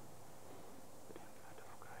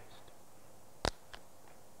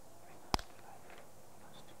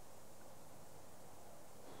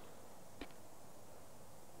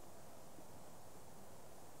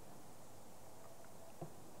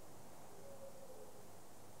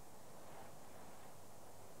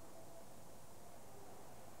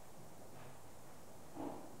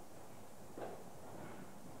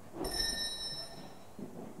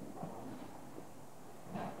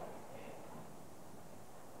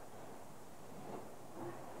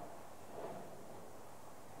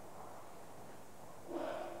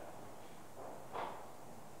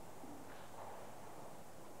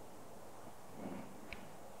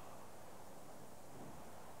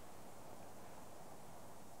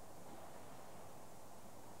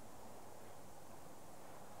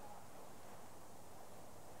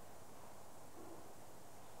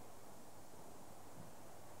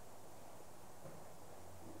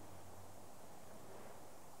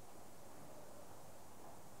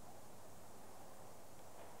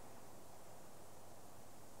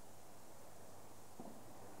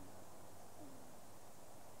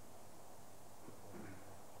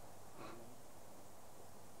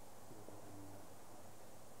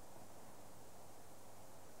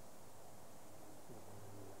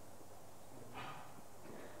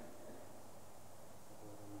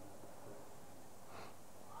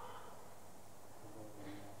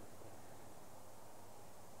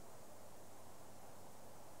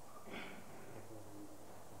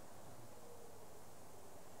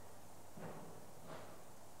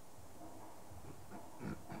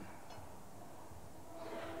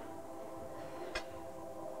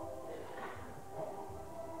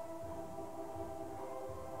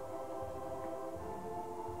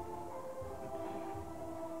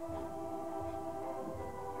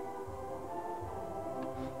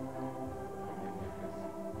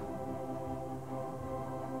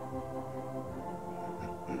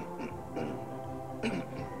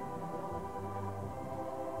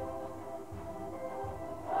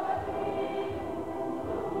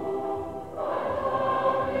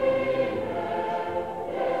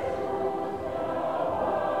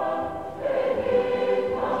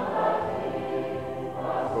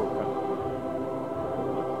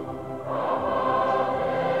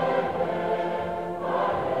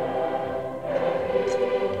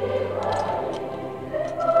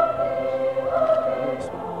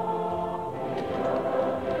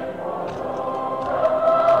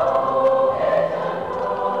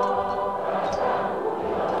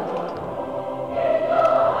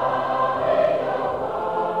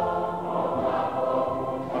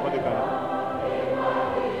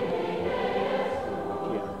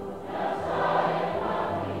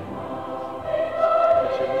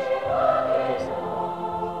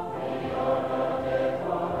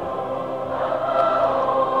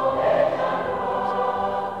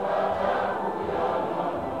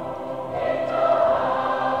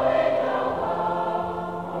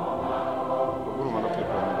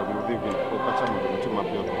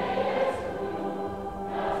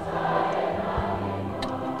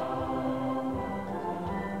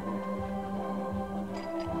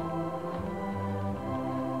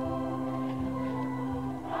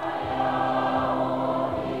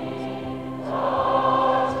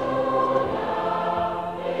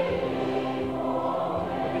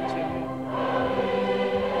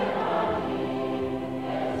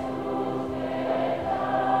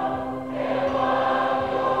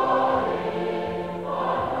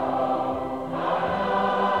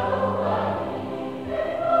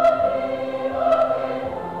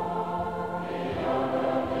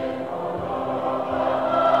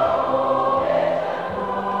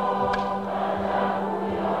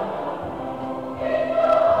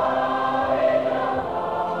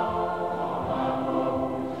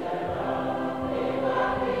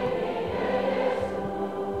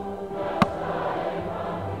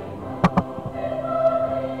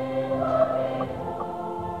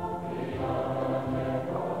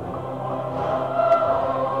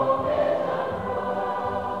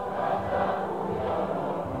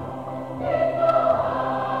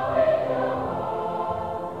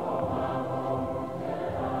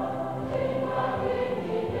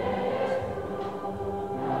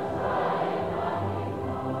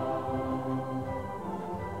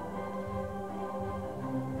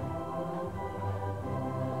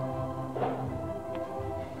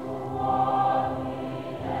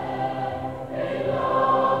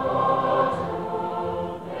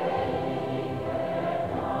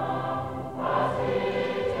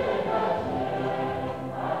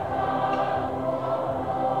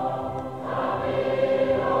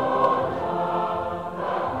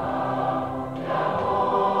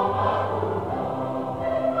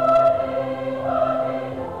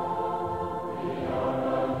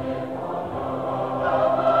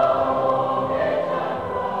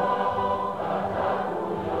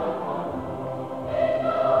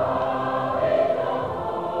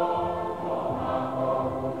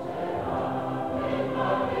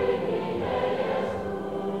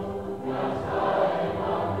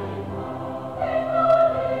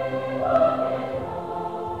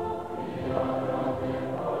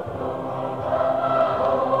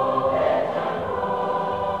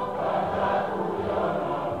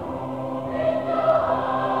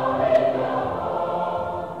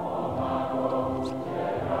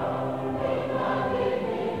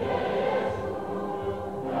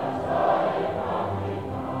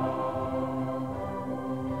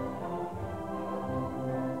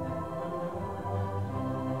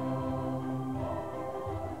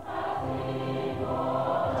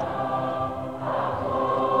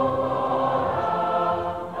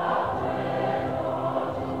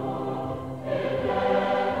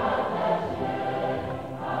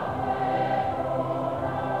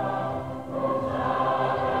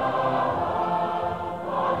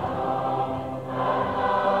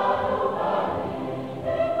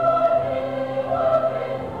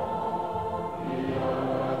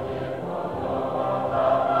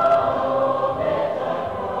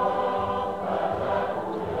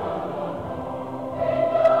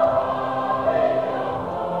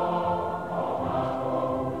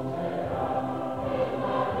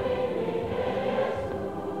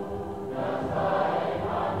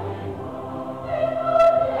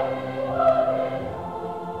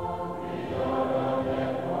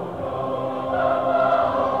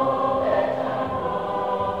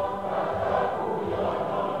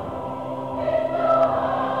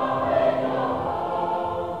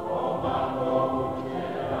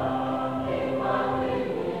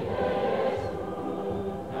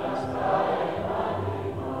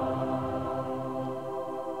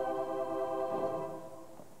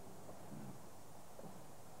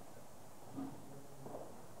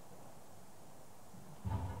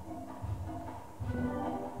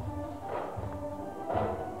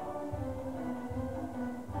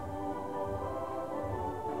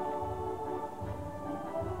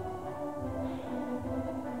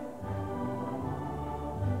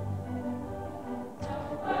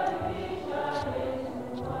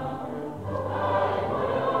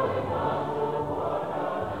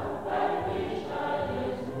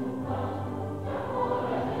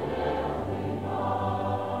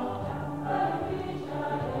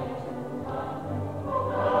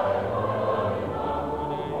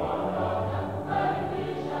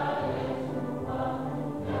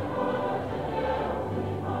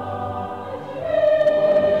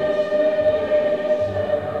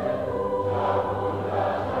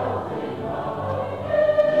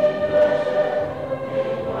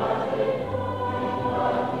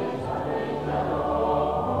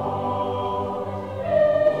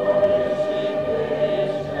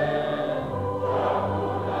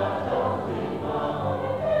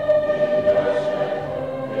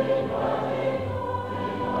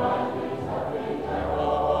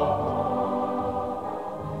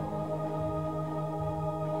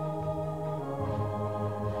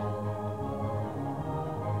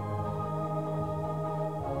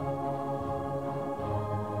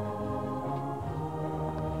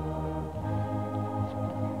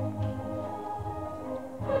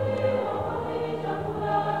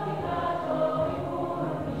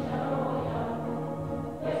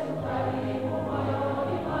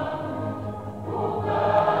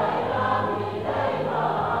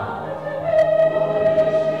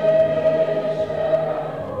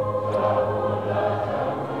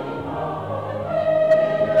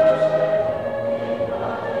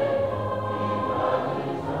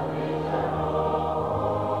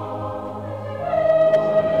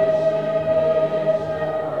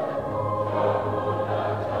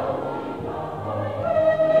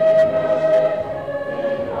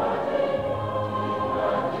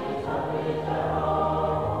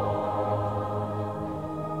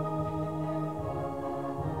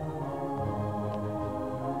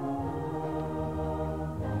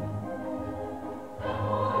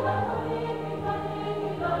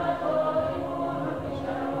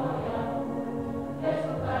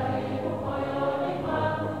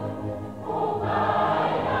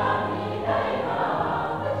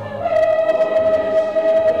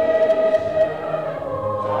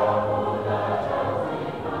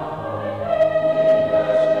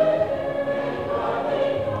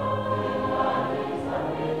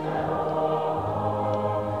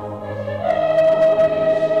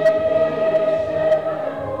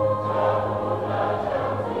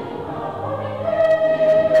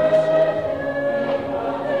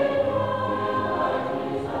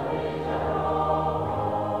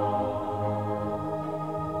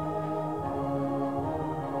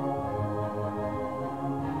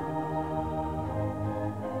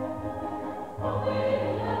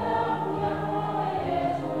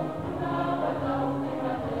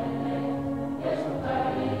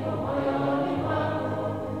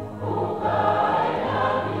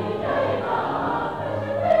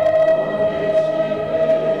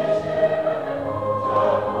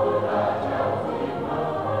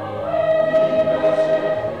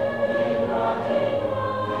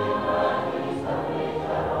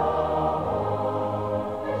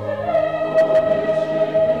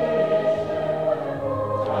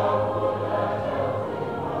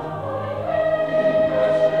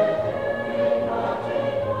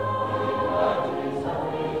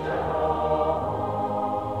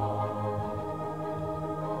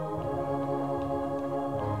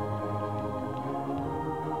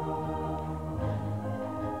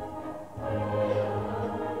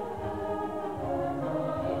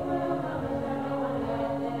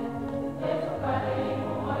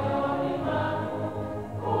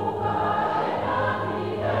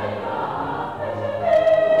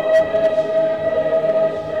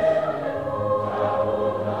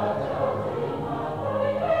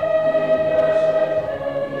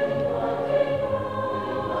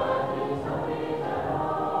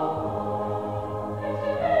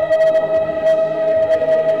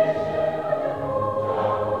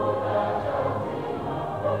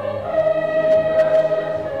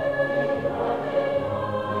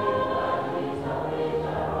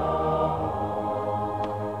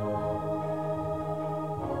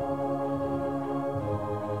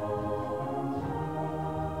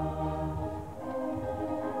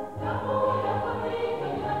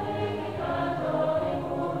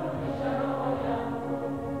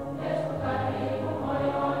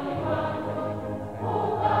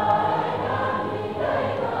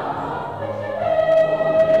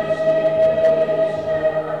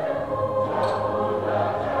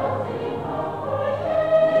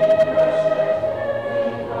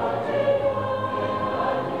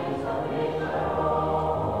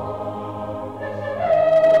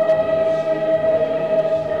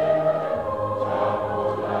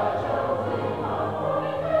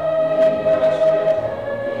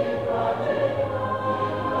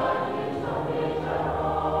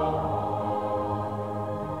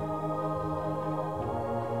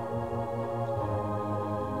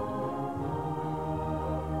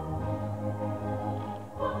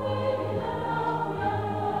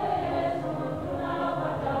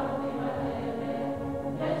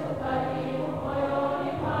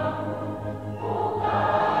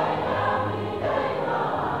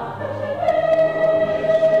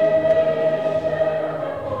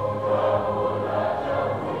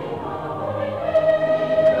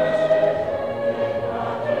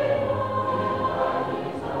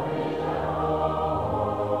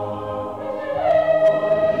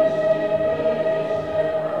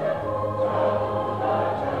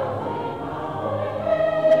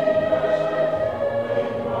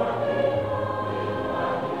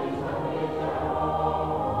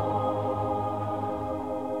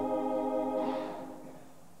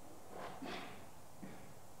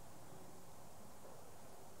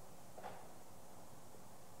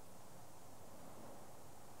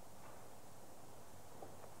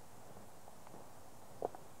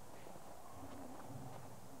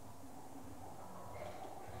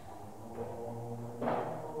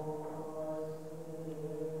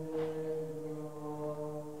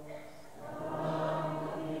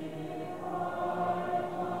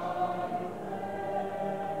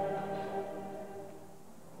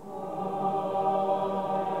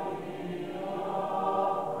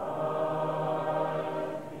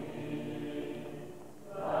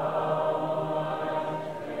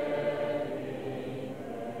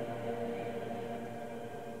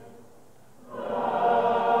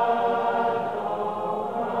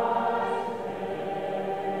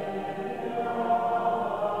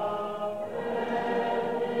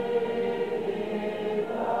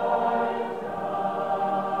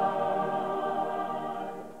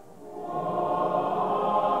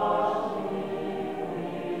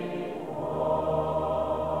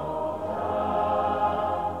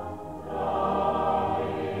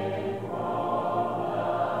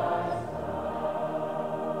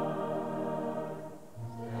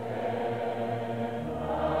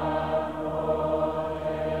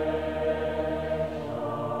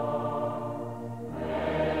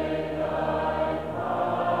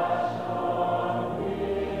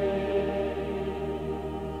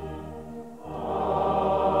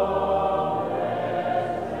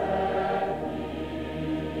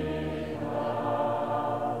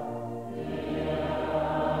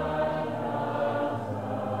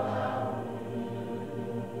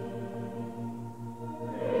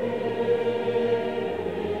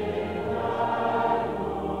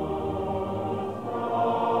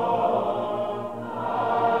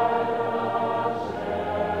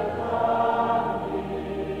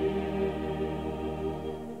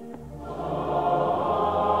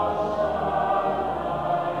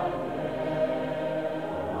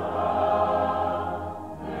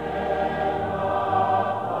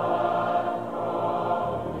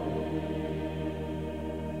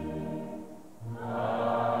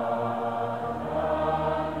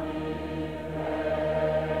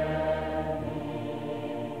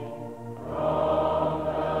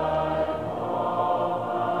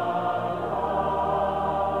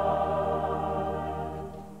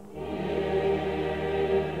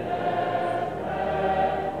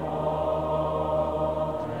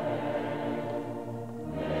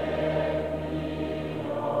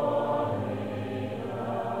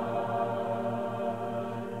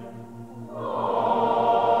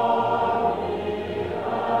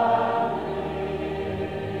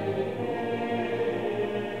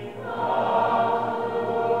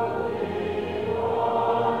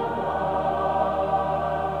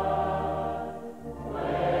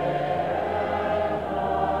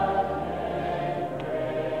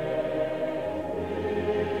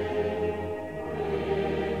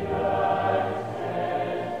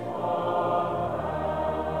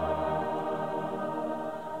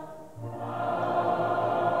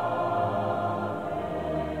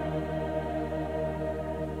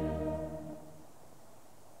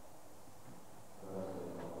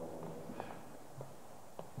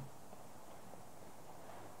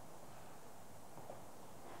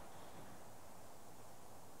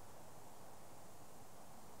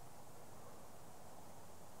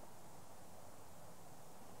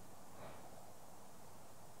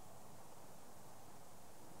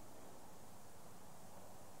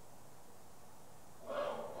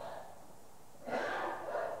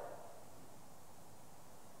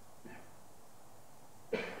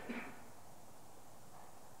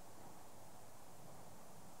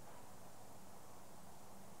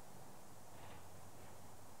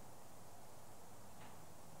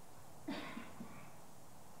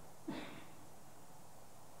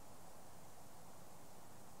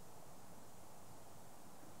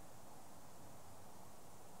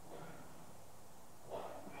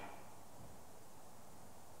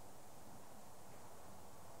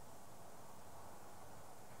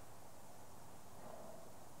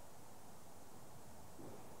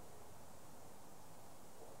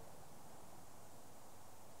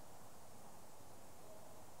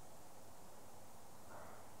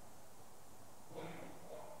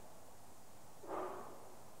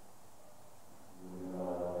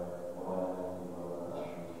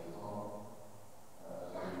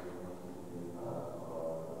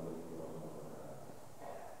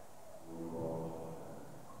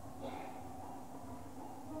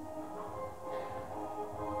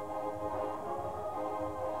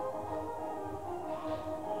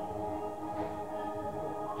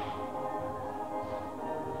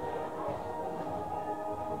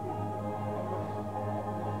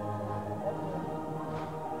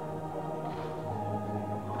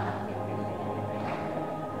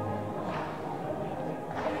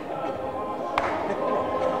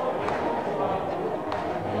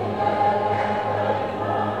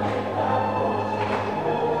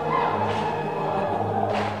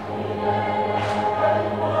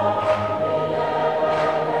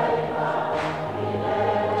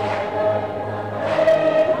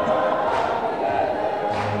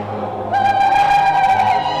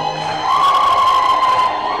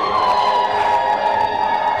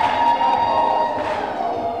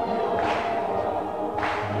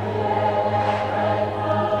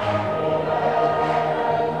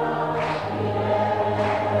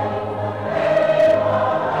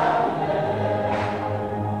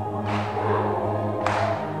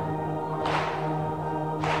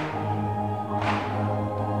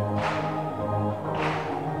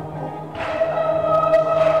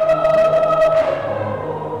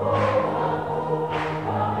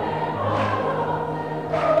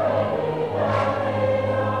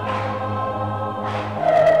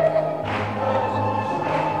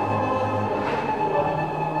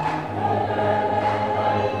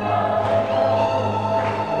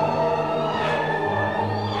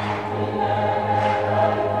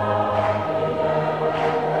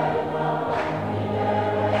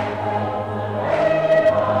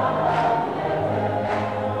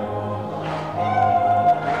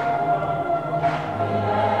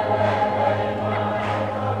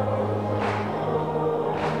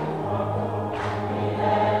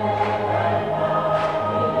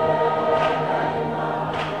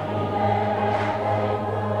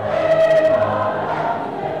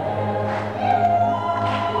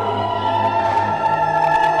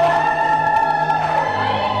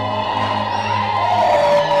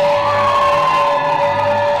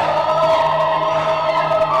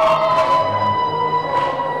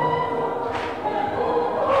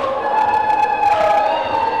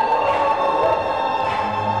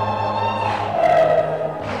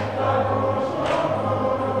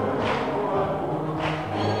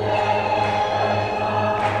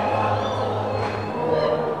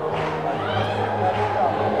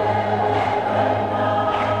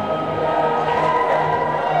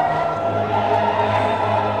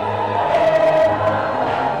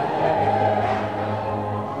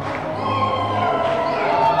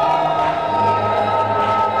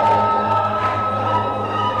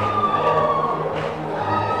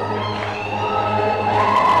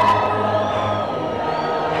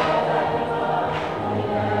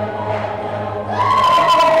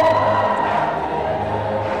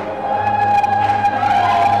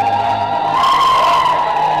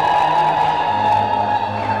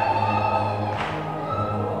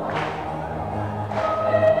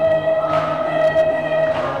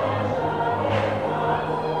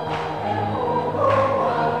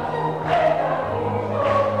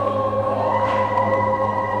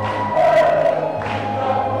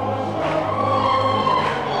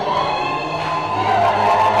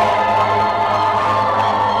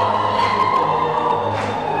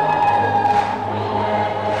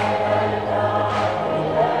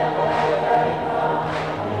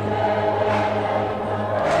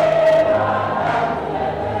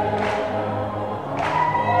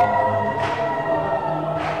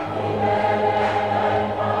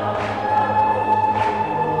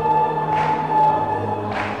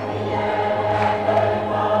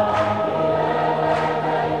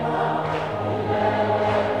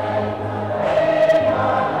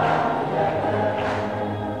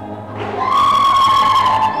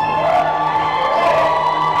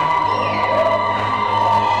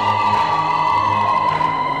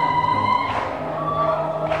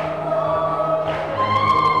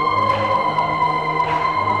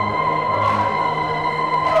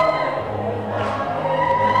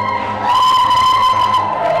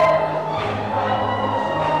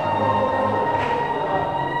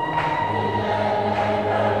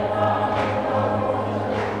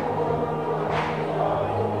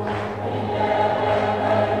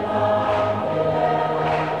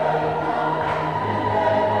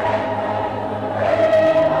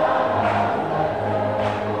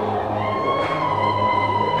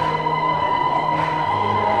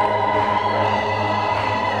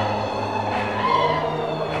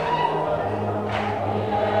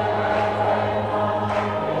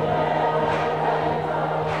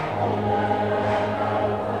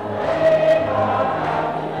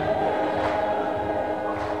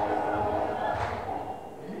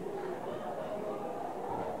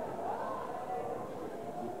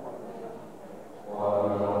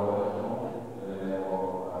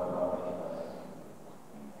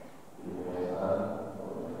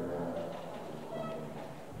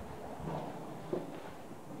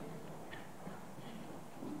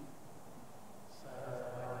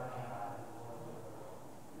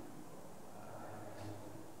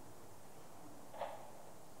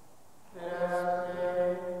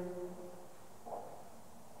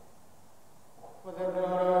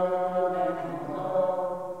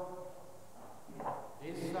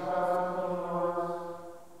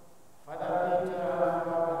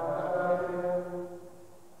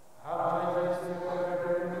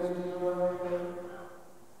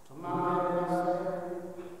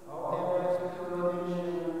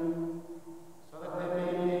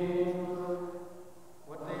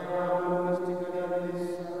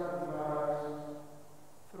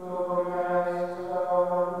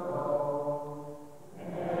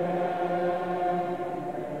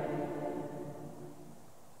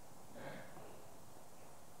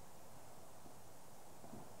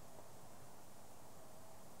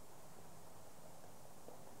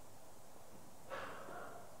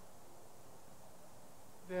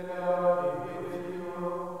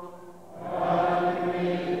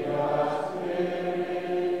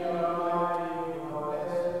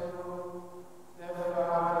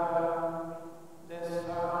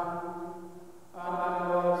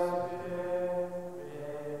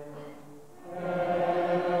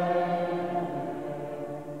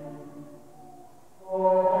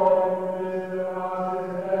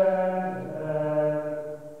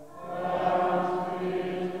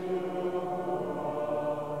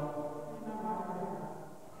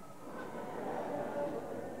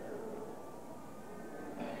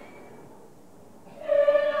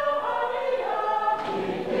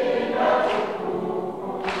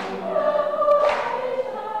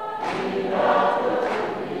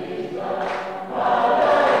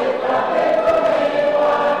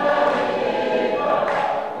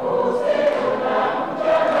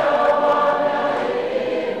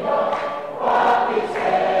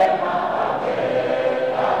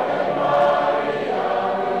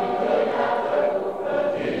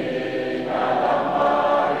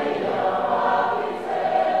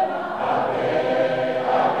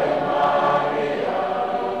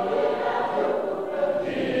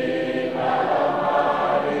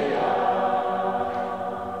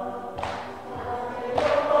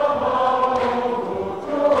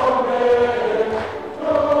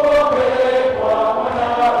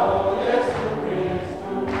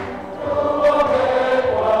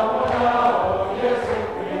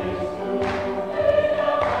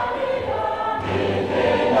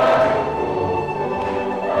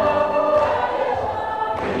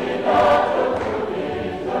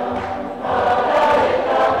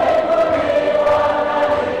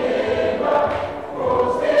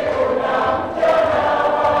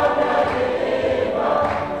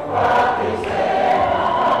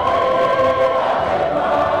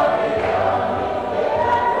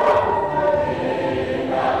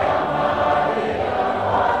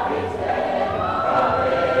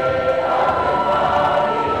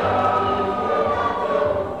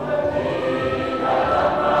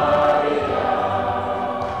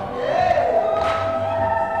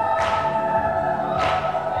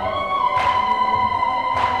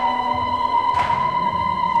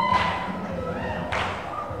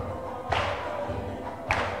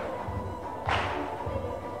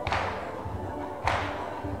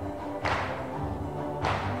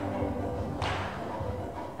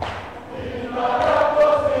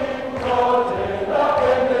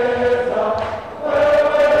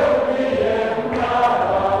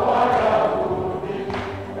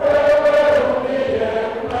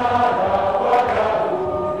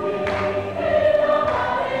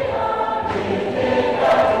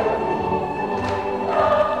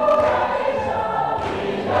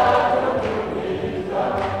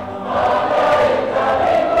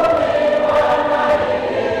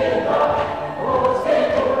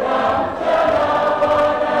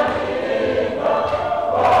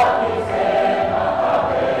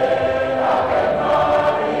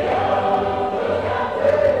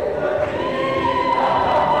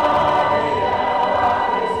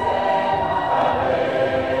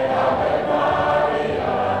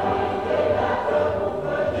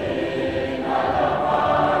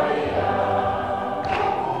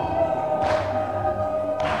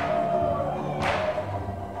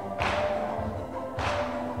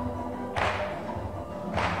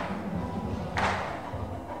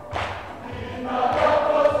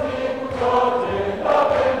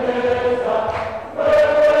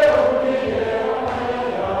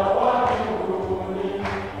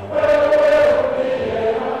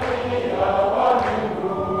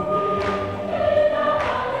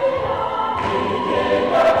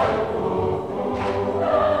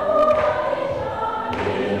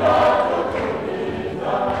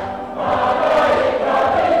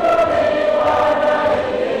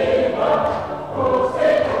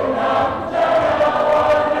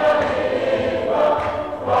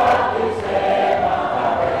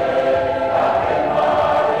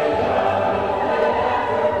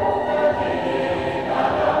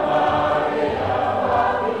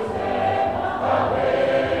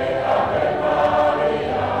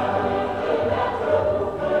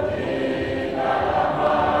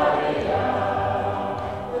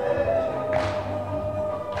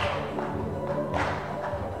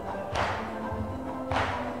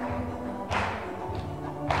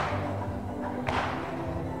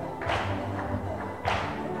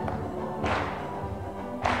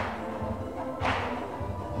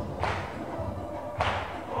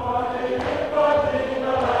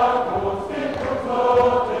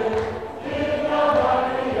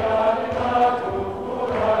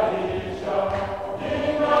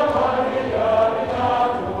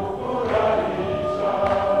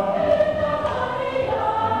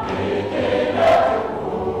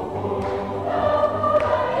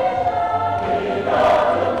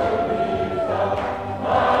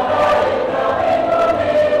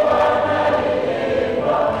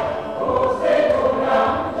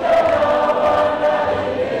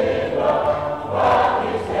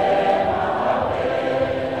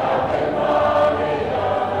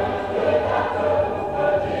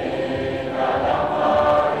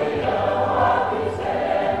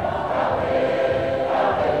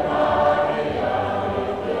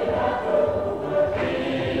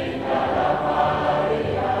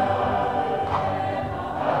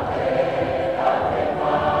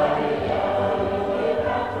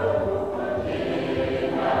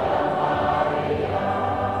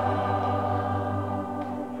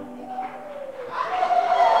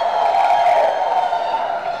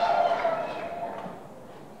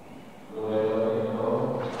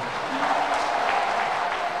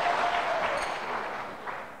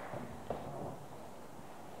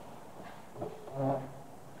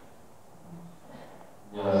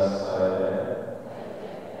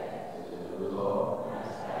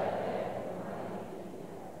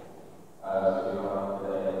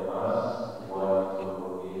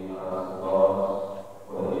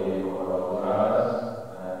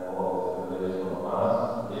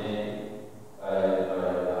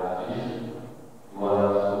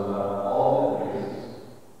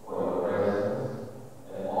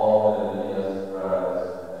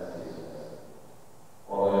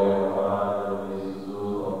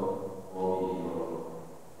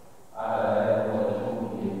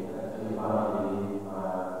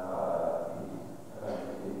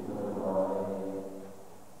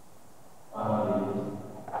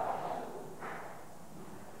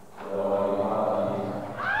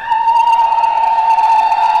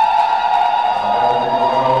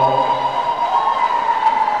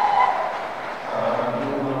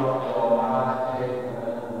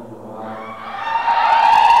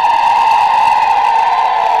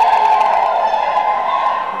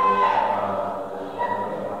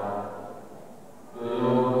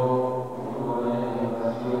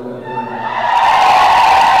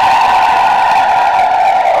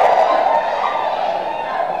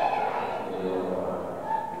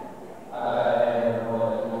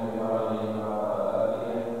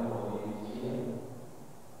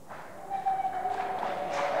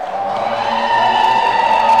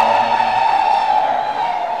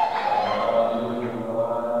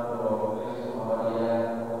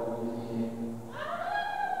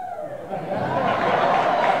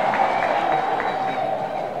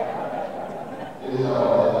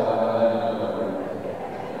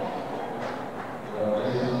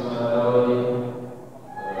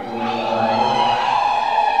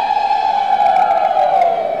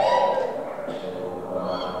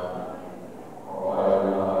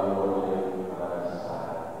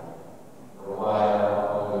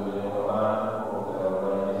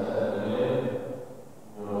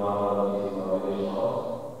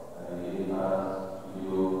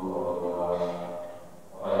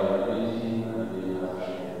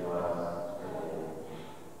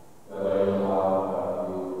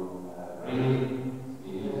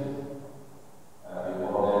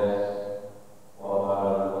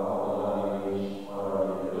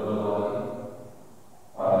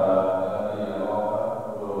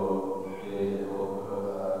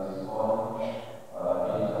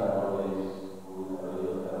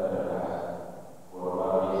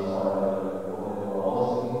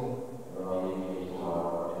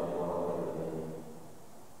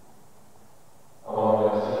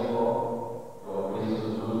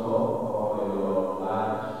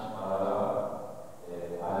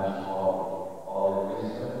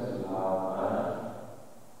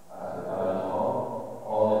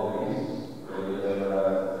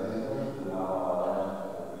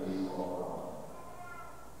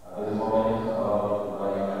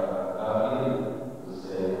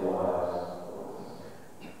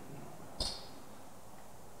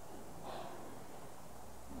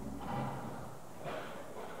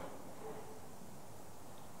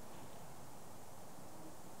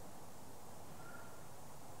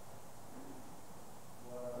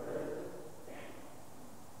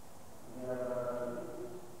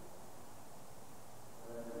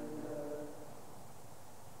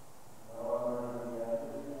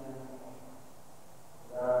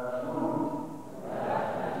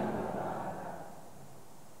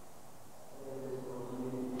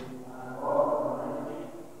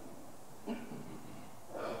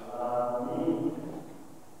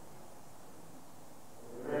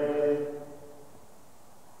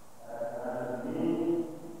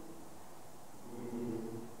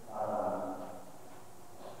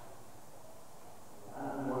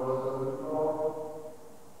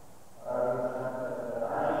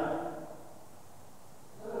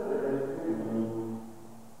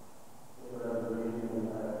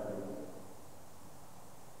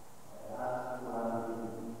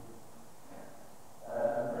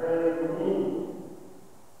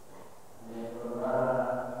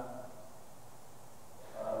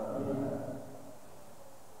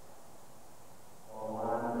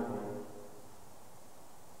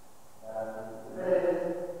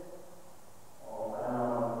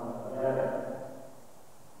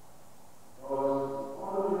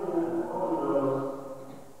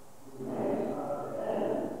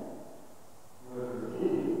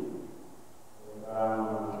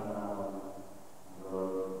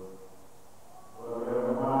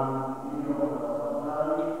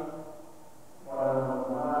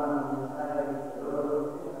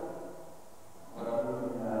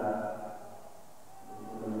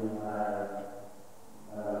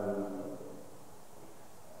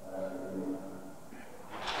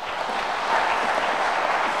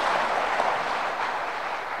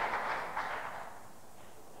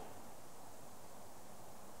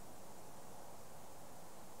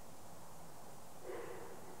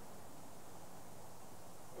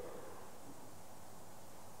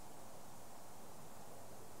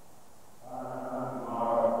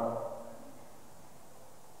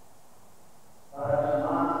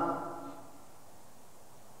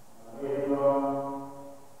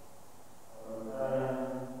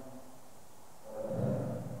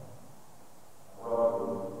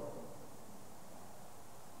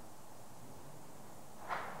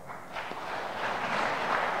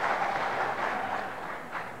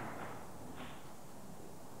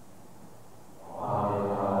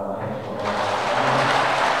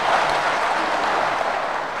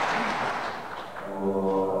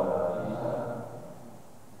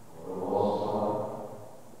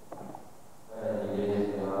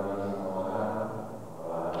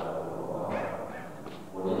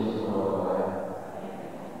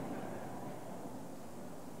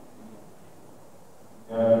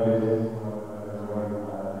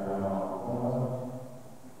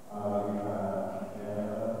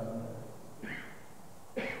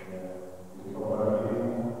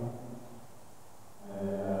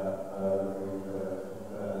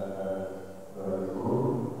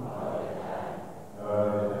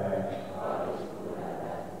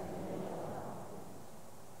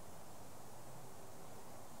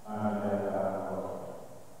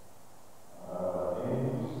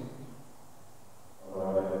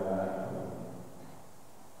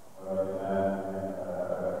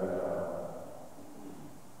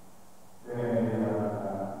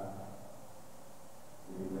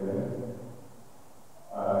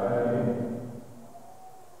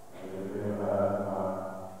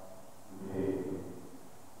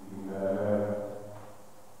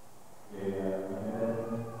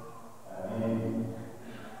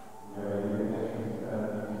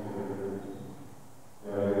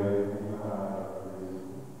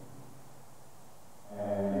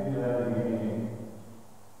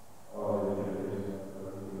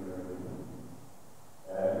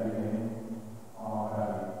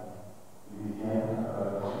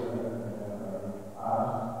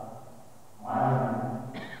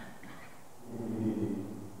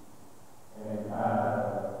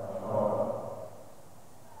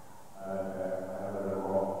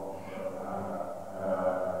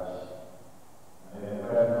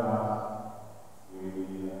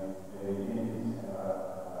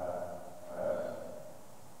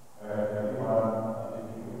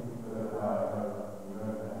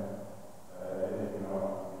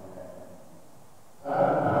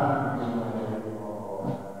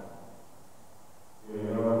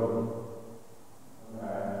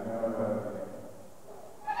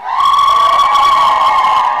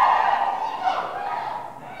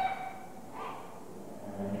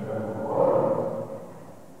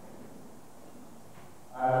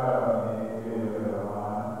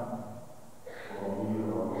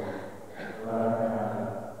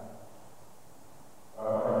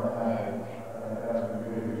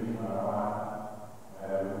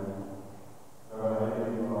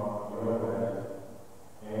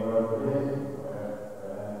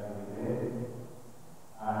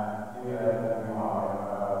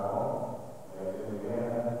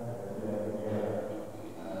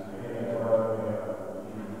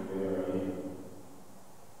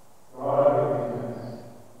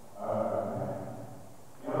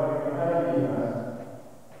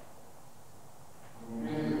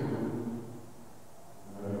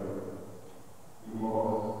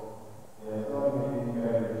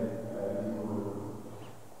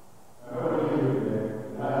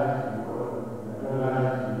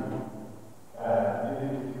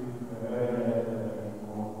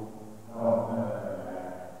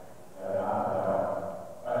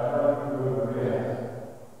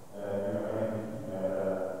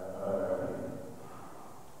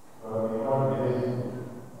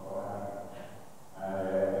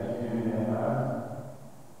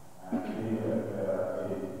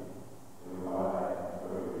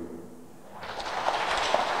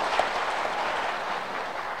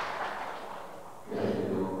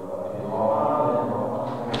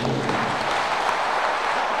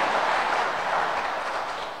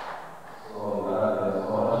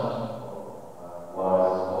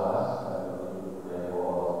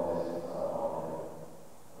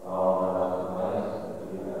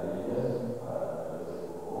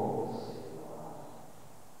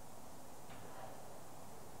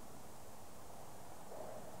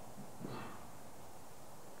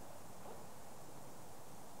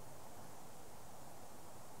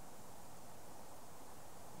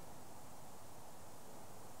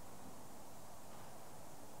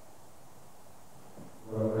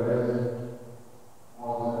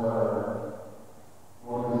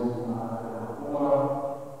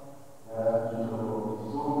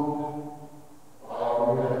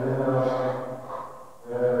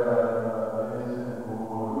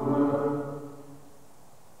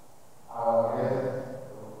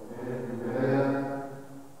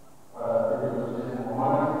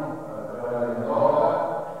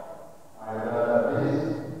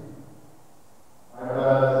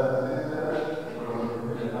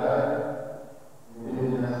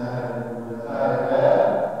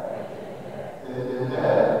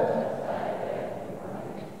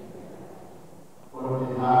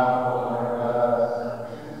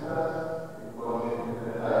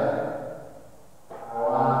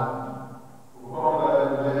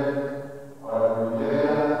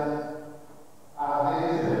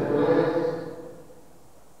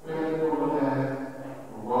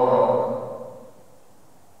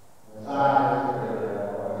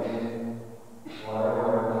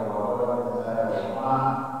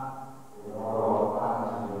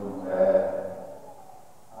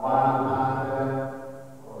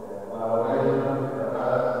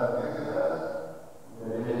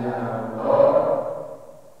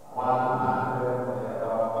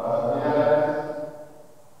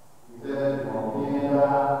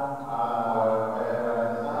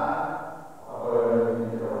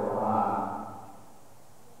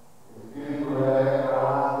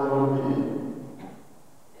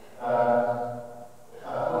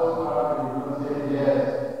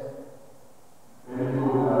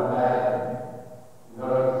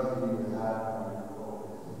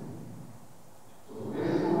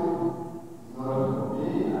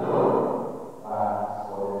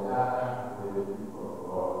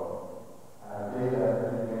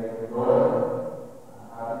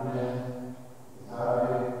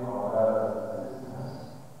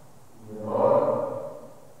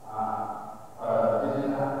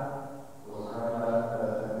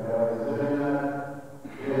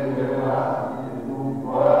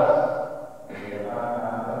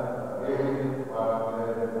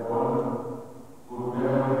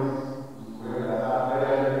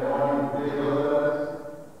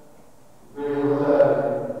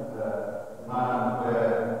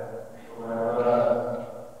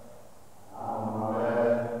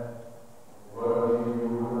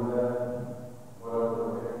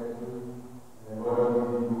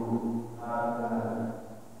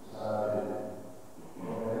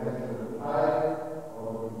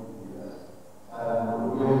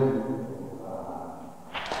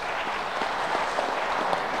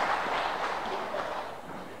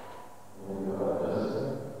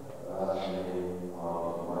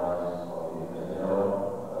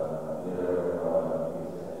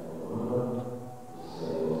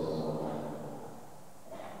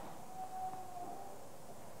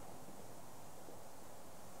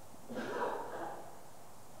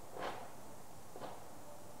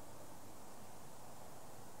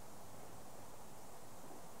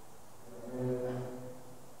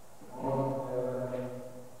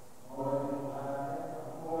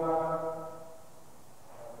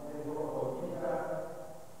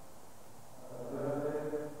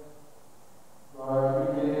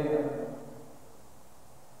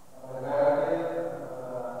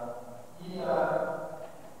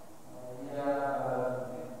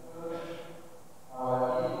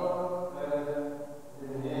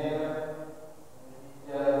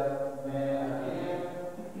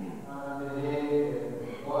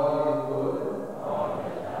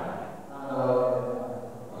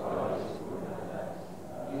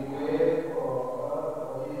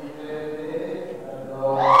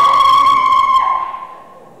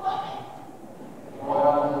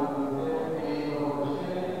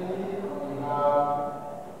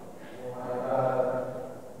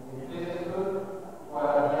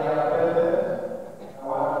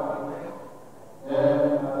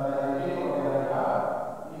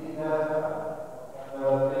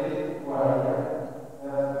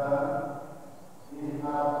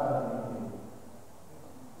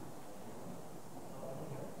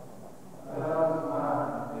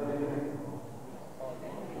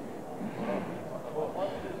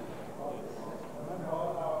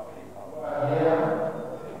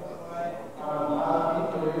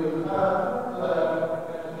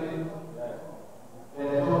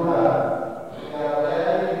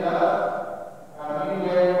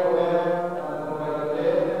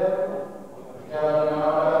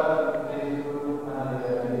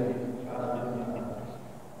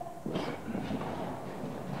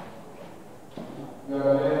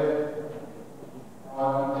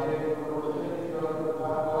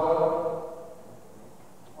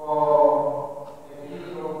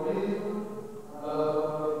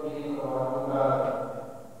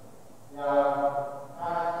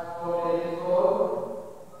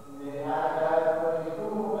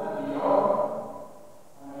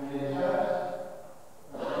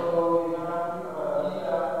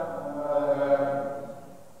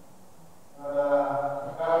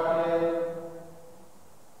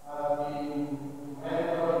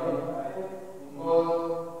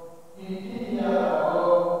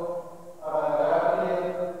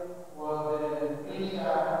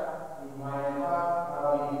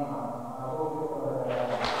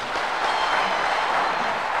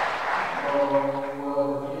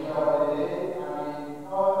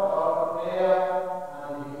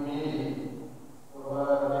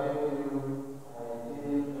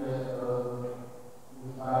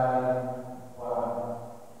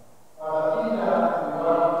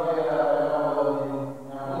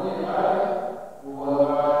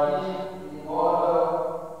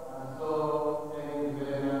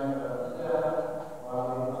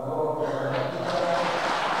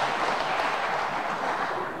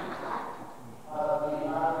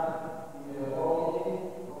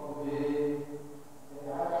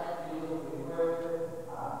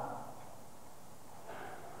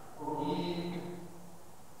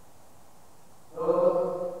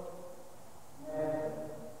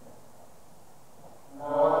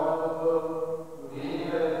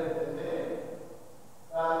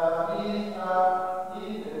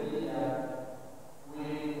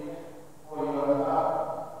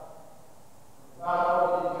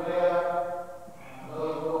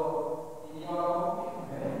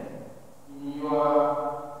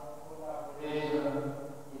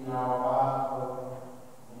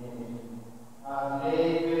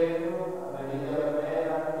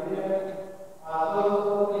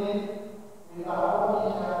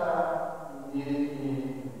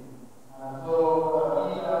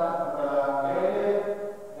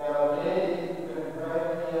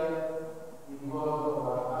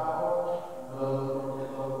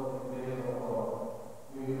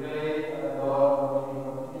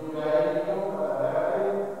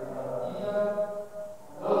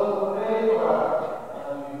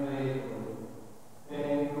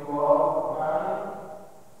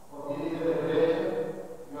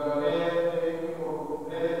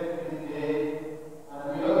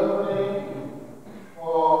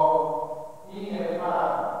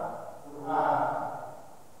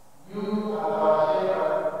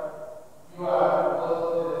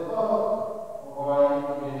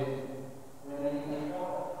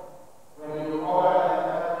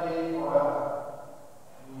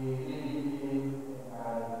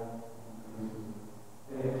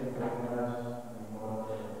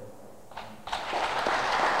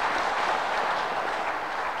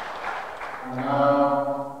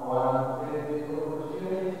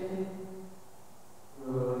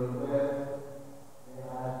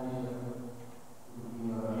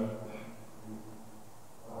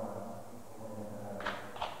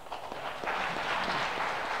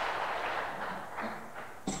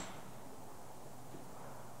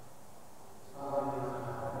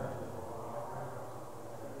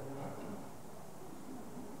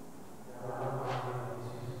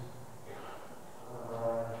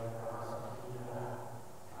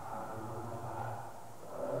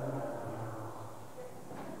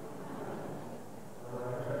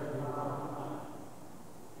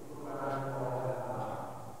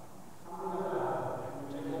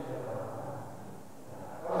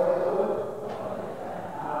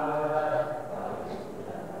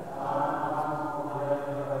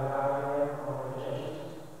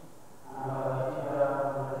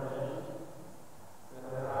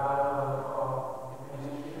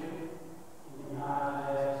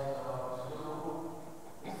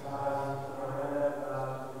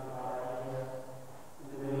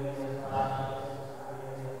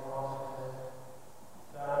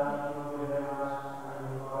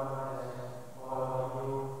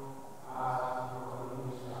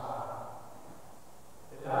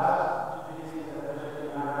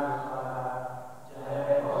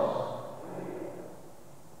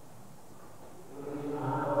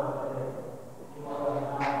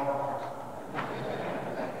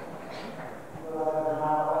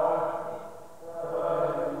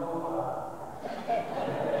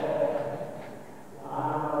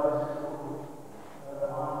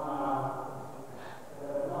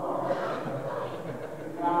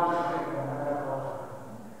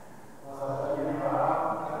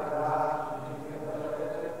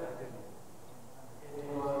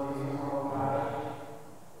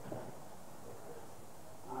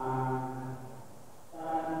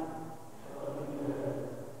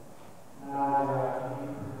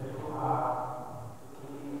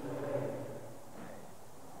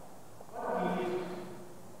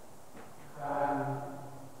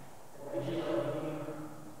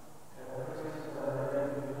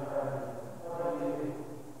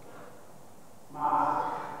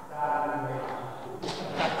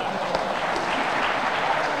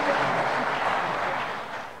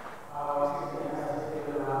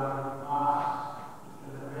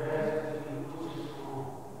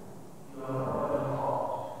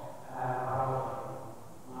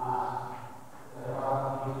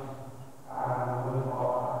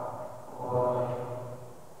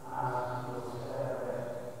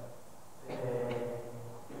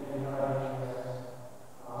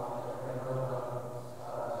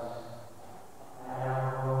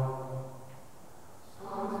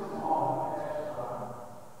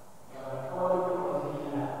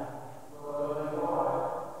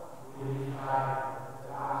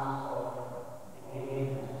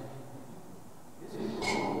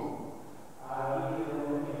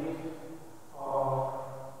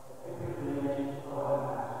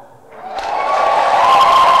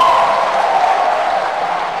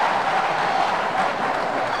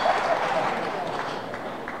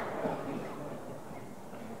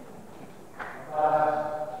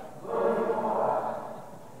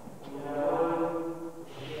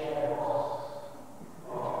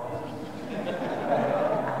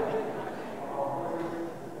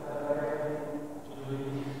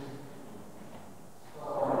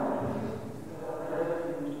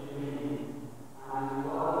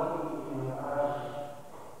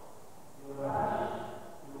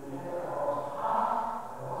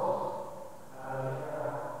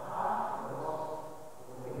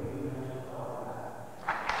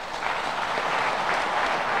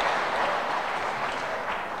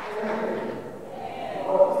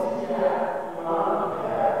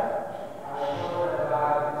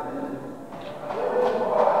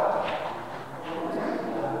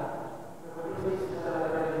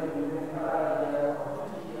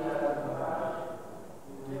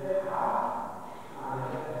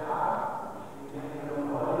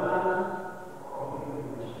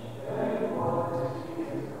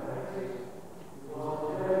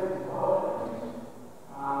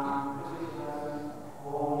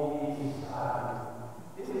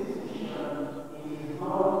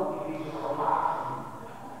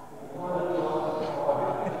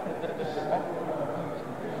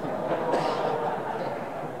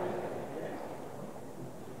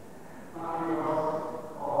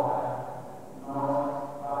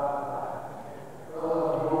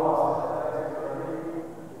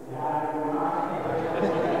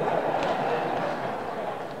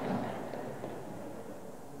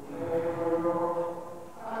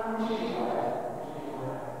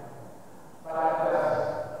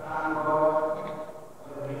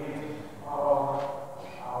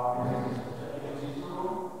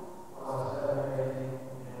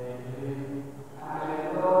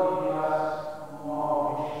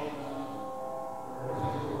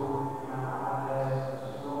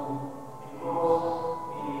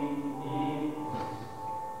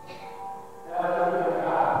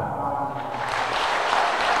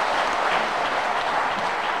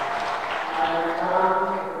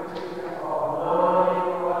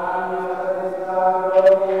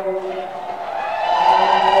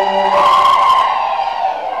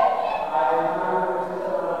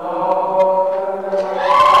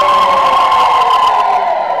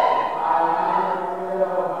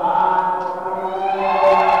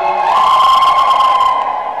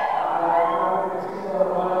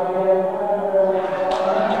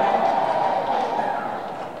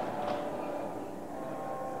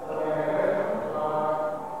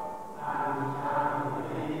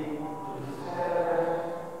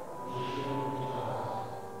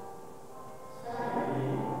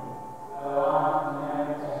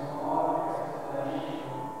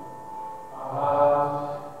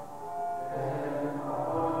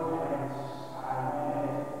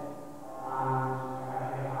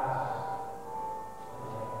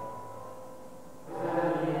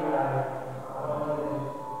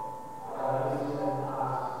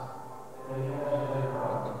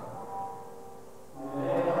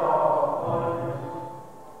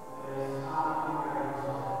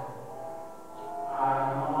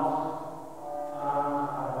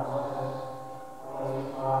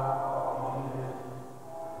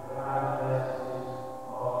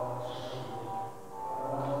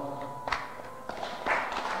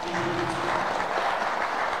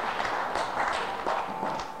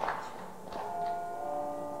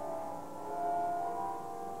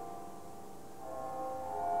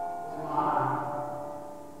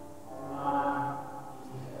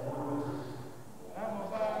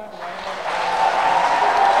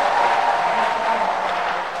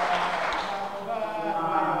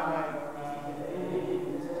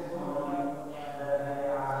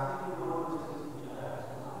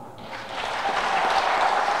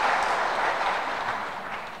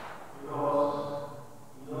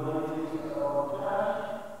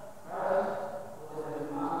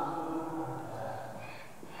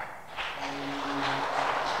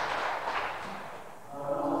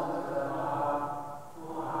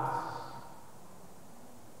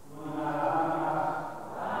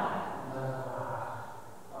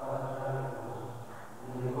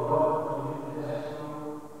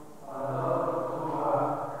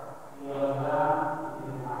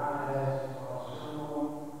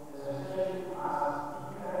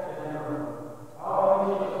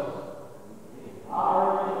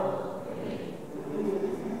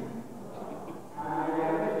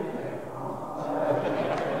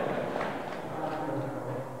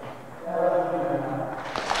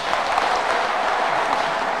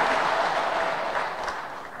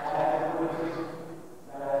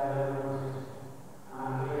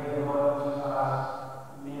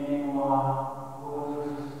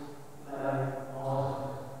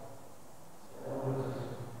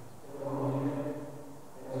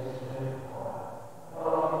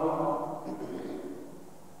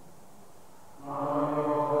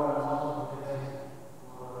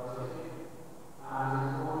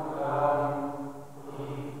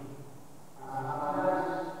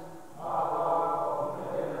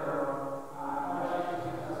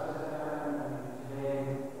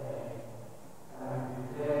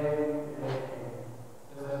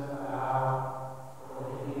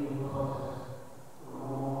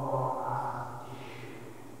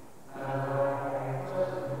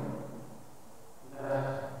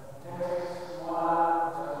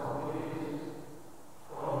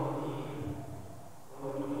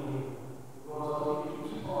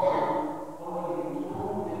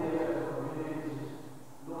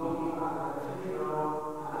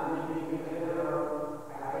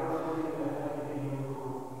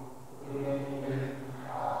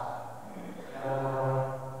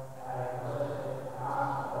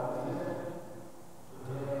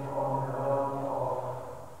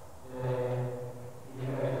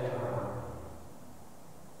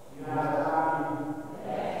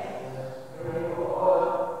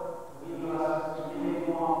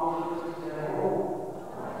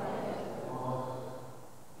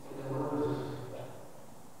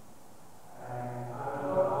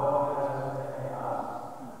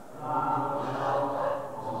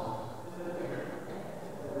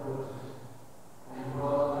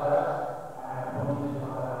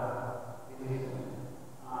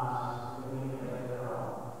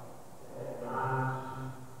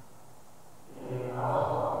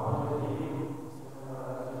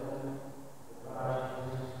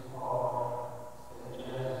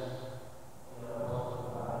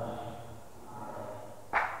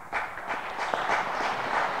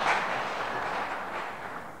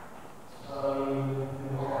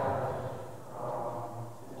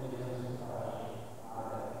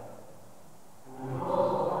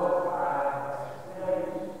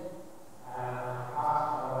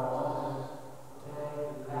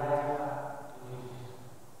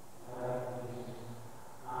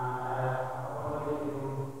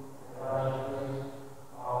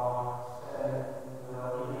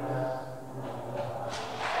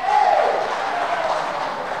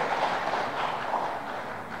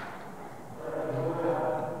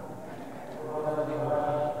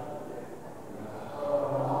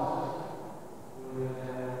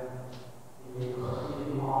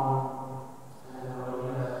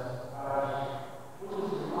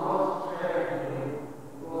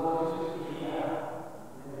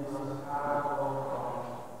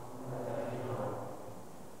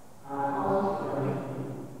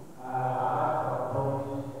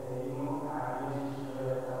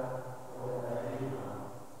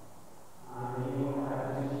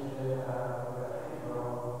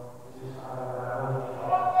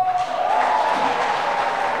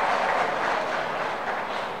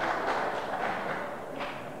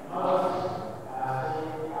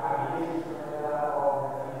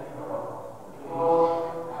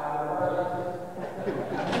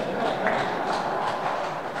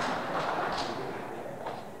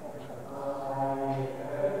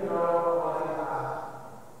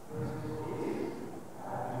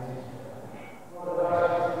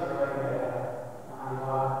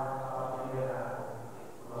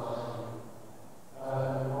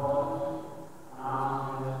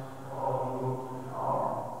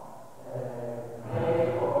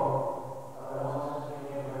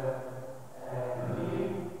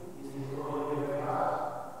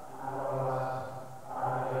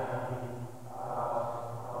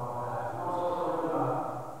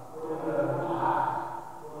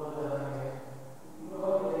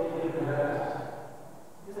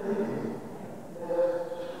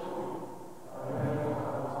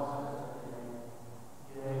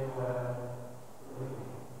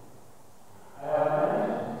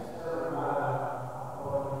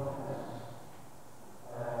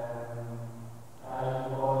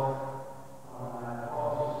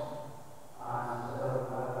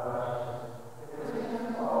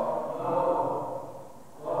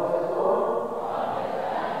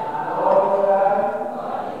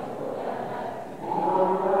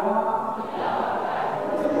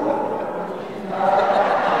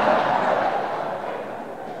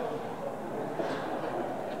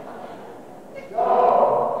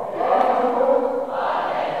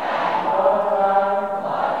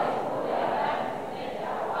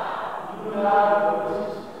 Amen.